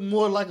 He looked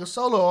more like a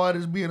solo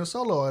artist being a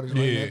solo artist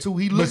right Yeah, now too.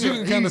 He but looking, you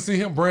can kind of see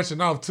him branching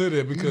off to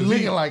that because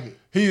looking like it.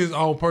 He his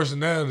own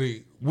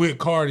personality with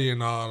Cardi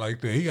and all like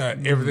that. He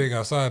got everything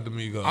outside the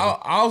Migos.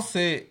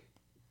 Offset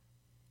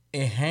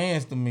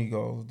enhanced the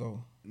Migos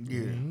though.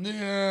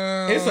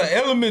 Yeah, It's an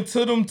element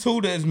to them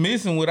too that's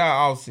missing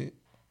without Offset.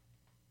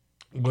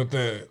 but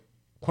that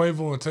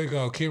Quavo and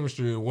Takeoff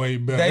chemistry is way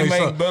better. They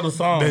make better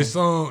songs. They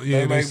song,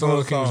 yeah, They they make song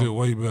better chemistry songs.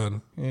 way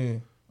better. Yeah,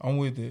 I'm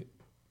with it.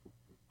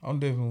 I'm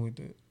definitely with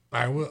it.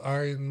 All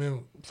right,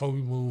 man. Before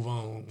we move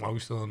on, while we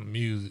still on the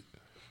music,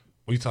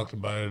 we talked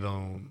about it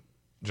on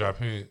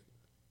Drop In.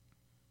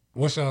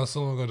 What's y'all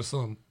song of the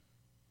summer?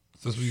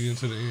 Since we get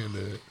into the end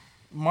of it.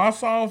 My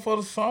song for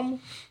the summer.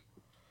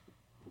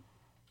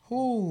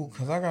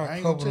 Cause I got I a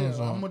ain't couple gonna of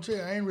tell you. I'm them. gonna tell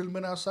you, I ain't really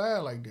been outside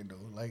like that though.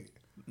 Like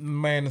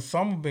Man, the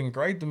summer been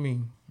great to me.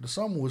 the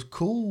summer was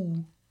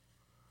cool,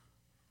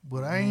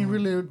 but I ain't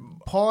really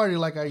party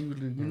like I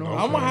usually. You know,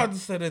 I'm gonna have to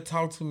say that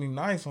Talk to Me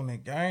Nice on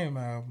that Game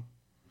album.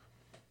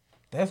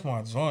 That's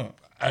my joint.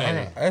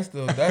 Hey. That's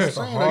the saying,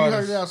 though, you heard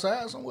hardest. it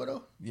outside somewhere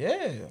though.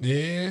 Yeah,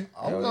 Yeah.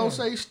 I'm gonna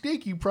say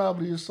Sticky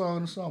probably is song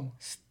of the summer.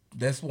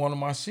 that's one of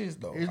my shits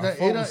though. Is I that-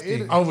 fuck it- with it-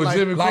 Steve. Over Like-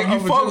 Jimmy Like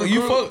Crooks. you fuck, Jimmy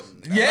you Crooks.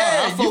 fuck,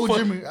 yeah. I fuck with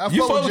Jimmy- I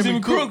you fuck fuck with with Jimmy Jimmy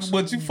Crooks, Cooks.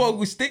 but you fuck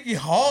with Sticky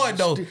hard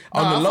though Nah,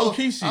 on the I low fuck-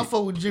 key shit. I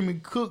fuck with Jimmy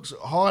Cooks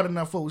harder than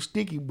I fuck with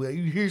Sticky, but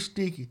you hear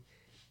Sticky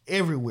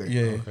everywhere.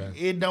 Yeah.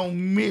 It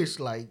don't miss.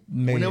 Like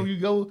Man. whenever you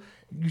go,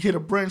 you hit a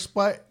brunch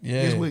spot.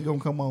 Yeah. Guess what gonna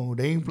come on?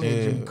 They ain't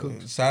playing Jimmy Yeah.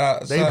 Cooks.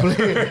 Shout out, They shout- play.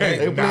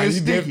 They Nah, playing you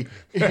Sticky.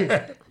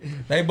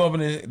 They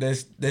bumping it.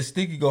 That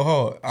Sticky go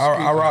hard.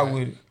 I rock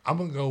with it. I'm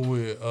gonna go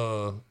with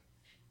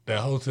that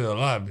hotel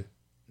lobby.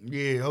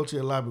 Yeah,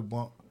 Hotel Lobby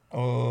bump.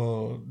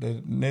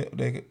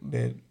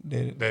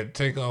 That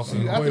Takeoff I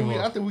and think, I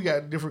Quavo. think we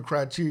got different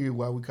criteria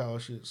why we call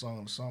shit song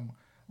of the summer.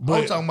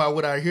 But- I'm talking about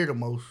what I hear the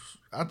most.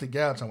 I think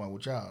y'all talking about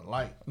what y'all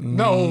like.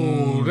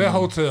 No, that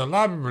hotel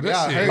lobby, bro. That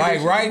Yeah, I shit. heard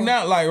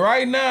like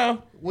right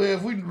now. Well,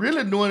 if we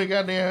really doing it,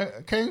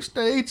 goddamn, can't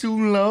stay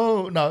too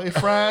long. No, it's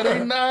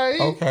Friday night.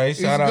 Okay, it's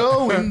shout out-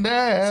 going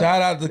down.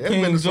 Shout out to That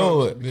King been the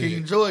song. George.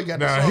 King George got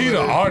the Now song. he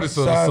the of artist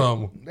of the Shout-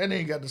 summer. That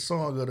nigga got the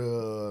song of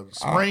the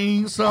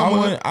spring,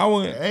 summer. I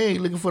went. I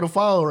ain't looking for the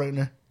fall right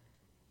now.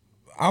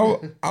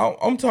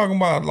 I'm talking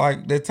about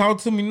like that Talk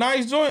to Me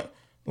Nice joint.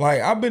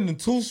 Like I've been to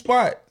 2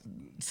 spots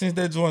since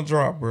that joint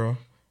dropped, bro.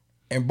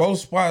 And both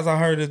spots I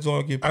heard that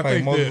joint get I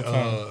played think multiple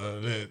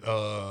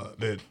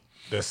times.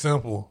 that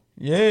sample.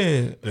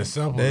 Yeah, That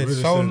sample that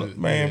really show, said it,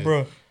 man, yeah.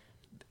 bro.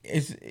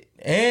 It's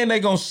and they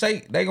gonna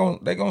shake. They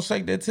gonna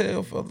shake that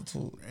tail feather to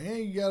it. And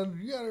you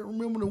gotta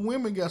remember the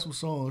women got some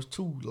songs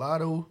too.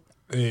 Lotto.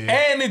 Yeah.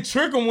 And it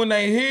trick them when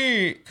they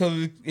hear it, cause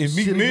if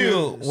Meek City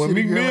Mill, Girl- when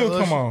City Meek Girl Mill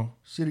and come Usher. on,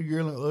 City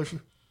Girl and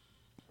Usher.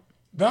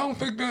 I don't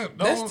think that.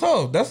 that's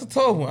tough. That's a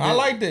tough one. I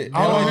like that.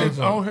 I I don't, like hear,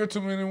 that I don't joint. hear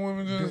too many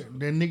women just.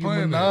 That Nicki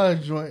playing that.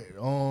 Minaj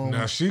joint.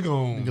 Now she You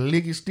gon' can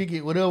lick it, stick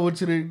it, whatever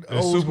to the That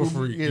old Super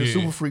school. Freak, Yeah, the yeah.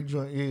 Super Freak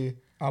joint. Yeah.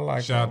 I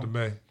like shout out that to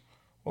one. Bay.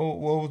 What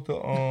was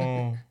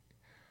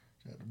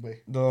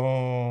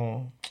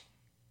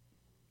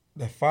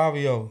that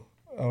Fabio,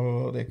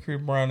 that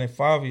Chris Brown, that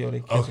Fabio,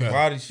 that Catching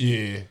Body shit.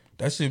 Yeah.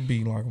 That shit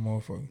beat like a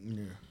motherfucker.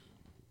 Yeah.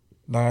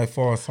 Not as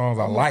far as songs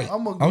I like.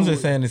 I'ma I'm go just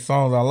with- saying the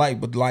songs I like,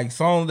 but like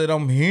songs that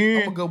I'm I'm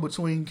hearing. gonna go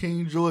between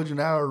King George and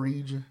Our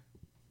Region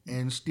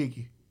and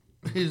Sticky.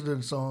 These are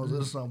the songs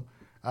or something.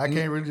 I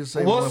can't really just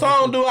say What one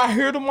song because do I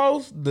hear the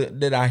most?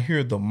 That I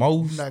hear the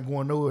most? I'm not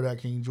going nowhere without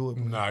King George.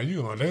 Nah,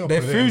 you gonna they gonna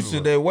That put Future,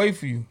 everywhere. that Wait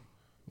For You.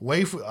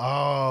 Wait for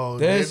That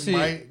that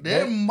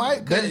shit.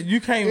 might That,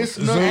 you can't. It's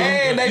And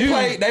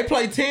not- they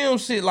play Tim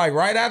shit like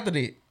right after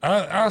that.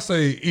 I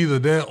say either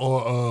that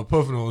or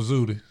Puffin on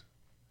Zooty.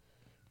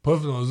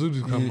 Puffin on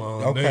Zooty come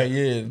on. Okay,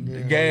 They-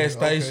 the gas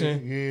okay,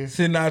 station, yeah.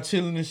 sitting out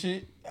chilling and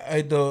shit.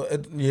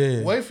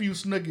 Yeah. Wait for you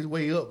snuck his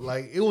way up.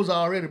 Like it was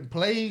already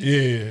played.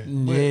 Yeah.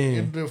 But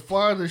Yeah. the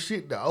farther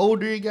shit, the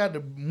older it got,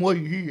 the more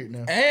you hear it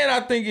now. And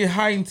I think it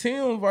heightened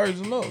Tim's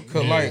version up.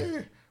 Cause like,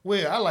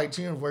 Well, I like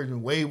Tim's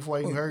version way before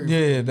I even heard it.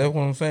 yeah, that's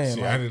what I'm saying.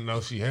 See, Like, I didn't know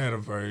she had a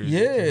version.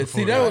 Yeah, before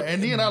see, that was-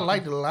 And then I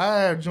like the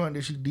live joint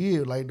that she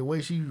did, like the way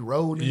she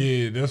rolled it.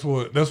 Yeah, that's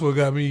what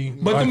got me.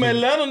 but liking the it.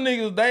 Atlanta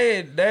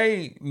niggas,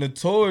 they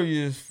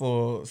notorious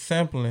for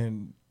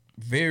sampling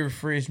very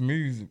fresh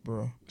music,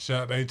 bro.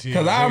 Shout out to ATL.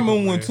 Cause I remember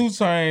when man. 2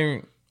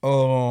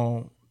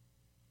 Chainz,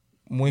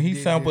 when he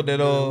sampled that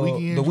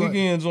the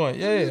weekend joint,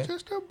 yeah,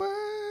 Just a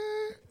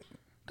bird,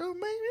 don't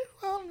make me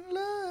fall in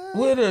love.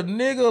 with a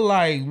nigga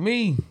like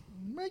me,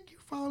 Make you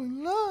fall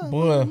in love.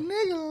 Boy. With a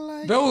nigga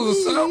like That was a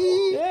me.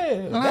 sample?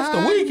 yeah, that's the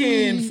Like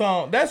weekend me.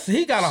 song.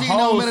 He got a She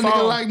whole know man, a song.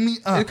 nigga like me.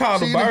 It's called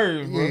see The that?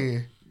 Bird, bro. Yeah.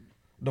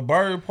 The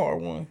Bird Part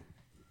 1.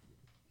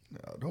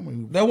 No, don't make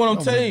me- That's what I'm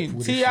don't telling make me you. pull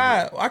this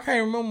T.I., shit. I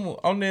can't remember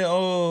on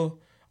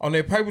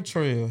that Paper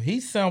Trail, he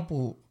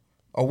sampled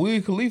a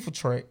Wiz Khalifa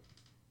track.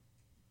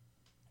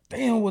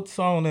 Damn, what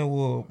song that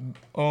was?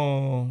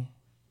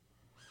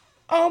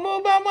 I'm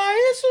about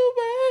my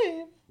issue,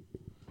 babe.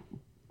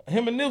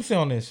 Him and Nipsey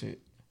on that shit.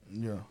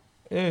 Yeah.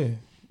 Yeah.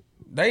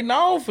 They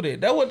known for that.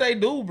 That's what they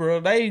do, bro.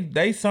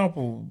 They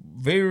sample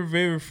very,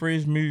 very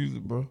fresh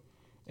music, bro.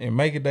 And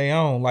make it their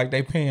own. Like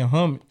they paying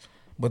homage.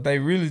 But they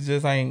really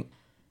just ain't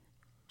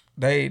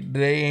they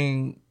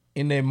ain't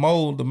in that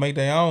mold to make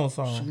their own She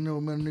song.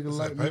 know man, a nigga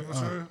like me. Paper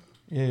Trail?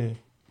 Yeah.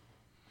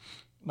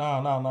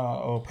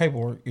 Nah.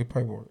 Paperwork. It's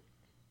Paperwork.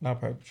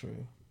 Not Paper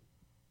Trail.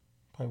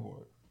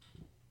 Paperwork.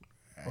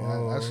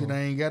 I see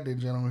they ain't got that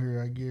jet on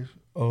here, I guess.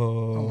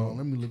 Hold on,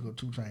 let me look up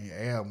 2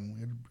 Chainz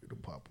album. It'll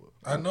pop up.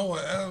 I know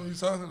what album you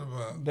talking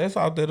about. That's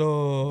out that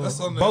That's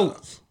on that-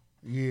 Boats.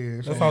 Yeah,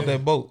 it's That's on out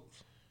that Boats.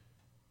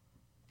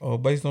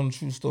 Based on the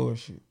true story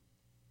shit.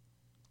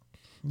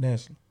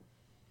 National.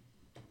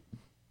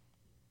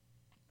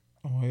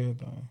 On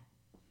everything.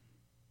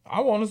 I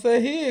want to say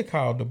he had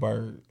called The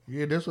Bird,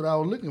 Yeah, that's what I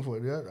was looking for.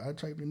 I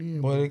typed it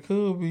in, but it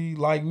could be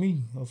Like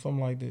Me or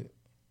something like that.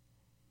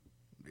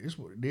 it's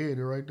what it did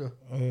right there.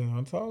 Yeah,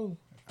 I told you.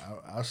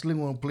 I still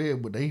want to play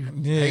it, but they hate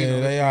on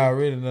They it.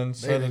 already done They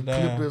shut done it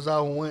clipped down. us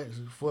out once.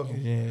 Fuck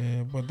them.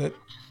 Yeah, but that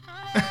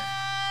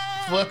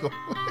Fuck them.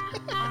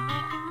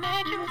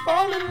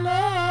 fall in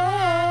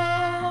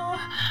love.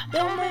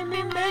 Don't make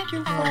me make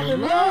you fall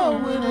in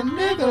love with a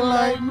nigga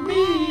like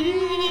me.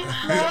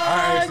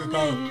 I actually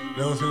thought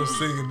that was him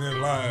singing that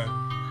live.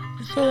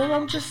 Girl,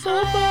 I'm just a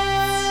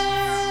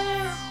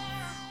bird.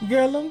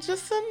 Girl, I'm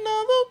just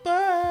another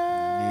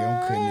bird. Yeah,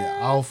 I'm cutting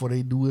it off or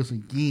they do this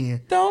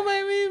again. Don't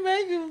make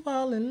you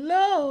fall in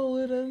love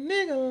with a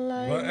nigga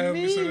like What album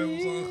me. you said that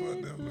was on?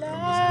 Like that,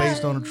 man.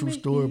 Based on a true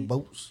story,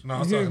 Boats. No,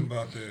 I'm talking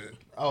about that.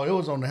 Oh, it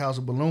was on the House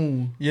of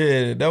Balloon.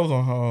 Yeah, that was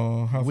on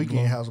her House of Weekend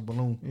Balloon. House of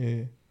Balloon.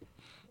 Yeah,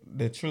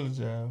 that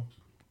trilogy album.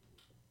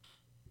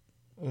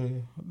 Yeah,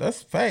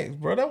 that's facts,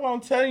 bro. That's what I'm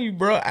telling you,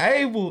 bro.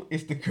 Abel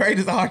is the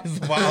greatest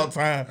artist of all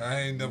time. I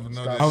ain't never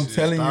know Stop. that I'm shit.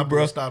 telling you, Stop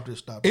bro. it, stop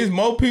it. It's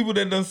more people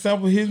that done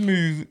sample his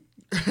music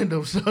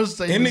Don't say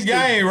in the nothing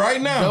game stupid. right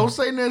now. Don't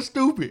say nothing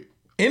stupid.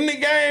 In the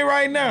game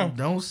right now.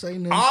 Don't say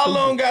nothing All stupid.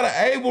 of them got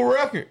an Abel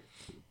record.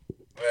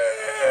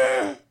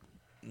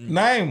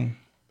 Name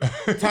 'em.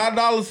 Ty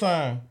Dolla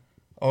 $ign.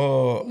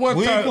 What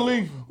Wiz time?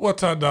 Khalifa. What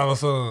time Dollar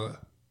Sign?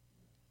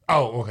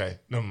 Oh, okay.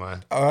 Never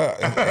mind.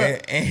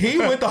 And he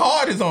went the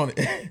hardest on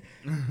it.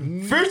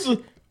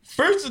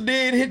 Future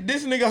did hit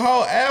this nigga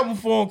whole album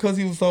for him because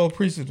he was so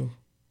appreciative.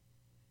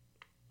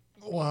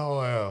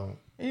 Wow.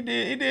 He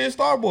did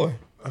Starboy.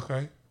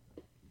 Okay.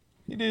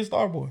 He did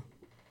Starboy.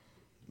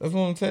 That's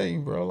what I'm telling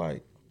you, bro.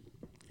 Like,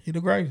 he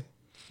the greatest.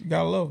 You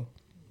gotta love him.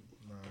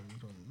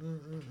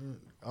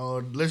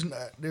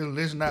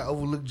 Let's not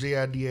overlook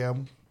JID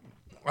album.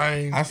 I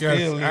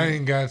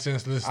ain't got a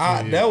chance to listen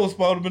to it. That was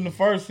supposed to have been the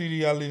first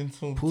CD I listened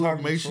to.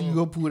 Make sure you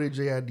go pull that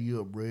JID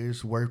up, bro.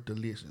 It's worth the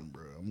listen,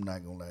 bro. I'm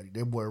not gonna lie to you.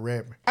 That boy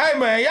rapping. Hey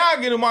man,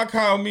 y'all get in my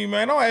car with me,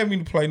 man. Don't ask me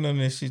to play none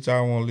of that shit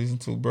y'all want to listen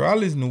to, bro. I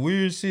listen to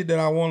weird shit that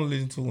I want to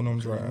listen to when I'm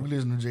We driving.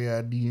 listen to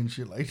JID and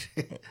shit like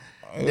that.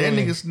 That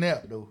nigga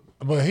snap though.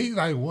 But he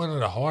like one of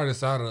the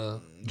hardest out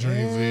of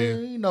Dreamville.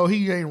 Man, you know,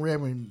 he ain't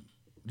rapping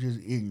just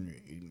ignorant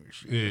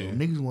shit. Yeah. Yo.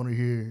 Niggas want to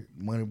hear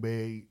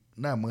Moneybag,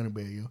 not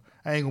Moneybag, yo.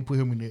 I ain't gonna put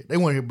him in there. They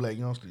want to hear Black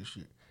Youngster and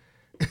shit.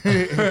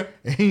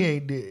 And he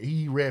ain't dead.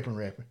 He rapping.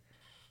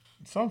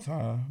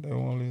 Sometimes they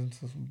want to listen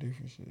to some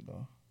different shit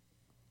though.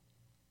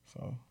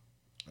 So,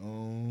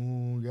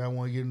 Y'all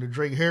want to get into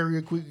Drake Harry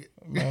real quick?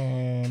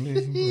 man,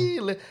 listen,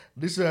 bro.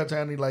 This is our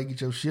time to like get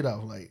your shit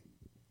off. Like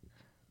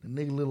the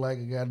nigga look like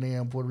a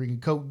goddamn Puerto Rican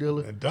coke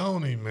dealer. And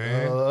don't he,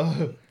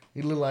 man?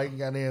 He look like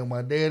goddamn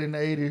my dad in the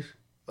 80s.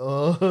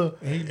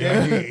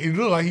 He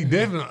look like he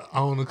definitely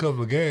owned a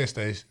couple of gas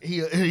stations.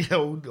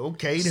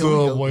 Okay, there we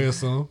Subway go. or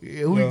something.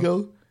 Here we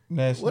go.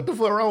 National. What the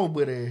fuck wrong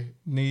with that?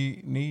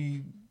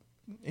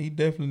 He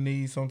definitely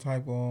needs some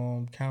type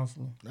of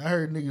counseling. I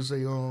heard niggas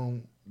say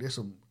there's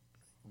some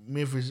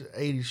Memphis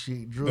 80s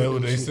shit, drug That's what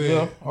and they shit.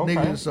 said. Okay.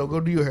 Niggas, so go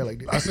do your hair like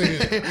that. I seen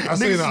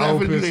Niggas the not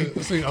old finna do pictures. that.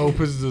 I seen old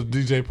pictures of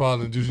DJ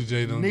Paul and Juicy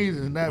J. Them Niggas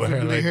is not with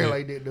finna do their hair that.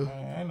 like that though.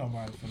 Man, ain't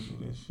nobody finna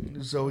do this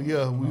shit. So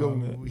yeah,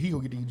 he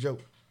gonna get these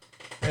jokes.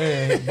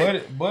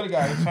 Hey, buddy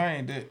got to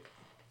change that.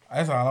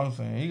 That's all I'm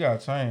saying. He got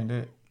to change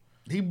that.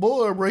 He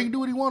bored, bro. He do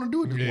what he want to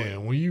do at this Yeah,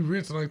 point. when you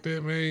rich like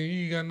that, man,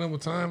 you ain't got no more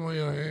time on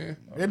your hand.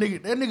 That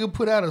nigga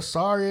put out a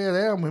sorry ass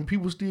album and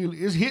people still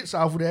it's hits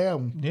off of the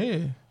album. Yeah.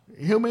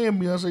 Him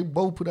and Beyonce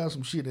both put out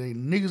some shit that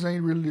niggas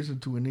ain't really listening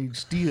to and they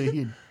still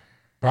hitting.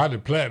 Probably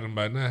platinum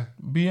by now.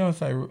 Beyonce,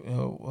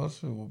 her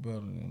shit was better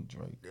than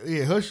Drake.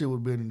 Yeah, her shit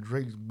was better than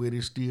Drake's, but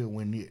it still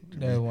wasn't it.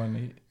 That wasn't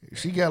it.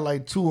 She got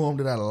like two of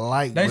them that I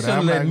like. They but should have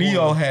I'm let not Neo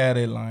gonna- have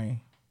that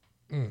lane.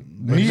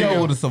 Neo-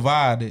 Neo would have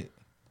survived it.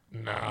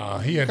 Nah,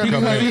 he had to Cause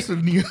come in.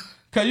 listen, Neo.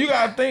 Cause you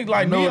gotta think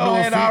like No Neo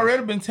had offense.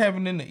 already been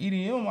tapping into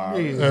EDM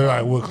already. Yeah.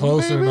 Like we're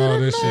closer and all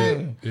this shit.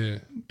 Yeah. Yeah,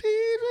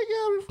 DJ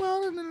got me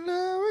falling in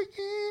love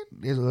again.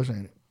 That's us,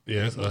 ain't it?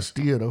 yeah, it's us.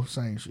 Still though,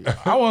 same shit.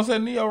 I want to say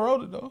Neo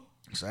wrote it though.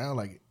 Sound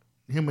like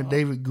it. Him and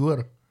David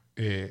Guetta.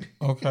 Yeah,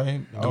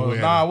 Okay. Go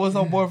ahead. Nah, what's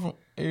her boy from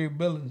Eric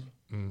Billings?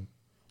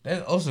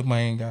 That's Usher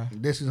main guy.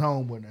 That's his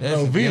homeboy now. That's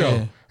no Vito.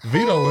 yeah.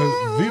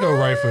 Vito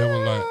right for him a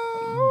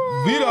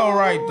lot. Vito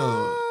right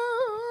though.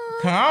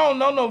 Cause I don't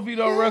know no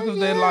Vito records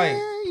that like.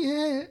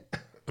 Yeah.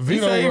 He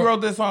Vito said he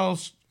wrote that song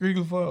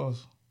strictly for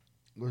us.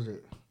 What's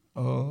it?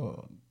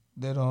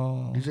 That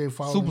DJ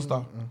Fallen.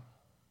 Superstar.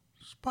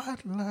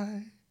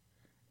 Spotlight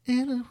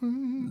in a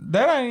room.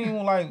 That ain't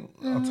even like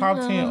a top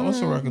 10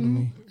 Usher record to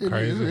me.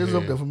 Crazy It's up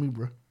hell. there for me,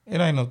 bro. It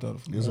ain't no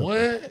thought for me.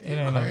 What?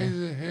 ain't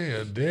Crazy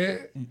hell,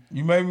 that.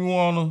 You made me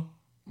wanna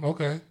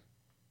Okay,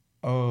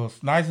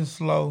 nice and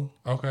slow.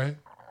 okay.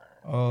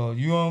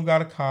 You don't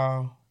gotta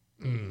call.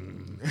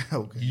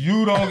 Okay.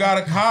 You don't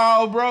gotta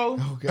call, bro.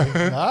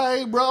 Okay. All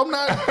right, bro.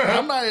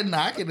 I'm not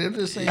knocking it. I'm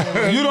just saying.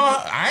 You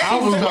don't. I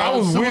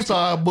was with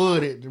Superstar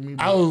Bud it to me.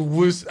 Bro.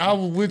 I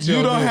was with you. You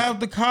on don't that. have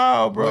to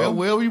call, bro. Well,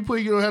 wherever you put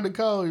it, you don't have to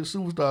call it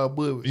Superstar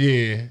Bud.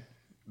 Yeah.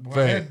 Boy,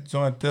 Fact. that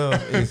joint there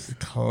is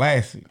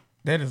classic.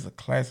 That is a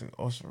classic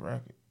Usher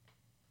record.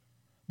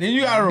 Then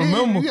you gotta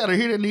remember You gotta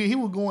hear that nigga. He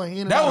was going in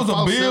and that out was of a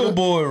falsetto.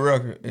 Billboard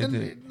record.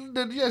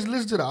 Just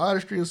listen to the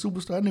artistry of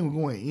Superstar. That nigga was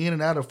going in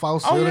and out of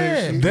falsetto Oh, yeah.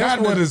 and shit.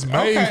 That's what it's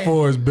made Okay.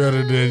 for. Is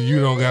better than you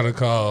don't gotta Oh,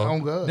 call.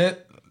 God.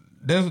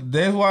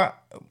 That's why.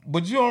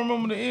 But you don't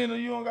remember the end of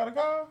You Don't Gotta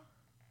Call?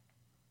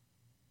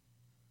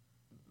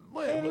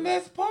 And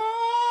let's party.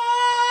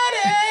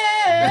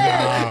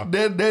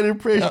 that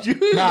impressed you.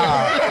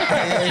 Nah,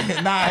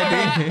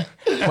 it didn't.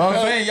 But I'm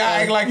saying y'all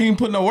act like he ain't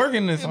put no work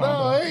in this song. No,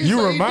 though. I ain't You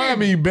say remind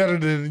me better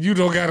than you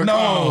don't gotta No,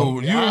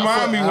 call. you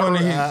remind me one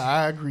of his.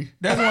 I agree.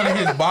 That's one of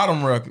his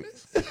bottom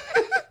records.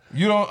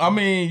 You don't. I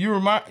mean, you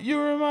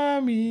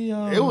remind me.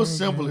 Of It was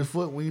simple as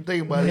fuck when you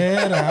think about it.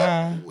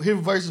 Yeah, His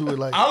verses were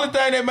like, only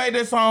thing that made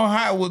that song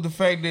hot was the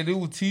fact that it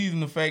was teasing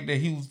the fact that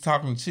he was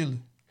talking to Chili.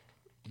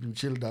 you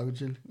chilling, dog,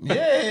 chilling.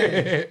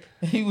 Yeah,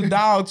 he was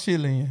dog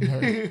chilling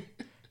her.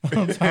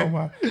 I'm talking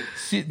about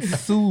shit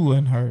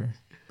suing her.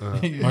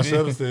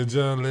 Marcella said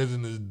John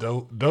Legend is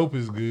dope. Dope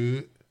is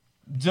good.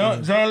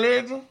 John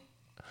Legend.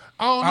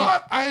 I don't know.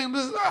 I ain't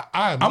listen.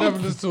 I've never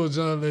listened to a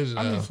John Legend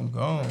I need album. some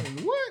gum.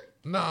 What?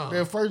 No.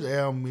 That first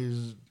album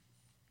is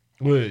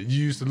What?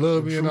 You used to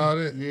love me and all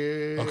that?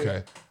 yeah.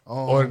 Okay.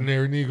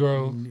 Ordinary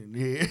Negro.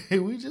 Yeah,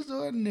 we just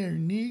ordinary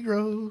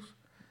Negroes.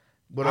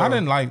 But I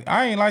ain't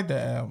like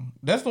that album.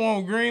 That's the one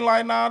with Green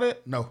Light and all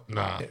that. no.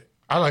 Nah.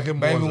 I like him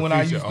more Baby, as a when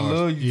I feature used to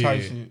artist. love you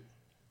type shit.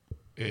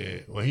 Yeah.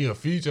 When he a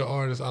feature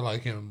artist, I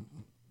like him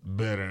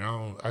better.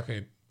 I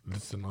can't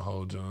listen to the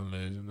whole John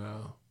Legend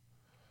now.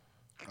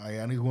 Oh,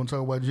 yeah, I niggas want to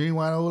talk about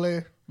Genuine old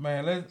ass.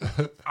 Man,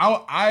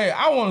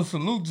 I want to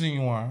salute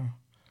Genuine.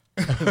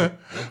 Okay.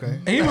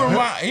 He go remind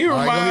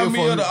ahead me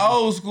for of the him.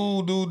 old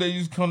school dude that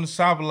used to come to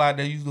shop a lot.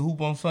 That used to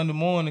hoop on Sunday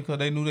morning because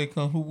they knew they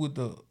couldn't hoop with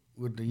the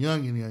With the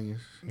youngins.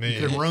 Yeah. You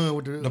couldn't run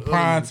with the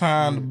prime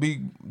time,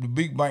 the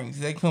big banks.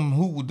 They come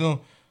hoop with them.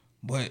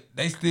 but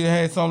they still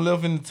had some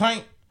left in the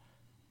tank.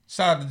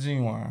 Shout out to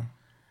Genuine.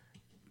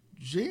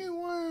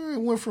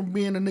 Genuine went from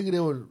being a nigga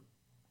that was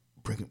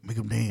make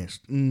him dance,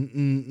 make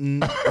him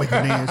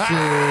dance.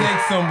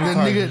 Sex symbol The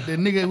type.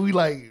 nigga, we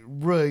like,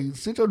 bruh,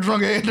 sit your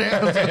drunk ass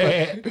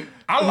down.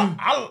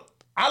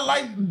 I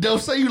like. Don't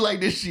say you like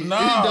this shit. No,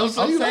 Don't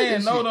say I'm you saying like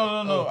this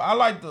no. shit.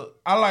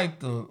 I like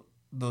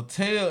the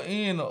tail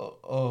end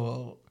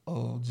of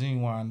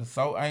Genuine. The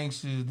So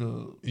Anxious.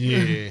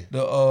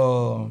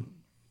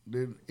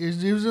 It's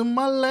just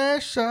my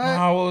last shot.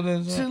 How old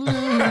is To it? lose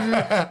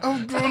it.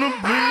 I'm gonna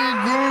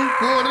bring going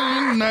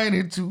quarter in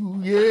 92.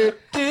 Yeah.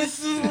 This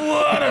is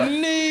what I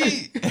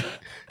need.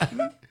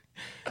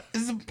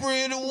 It's a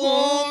pretty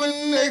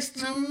woman next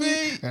to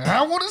me.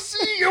 I want to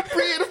see your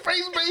pretty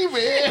face,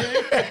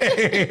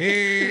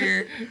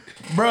 baby.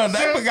 Bro,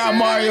 they forgot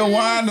Mario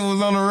Winder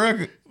was on the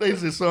record. They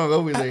just song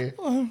over there.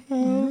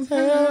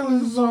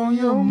 Hell is on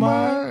your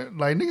mind.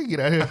 Like, nigga, get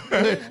out here.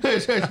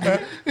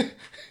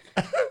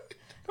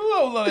 Who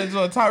was on that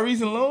joint?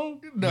 Tyrese and Loon?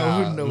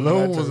 No,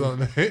 Low not was Tyrese. on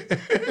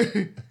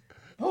that.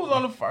 Who was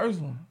on the first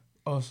one?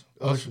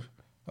 Usher.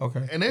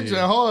 Okay. And that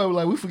joint hard,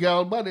 like, we forgot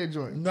all about that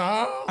joint.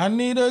 No. I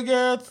need a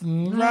girl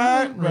to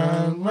ride.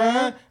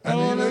 I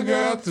need a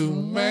girl to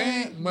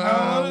make my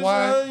I wanna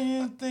wife. show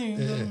you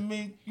things that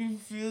make you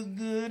feel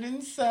good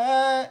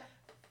inside.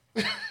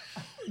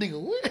 Nigga,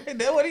 what?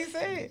 That's what he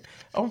said.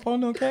 I'm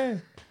phoning no cash.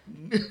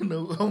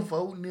 No, I'm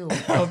voting them.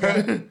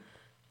 Okay.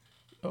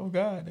 Oh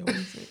God, that's what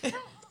he said.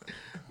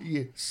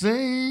 Yeah.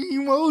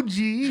 Same OG.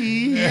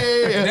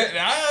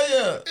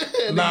 Yeah.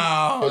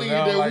 No, Look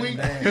at that wink.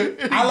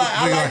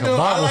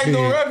 I like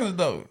the records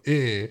though.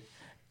 Yeah.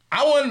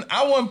 I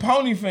wasn't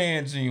Pony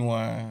fan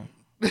Genuine.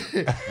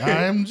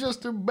 I'm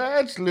just a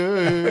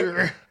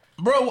bachelor.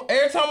 Bro,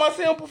 every time I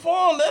see him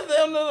perform, that's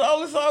the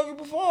only song he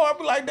perform. I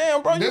be like,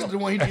 damn, bro. That's the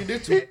one he did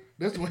this to.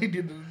 That's the one he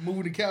did the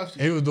move the couch.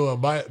 He was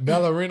doing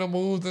ballerina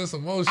moves and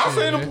some more shit. I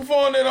seen him man.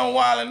 perform that on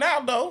Wild 'N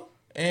Out though.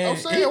 And I'm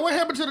saying, what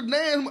happened to the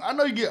dance? I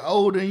know you get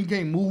older and you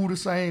can't move the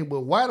same,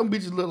 but why them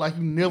bitches look like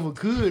you never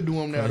could do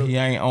them now? he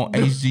ain't on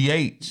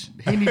HGH.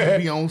 He need to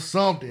be on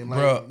something. Like,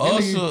 Bro, that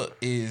nigga- Usher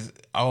is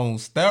on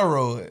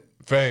steroid.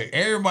 Fact.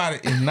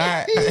 Everybody is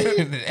not.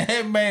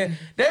 that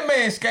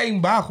man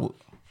skating backward.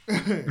 Yeah.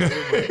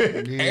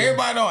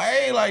 Everybody don't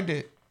aim like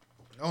that.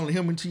 Only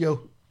him and T.O.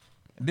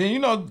 Then you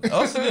know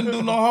Usher didn't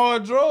do no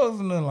hard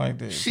drugs or nothing like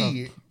that.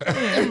 Shit.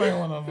 That man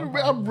went on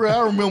I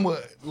remember,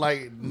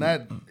 like,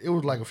 it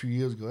was like a few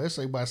years ago. Let's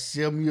say about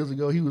 7 years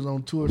ago, he was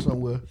on tour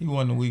somewhere. He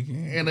won the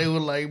weekend. And they were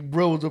like,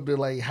 bro was up there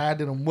like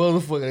hiding a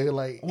motherfucker. They were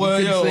like, Well,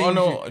 he couldn't yo, I sing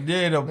know. shit.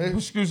 Yeah, the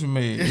prescription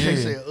med. They Yeah.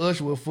 said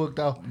Usher was fucked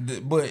off.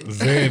 But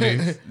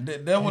Xannies.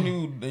 that one,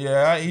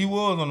 he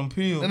was on them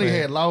pills. Then man. they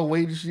had low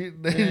weight and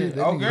shit. That Oh,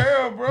 nigga-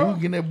 girl, He bro. was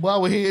getting that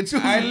bobblehead head too.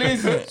 Hey,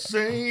 listen.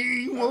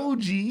 Same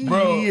OG.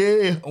 Bro,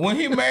 Yeah. when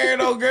he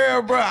married old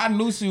girl, bro, I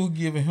knew she was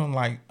giving him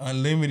like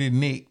unlimited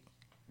neck.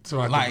 So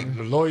like Like,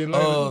 the lawyer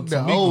lady. The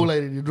Tamika. old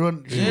lady, the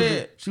drunk,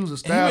 she was a Him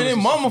stylist. and his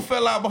mama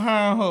fell out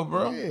behind her,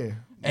 bro. Yeah.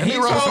 And he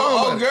wrote told a song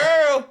old about it.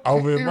 girl,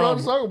 over He his wrote a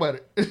mama. song about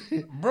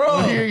it.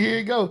 bro. Here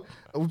you go.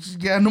 I just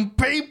got them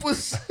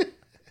papers.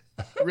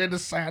 Ready to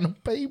sign them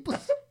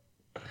papers.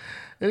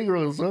 And he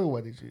wrote a song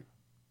about this shit.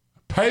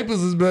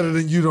 Papers is better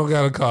than you don't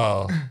got a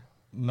call.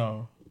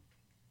 No.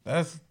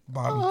 That's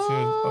Bobby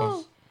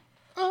Tibbs.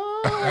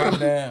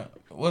 Goddamn.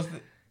 What's the...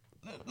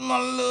 My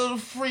little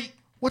freak.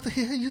 What the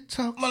hell you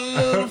talking? My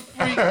little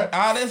freak.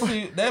 That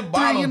 3 in the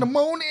bottom.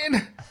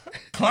 morning.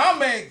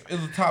 Climax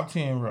is a top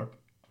 10 record.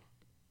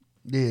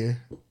 Yeah.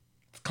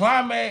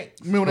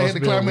 Climax. Remember they had the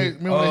Supposed to be a climax.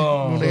 week-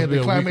 Remember they had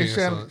the climax Weekend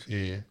challenge. song.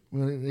 Yeah.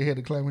 Remember they had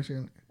the climax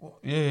challenge.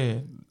 Yeah.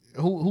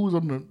 Who was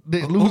on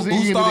the losing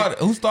end of that?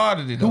 Who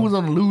started it? Who Though? was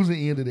on the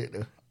losing end of that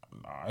though?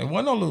 Nah, it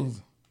wasn't no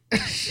loser.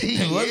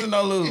 Shit. It wasn't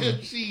no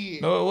loser.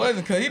 Shit. No, it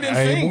wasn't because he didn't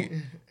Abel. sing it.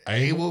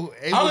 Abel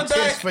Only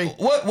test thing, fake.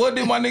 what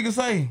did my nigga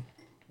say?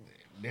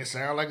 That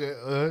sound like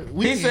a He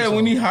weekend said song.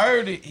 when he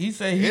heard it, he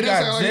said he It didn't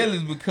got sound like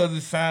jealous because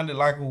it sounded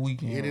like a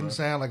weekend. It didn't bro.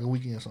 sound like a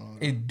weekend song.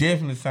 It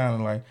definitely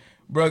sounded like,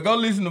 bro. Go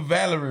listen to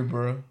Valerie,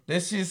 bro.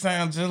 That shit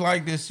sounds just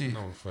like this shit.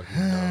 No fucking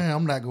no.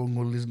 I'm not gonna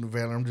go listen to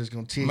Valor. I'm just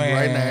gonna tell you Man,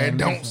 right now, it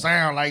don't listen.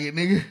 sound like it,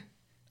 nigga.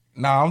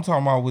 Nah, I'm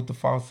talking about with the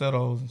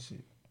falsettos and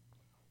shit.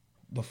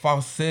 The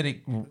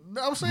falsettic.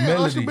 I'm saying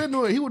Melody. Usher been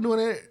doing. He was doing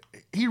that.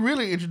 He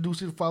really introduced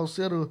his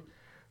falsetto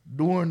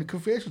during the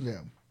Confessions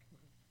album.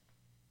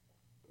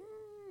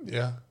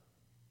 Yeah.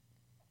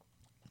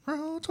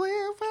 Around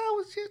 12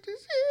 hours just to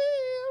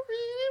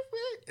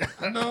see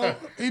everything. No,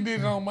 he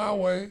did it on My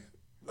Way.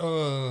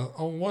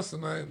 On what's the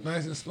name?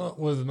 Nice and Slump.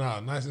 Was it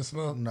now? Nice and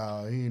Slump.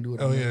 No, he didn't do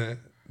it. Oh yeah.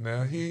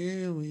 Now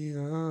here we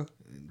are.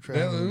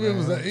 Traveling It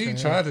was around he town.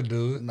 tried to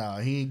do it. Nah,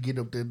 he ain't get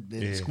up that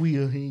Yeah.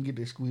 squeal. He ain't get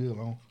that squeal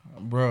on.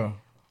 Bro,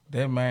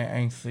 that man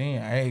ain't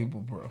seeing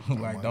Abel, bro.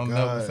 Like, my don't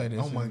God. never say that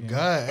Oh shit my again.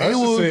 God.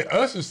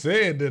 Abel- Usher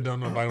said that don't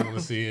nobody want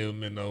to see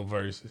him in no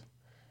verses.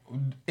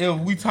 If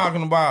we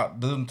talking about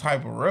them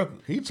type of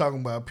record, He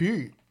talking about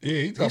period. Yeah,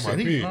 he He talking said about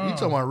he period.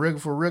 talking about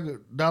record for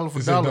record, dollar for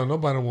He said dollar. don't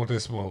nobody want that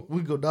smoke.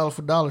 We go dollar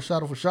for dollar,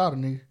 shot for shot,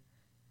 nigga.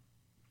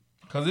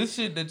 Cause this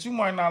shit that you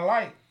might not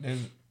like,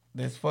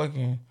 that's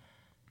fucking,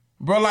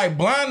 bro. Like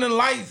Blinding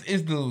Lights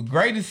is the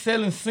greatest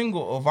selling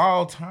single of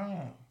all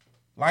time.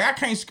 Like I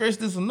can't stress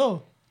this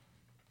enough.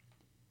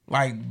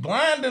 Like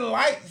Blinding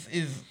Lights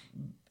is,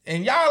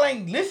 and y'all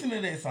ain't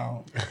listening to that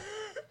song.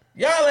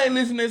 Y'all ain't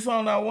listening to that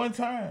song not one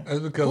time. That's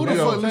because Who the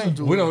fuck listen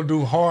to we it? don't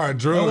do hard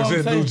drugs That's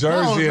in what I'm New saying.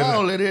 Jersey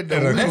No, at let it a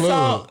do.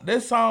 club.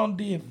 That song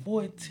did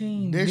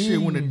 14 That shit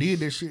when it million. did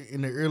that shit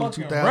in the early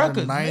Fucking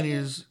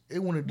 2090s, it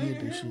when it Do you did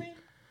that hear shit. me?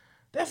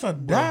 That's a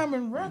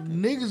diamond record.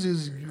 Niggas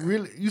is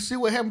really. You see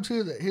what happened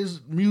to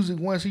his music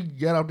once he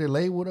got out that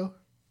label though.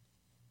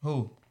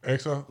 Who?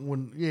 EXO?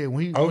 When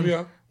he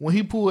OVO? when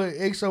he pulled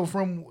EXO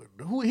from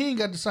who he ain't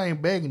got the same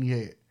bagging he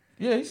had.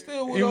 Yeah, he's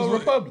still with He was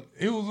Republic.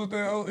 He was with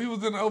that. He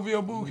was in the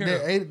OVO boot camp.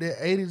 That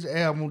 80s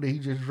album that he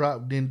just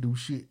dropped didn't do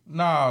shit.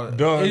 Nah,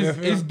 Done it's,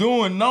 FM? it's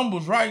doing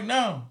numbers right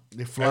now. It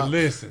And flopped.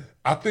 listen,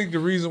 I think the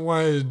reason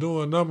why it's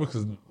doing numbers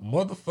because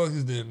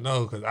motherfuckers didn't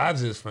know. Because I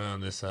just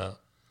found this out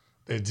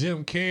that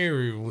Jim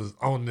Carrey was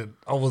on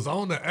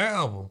the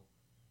album.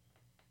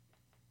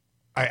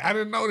 I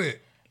didn't know that.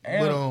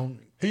 And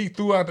But He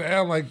threw out the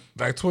album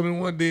like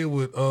 21 did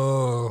with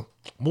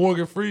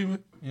Morgan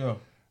Freeman. yeah,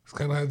 It's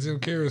kind of how Jim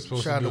Carrey is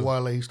supposed shout out to to do.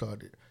 Wale he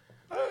started.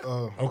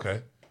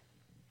 Okay.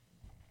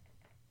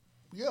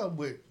 Yeah,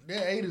 but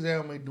that 80s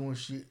album ain't doing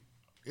shit.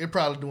 It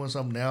probably doing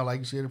something now, like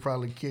you said. It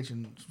probably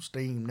catching some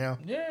steam now.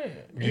 yeah.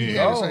 He ain't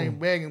Yeah. had the same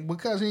bagging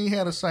because he ain't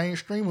had the same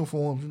streaming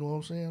forms. You know what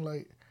I'm saying?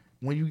 Like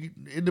when you get,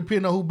 it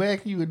depends on who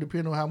backing you. It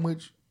depends on how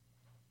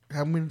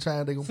many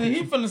times they gonna See,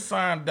 he put finna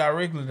sign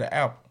directly to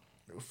Apple.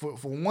 you.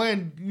 For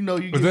one, you know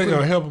you But get they put-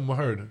 gonna help him or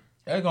hurt him.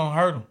 That's gonna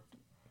hurt him.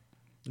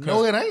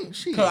 No, it ain't.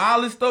 Shit. Cause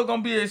all this stuff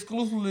gonna be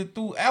exclusively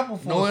through Apple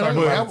for No, a it certain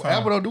ain't. amount of Apple, time.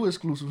 Apple don't do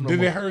exclusives no Did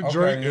more. it hurt Okay,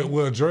 Drake? yeah.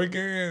 Well, Drake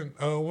and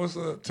what's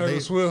Taylor They-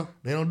 Swift?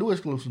 They don't do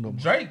exclusives no more.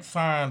 Drake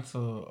signed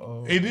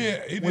to. He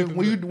did. He did.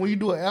 When you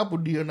do an Apple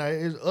deal now,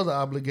 there's other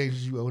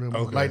obligations you owe them.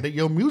 Okay. Like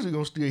your music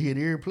gonna still hit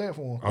every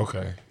platform.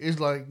 Okay. It's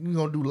like you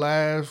gonna do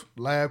live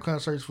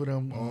concerts for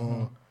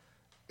them.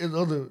 It's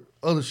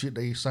other shit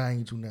they sign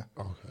you to now.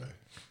 Okay.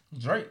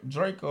 Drake.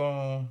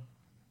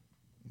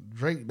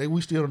 Drake,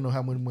 we still don't know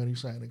how much money he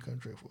signed the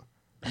contract for.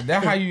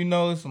 That's how you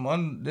know it's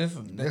some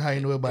That's how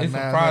you know about it's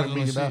some $900 fraudulent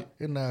million. shit.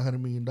 It's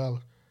 $900 million.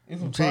 It's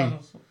some I'm telling you.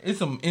 it's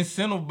some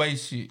incentive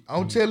based shit.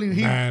 I'm telling you,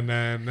 he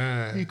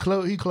 999.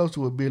 he close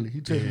to $1 billion.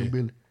 He touching Yeah. $1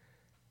 billion.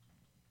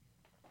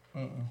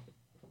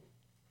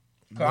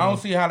 Cause I don't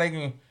see how they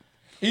can.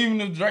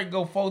 Even if Drake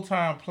go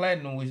 4-time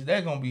platinum, which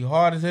that's gonna be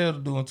hard as hell to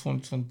do in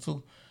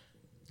 2022.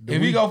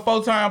 If he go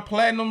 4-time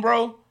platinum,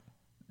 bro,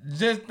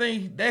 just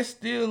think that's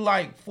still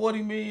like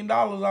 $40 million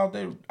out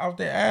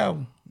that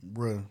album.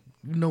 Bruh,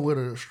 you know what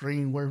a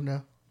stream worth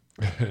now?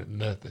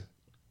 Nothing.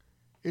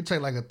 It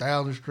take like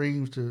 1,000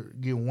 streams to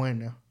get one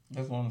now.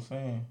 That's what I'm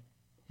saying.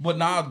 But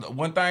now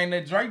one thing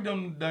that Drake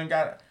done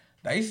got,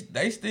 they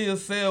still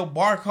sell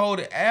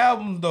barcoded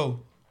albums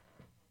though.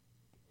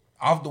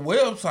 Off the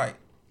website.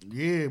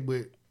 Yeah,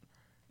 but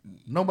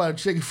nobody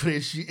checking for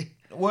that shit.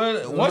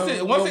 Well, once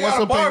it what's got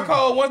a up in-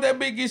 barcode, once that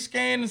bitch gets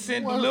scanned and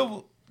sent What?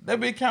 delivered, that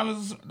bitch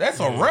counts. That's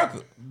a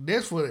record.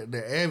 That's for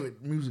the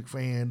avid music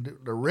fan.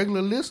 The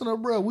regular listener,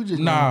 bro, we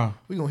just Nah.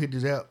 we gonna hit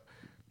this out.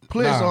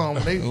 Plus, Nah.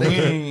 they We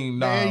ain't-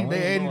 nah, we ain't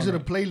adding to doing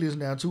the playlist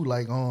now too.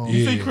 Like You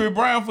Yeah. see, Chris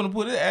Brown finna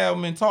put his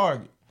album in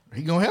Target.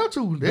 he gonna have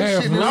to. That Yeah,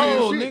 shit for didn't No,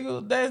 sell shit.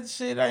 nigga, that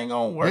shit ain't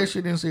gonna work. That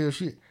shit didn't sell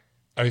shit.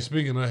 Hey,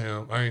 speaking of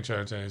him, I ain't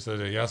trying to change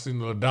subject. Y'all seen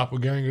the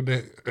doppelganger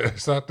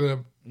that's out there?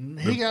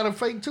 He got a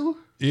fake too.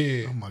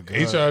 Yeah. Oh my God.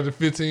 He charged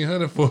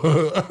 $1,500 for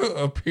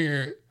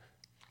appearance.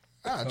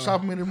 I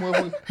chop him in the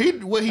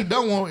motherfucker. What he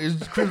don't want is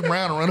Chris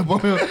Brown to run up on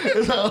him.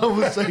 That's all I'm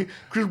gonna say.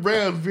 Chris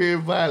Brown's very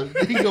violent.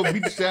 He gonna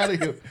beat the shit out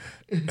of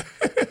him.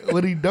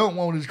 What he don't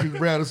want is Chris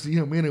Brown to see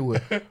him anyway.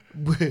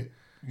 But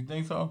You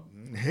think so?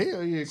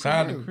 hell yeah, Chris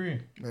Shout out to Brown.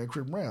 Chris. Man,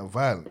 Chris Brown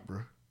violent,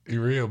 bro. He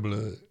real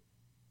blood.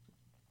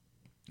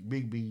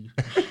 Big B's.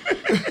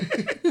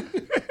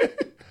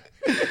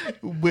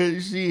 But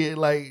shit,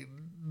 like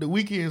the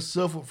Weeknd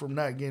suffered from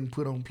not getting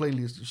put on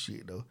playlists and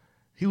shit though.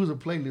 He was a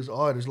playlist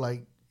artist,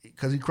 like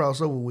because he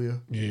crossed over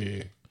with,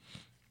 Yeah.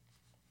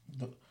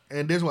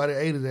 and that's why the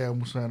 80s album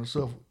was trying to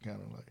suffer, kind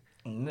of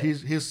like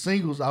his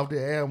singles off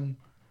the album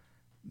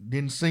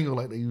didn't single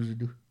like they usually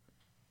do.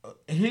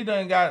 He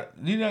done got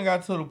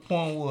to the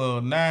point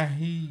where now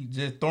he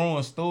just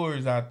throwing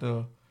stories out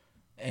there,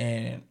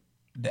 and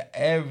the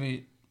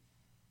avid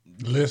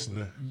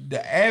Listener.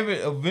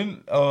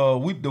 event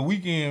with the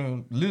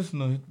Weekend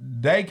listener,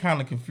 they kind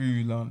of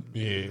confused on it.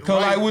 Yeah.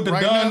 Cause like with the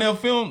Right Donnell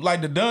film,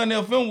 like the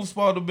Donnell film was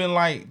supposed to have been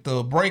like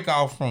the break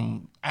off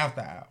from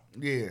After Hours.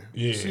 Yeah.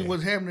 Yeah. See,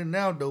 what's happening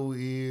now though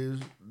is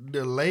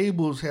the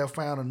labels have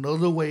found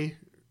another way.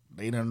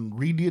 They done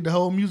redid the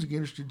whole music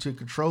industry to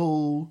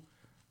control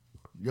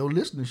your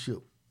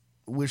listenership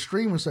with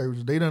streaming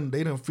services. They done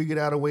figured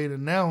out a way to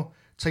now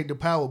take the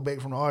power back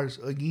from the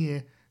artists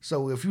again.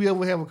 So if you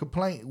ever have a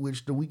complaint,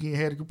 which the Weeknd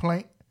had a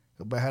complaint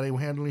about how they were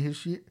handling his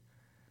shit,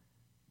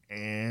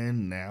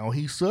 and now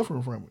he's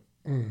suffering from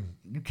it.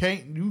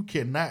 You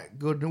cannot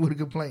go with a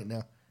complaint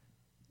now.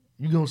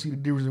 you gonna see the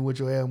difference in what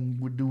your album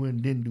would do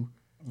and didn't do.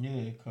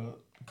 Yeah,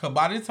 cause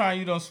by this time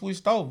you done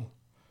switched over.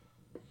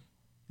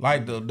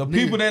 Like the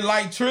people that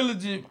like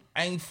Trilogy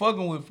ain't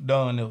fucking with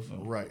Don FM.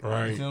 Right.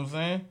 You see what I'm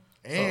saying?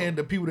 And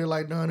the people that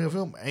like Don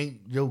FM ain't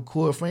your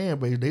core fan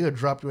base. They'll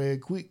drop your ass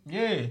quick.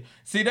 Yeah.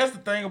 See, that's the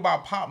thing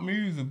about pop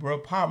music, bro.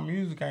 Pop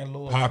music ain't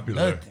loyal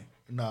Popular. to nothing.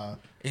 Nah.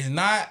 It's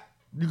not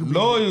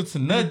loyal to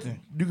nothing.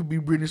 You could be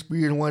Britney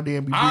Spears one day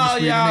and be Britney All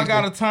Spears the y'all next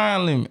got day. a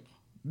time limit.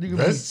 You could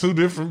That's two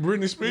different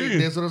Britney be,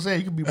 Spears. that's what I'm saying.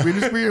 You could be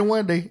Britney Spears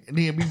one day and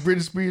then be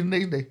Britney Spears the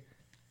next day.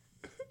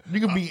 You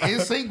could be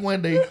NSYNC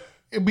one day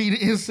and be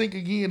NSYNC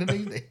again the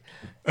next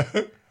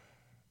day.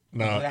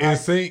 No,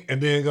 NSYNC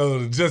and then go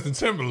to Justin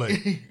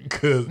Timberlake.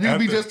 Cause You could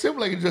be Justin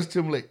Timberlake and Justin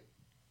Timberlake.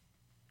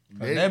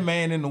 That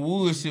Man in the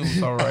Woods shit was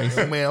so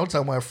racist. Man, I'm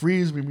talking about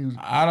frisbee music.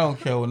 I don't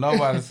care what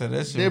nobody said.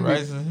 That shit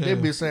racist.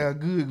 That bitch sound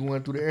good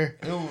going through the air.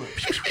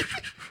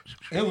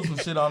 It was some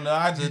shit on there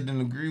I just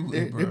didn't agree with,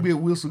 That bro.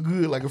 bitch whistle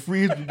good like a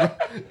frisbee, bro.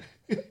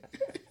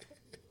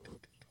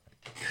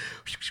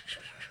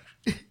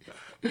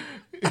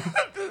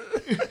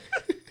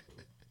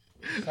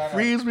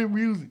 Frisbee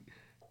music.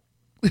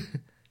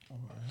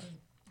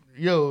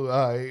 Yo,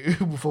 all right,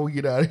 before we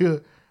get out of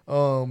here,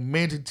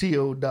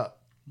 Mantateo Doc.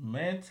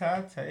 Manti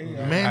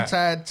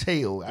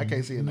Tail. I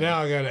can't say it now. Now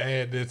I gotta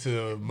add that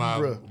to my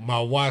Bruh.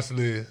 my watch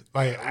list.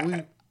 Like,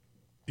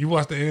 you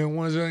watched the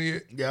N1 joint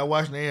yet? Yeah, I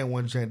watched the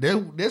N1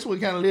 channel. That's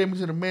what kind of led me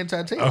to the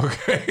Manti Tail.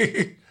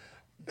 Okay.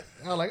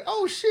 I was like,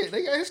 oh shit,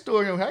 they got his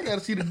story on here. I got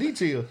to see the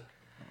details.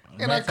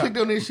 And I clicked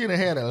on this shit and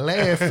had a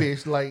laugh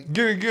fest. Like,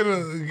 give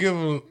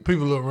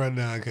people a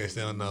rundown in case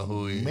they don't know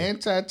who he is.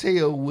 Manti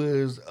Tail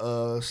was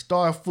a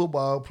star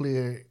football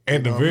player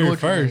And the very Notre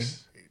first.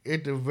 Dame.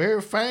 At the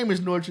very famous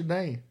Notre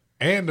Dame.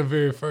 And the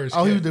very first.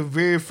 Oh, he was the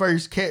very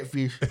first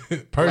catfish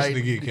person like,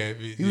 to get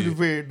catfish. He was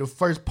the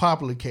first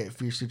popular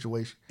catfish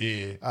situation.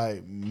 Yeah. All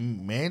right,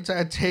 Manti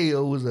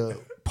Tail was a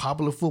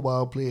popular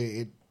football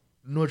player at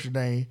Notre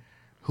Dame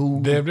who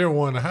Damn, they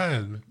won the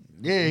Heisman.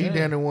 Yeah, he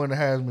down there won the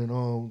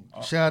Heisman.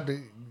 Shout out to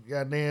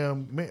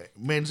goddamn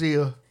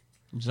Manziel.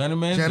 Johnny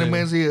Manziel. Johnny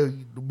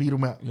Manziel beat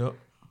him out. Yep.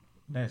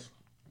 That's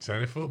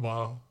Johnny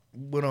football.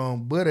 But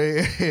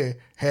Buddy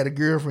had a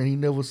girlfriend he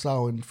never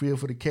saw and fell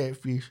for the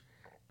catfish.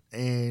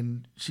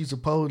 And she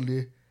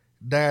supposedly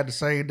died the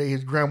same day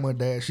his grandma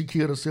died. She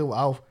killed herself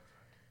off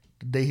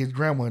the day his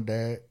grandma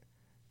died.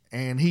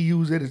 And he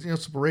used it as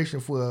inspiration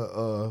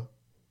for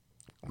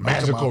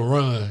Magical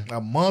run. a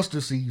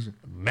monster season.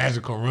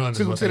 Magical run.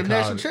 Took him to the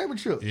national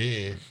championship.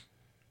 Yeah.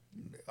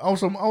 On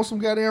some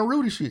goddamn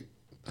Rudy shit.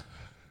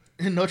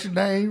 And Notre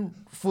Dame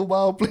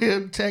football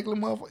player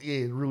tackling motherfucker.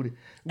 Yeah, Rudy.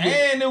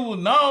 And it was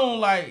known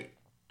like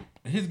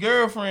his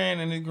girlfriend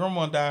and his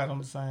grandma died on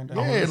the same day.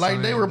 Yeah,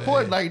 like they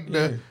report like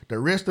the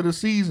rest of the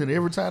season.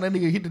 Every time that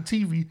nigga hit the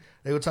TV,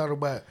 they were talking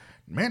about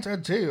Manti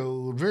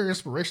Tail, very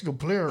inspirational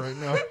player right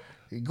now.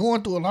 He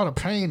going through a lot of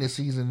pain this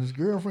season. His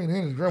girlfriend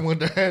and his grandma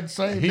died the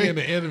same He day. in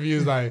the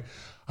interviews like,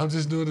 I'm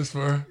just doing this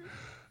for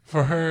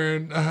her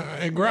and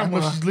I know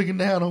grandma. she's looking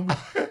down on me.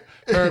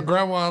 Her and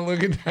grandma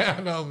looking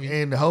down on me.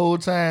 And the whole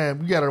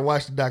time, you gotta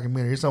watch the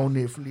documentary. It's on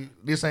Netflix.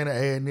 This ain't an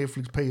ad.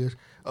 Netflix pay us.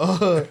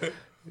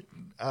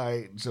 All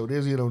right, so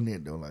there's it on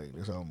net though. Like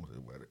that's all I'm gonna say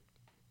about it.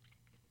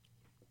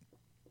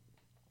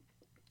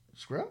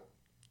 Scrap.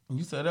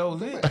 You said that was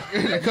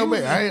it. Come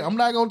back. I'm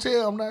not gonna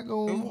tell. I'm not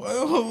gonna.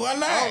 Why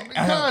not?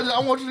 Because I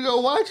want you to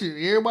go watch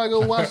it. Everybody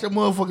go watch that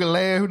motherfucking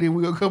laugh. Then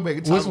we gonna come back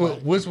and talk about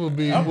it. Which would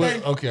be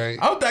okay.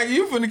 I'm thinking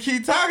you finna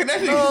keep talking.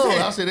 That No,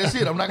 nigga I said said that's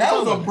it. I'm not that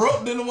gonna was talk about it.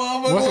 abrupt than the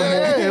motherfucker. What's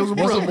Yeah, it was a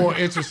what's a brother. more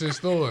interesting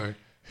story?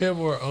 Him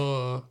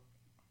or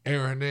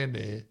Aaron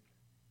Hernandez?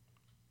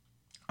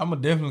 I'm gonna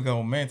definitely go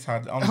with Manti.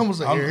 I'm gonna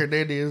say Aaron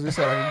Hernandez. It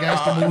sound like a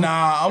gangster movie.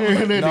 Nah, Aaron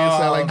Hernandez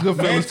sound like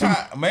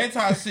Goodfellas too.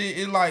 Manti shit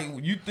is like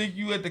you think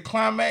you at the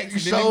climax,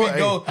 and So,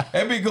 then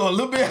that be go a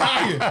little bit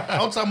higher,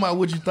 I'm talking about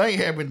what you think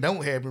happened,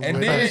 don't happen. and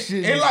bro. then That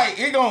shit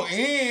it gonna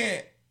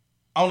end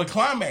on the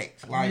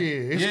climax. Like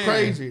it's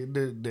crazy.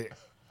 The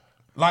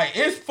Like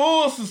it's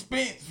full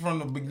suspense from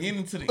the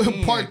beginning to the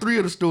end. part 3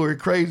 of the story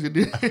crazy.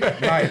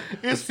 Like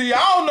see, I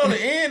don't know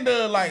the end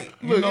of like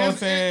you know what I'm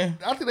saying.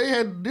 I think they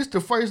had this the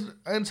first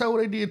until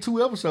they did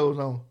 2 episodes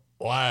on.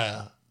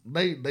 Wow.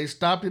 They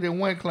stopped it at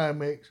one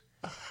climax.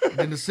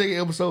 Then the second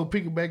episode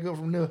pick it back up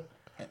from there.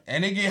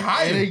 And it get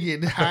higher. And it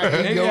get higher.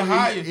 It get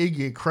higher. It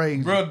get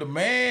crazy. Bro, the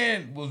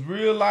man was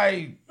real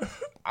like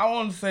I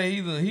want to say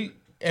he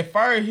at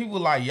first he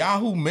was like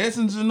Yahoo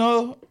Messenger.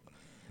 No,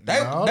 They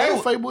were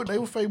Facebook. They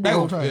were Facebook the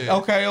whole time. yeah.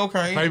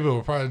 Okay. Facebook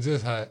was probably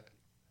just hot.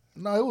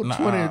 No, it was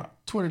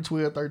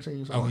 2012,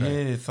 13. Something.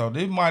 Yeah, so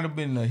this might have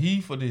been the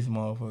heat for this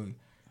motherfucker.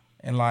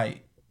 And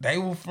like they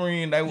were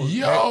friends. They was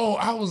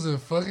I was in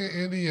fucking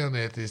Indiana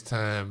at this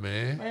time,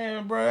 man.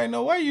 man, bro. Ain't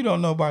no way you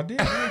don't know about this.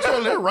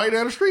 That right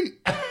down the street.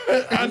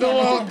 I know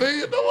what I'm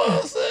thinking. Know what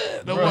I'm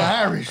saying. Bro,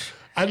 Irish.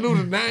 I knew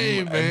the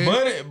name,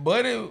 man.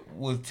 Buddy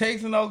was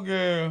texting old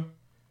girl.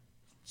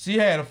 She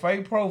had a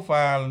fake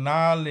profile and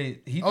all that.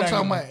 I'm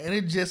talking about, and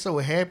it just so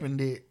happened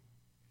that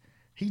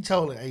he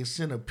told her, "Hey,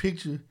 send a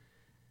picture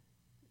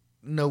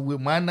with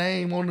my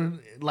name on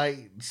the,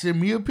 like, send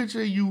me a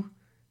picture of you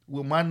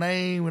with my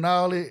name and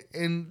all that,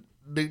 and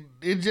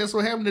it just so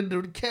happened that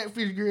the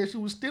catfish girl she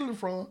was stealing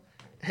from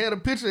had a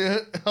picture of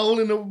her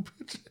holding up a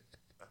picture.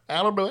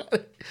 I don't know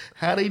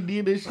how they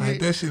did that shit. Like,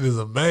 that shit is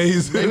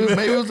amazing.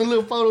 Maybe it was a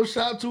little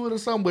Photoshop to it or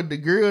something, but the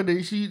girl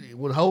that she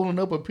was holding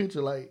up a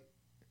picture, like,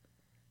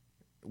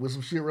 with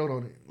some shit wrote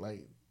on it.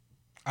 Like,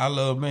 I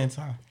love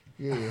Mentai.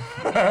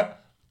 Yeah.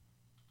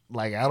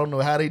 Like, I don't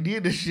know how they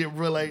did this shit,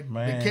 bro. Like,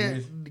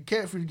 Man, the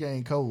catfish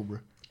game cold, bro.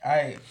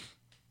 I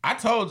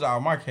told y'all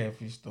my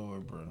catfish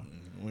story, bro.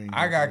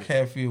 I got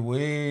catfish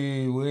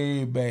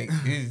way back.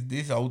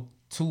 This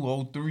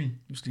 02, 03.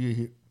 You still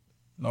hit?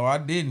 No, I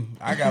didn't.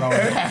 I got on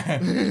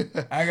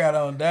down. I got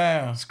on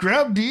down.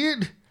 Scrap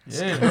did?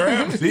 Yeah.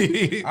 Scrap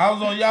did. I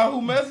was on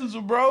Yahoo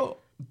Messenger, bro.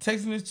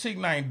 Texting this chick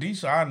named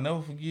Disha. I'll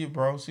never forget,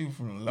 bro. She was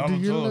from Atlanta, Do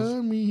you Georgia.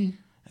 love me?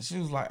 And she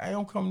was like, hey,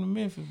 I'm coming to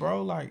Memphis,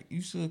 bro. Like,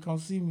 you should come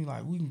see me.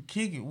 Like, we can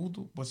kick it.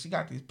 But she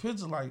got this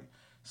picture, like,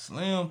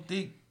 slim,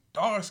 thick,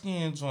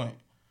 dark-skinned joint.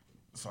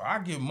 So I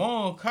get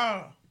Mom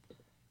car.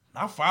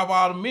 I fly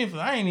out of Memphis.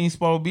 I ain't even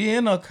supposed to be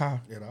in her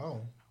car. At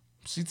all.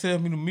 She tell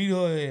me to meet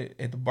her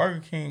at the Burger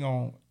King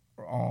on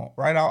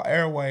right out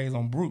Airways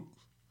on Brooks.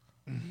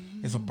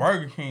 Mm-hmm. It's a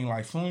Burger King.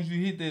 Like, soon as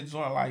you hit that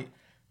joint, like,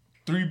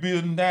 3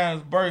 buildings down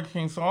is Burger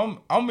King. So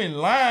I'm in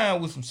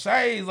line with some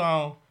shades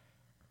on.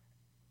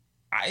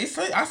 I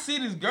see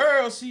this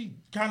girl. She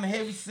kind of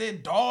heavy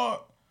set,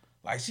 dark.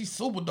 Like, she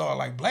super dark,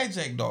 like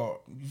Blackjack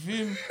dark. You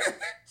feel me?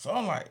 So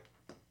I'm like,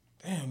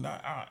 damn,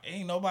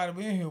 ain't nobody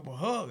been here but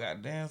her,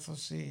 goddamn. So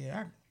shit,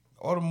 I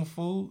ordered my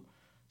food.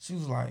 She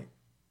was like,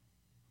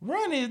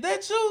 Ronnie, is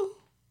that you?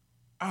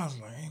 I was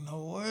like, ain't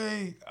no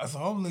way. So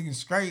I'm looking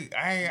straight.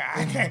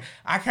 I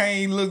can't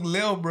even look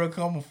left, bro,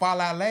 cause I'm gonna fall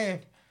out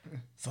laughing.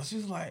 So she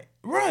was like,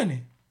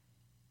 Ronnie.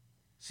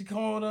 She come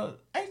on up,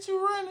 ain't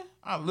you running?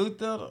 I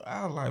looked at her.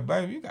 I was like,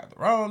 baby, you got the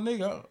wrong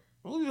nigga.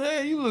 Who the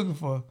hell you looking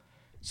for?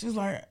 She was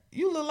like,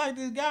 you look like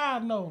this guy I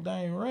know. They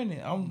ain't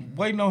running. I'm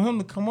waiting on him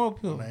to come up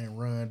here. They ain't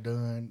run,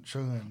 done,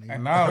 chun.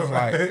 And I was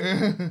like,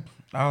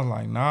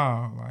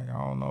 nah. Like, I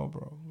don't know,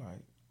 bro.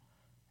 Like,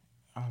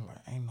 I was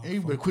like, ain't no. Hey,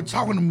 you better quit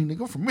talking to me,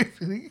 nigga. I'm from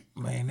Memphis, nigga.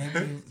 Man, that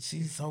bitch,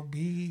 she's so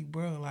big,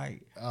 bro.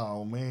 Like,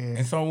 oh, man.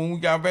 And so when we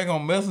got back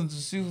on Messenger,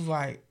 she was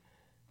like,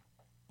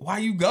 why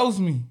you ghost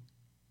me?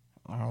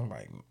 I was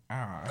like,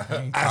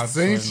 I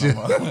seen you.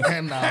 No,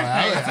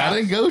 I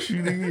didn't ghost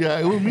you, nigga.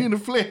 It was me in the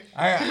flesh.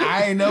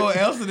 I ain't know what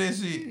else of that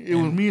shit. It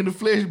was me in the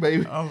flesh,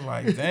 baby. I was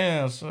like,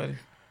 damn, shorty.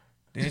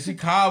 Then she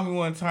called me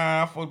one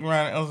time. I fucked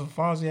around and answered the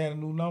phone. She had a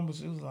new number.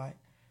 She was like,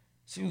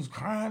 she was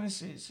crying and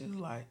shit. She was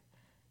like,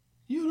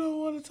 you don't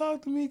want to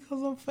talk to me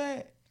because I'm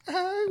fat.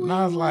 And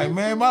I was like,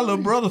 man, my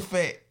little brother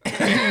fat.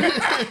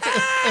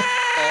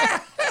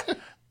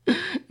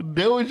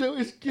 That was your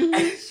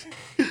excuse.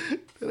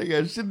 That ain't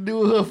got shit to do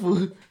with her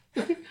food.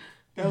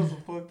 That was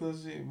some fucked up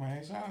shit,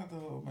 man. Shout out to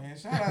her, man.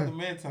 Shout out to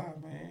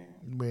Mentai, man.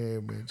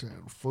 Man,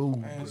 child, food.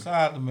 Man, shout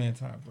out to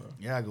Mentai, bro.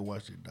 Y'all go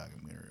watch this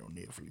documentary on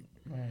Netflix.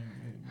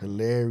 Man,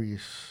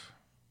 hilarious.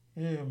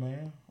 Yeah,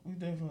 man. We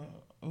definitely.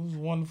 It was a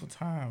wonderful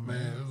time, man.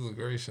 Man, it was a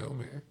great show,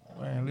 man.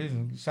 Man,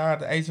 listen.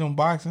 Shout out to HM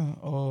Boxing.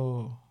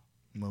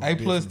 A+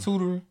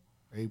 Tutoring.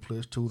 A+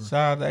 Tutoring.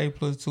 Shout out to A+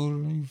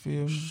 Tutoring. You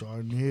feel me?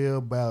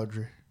 Charnel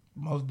Baldry.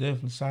 Most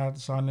definitely. Shout out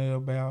to Charnel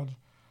Baldry.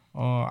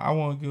 I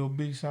want to give a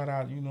big shout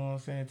out, you know what I'm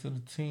saying, to the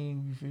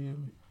team, you feel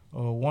me?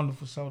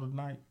 Wonderful show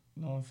tonight,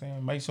 you know what I'm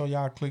saying? Make sure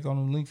y'all click on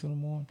the links in the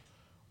morning.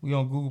 We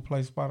on Google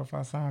Play,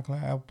 Spotify,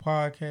 SoundCloud, Apple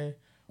Podcast.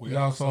 We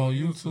also on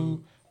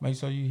YouTube. Make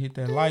sure you hit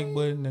that like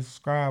button, that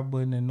subscribe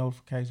button, and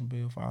notification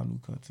bell for our new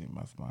content,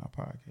 Mastermind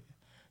Podcast.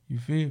 You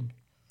feel me?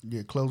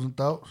 Yeah, closing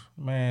thoughts?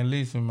 Man,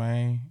 listen,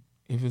 man.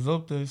 If it's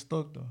up there, it's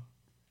stuck though.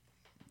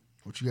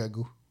 What you got,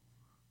 Goo?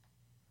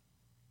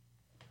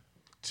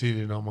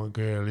 Cheated on my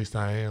girl, at least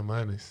I am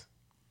honest.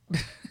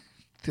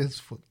 That's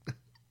fucked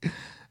up.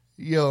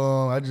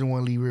 Yo, I just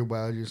want to leave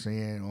everybody just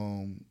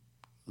saying,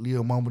 live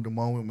a moment to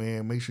moment,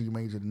 man. Make sure you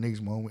make it to the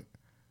next moment.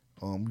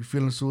 You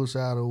feeling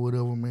suicidal or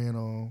whatever,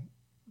 man,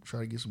 try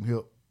to get some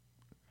help.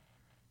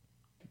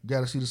 You got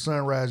to see the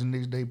sun rise the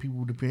next day.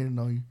 People depending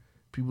on you.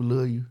 People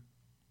love you.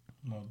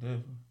 No,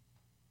 definitely.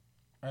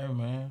 Hey,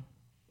 man.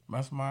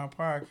 Mastermind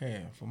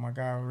Podcast. For my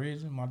guy,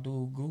 Reggie, my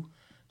dude, Goo.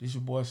 This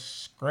your boy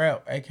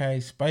Scrap, a.k.a.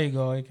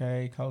 Spago,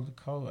 a.k.a. Coast to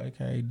Coast,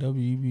 a.k.a.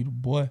 WEB the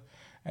Boy,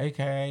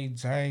 a.k.a.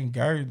 James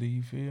Gerthy,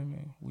 you feel me?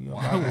 We are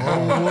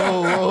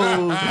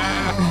whoa.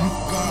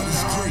 God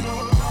is great.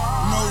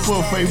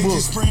 No Facebook.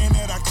 Just praying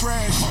that I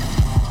crash.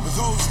 But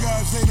those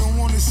guys, they don't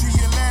want to see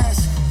you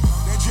last.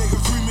 That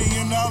Jacob $3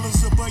 million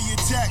above your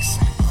tax.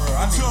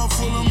 A tub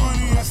full of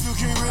money, I still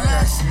can't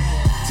relax.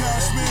 Time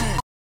spinning.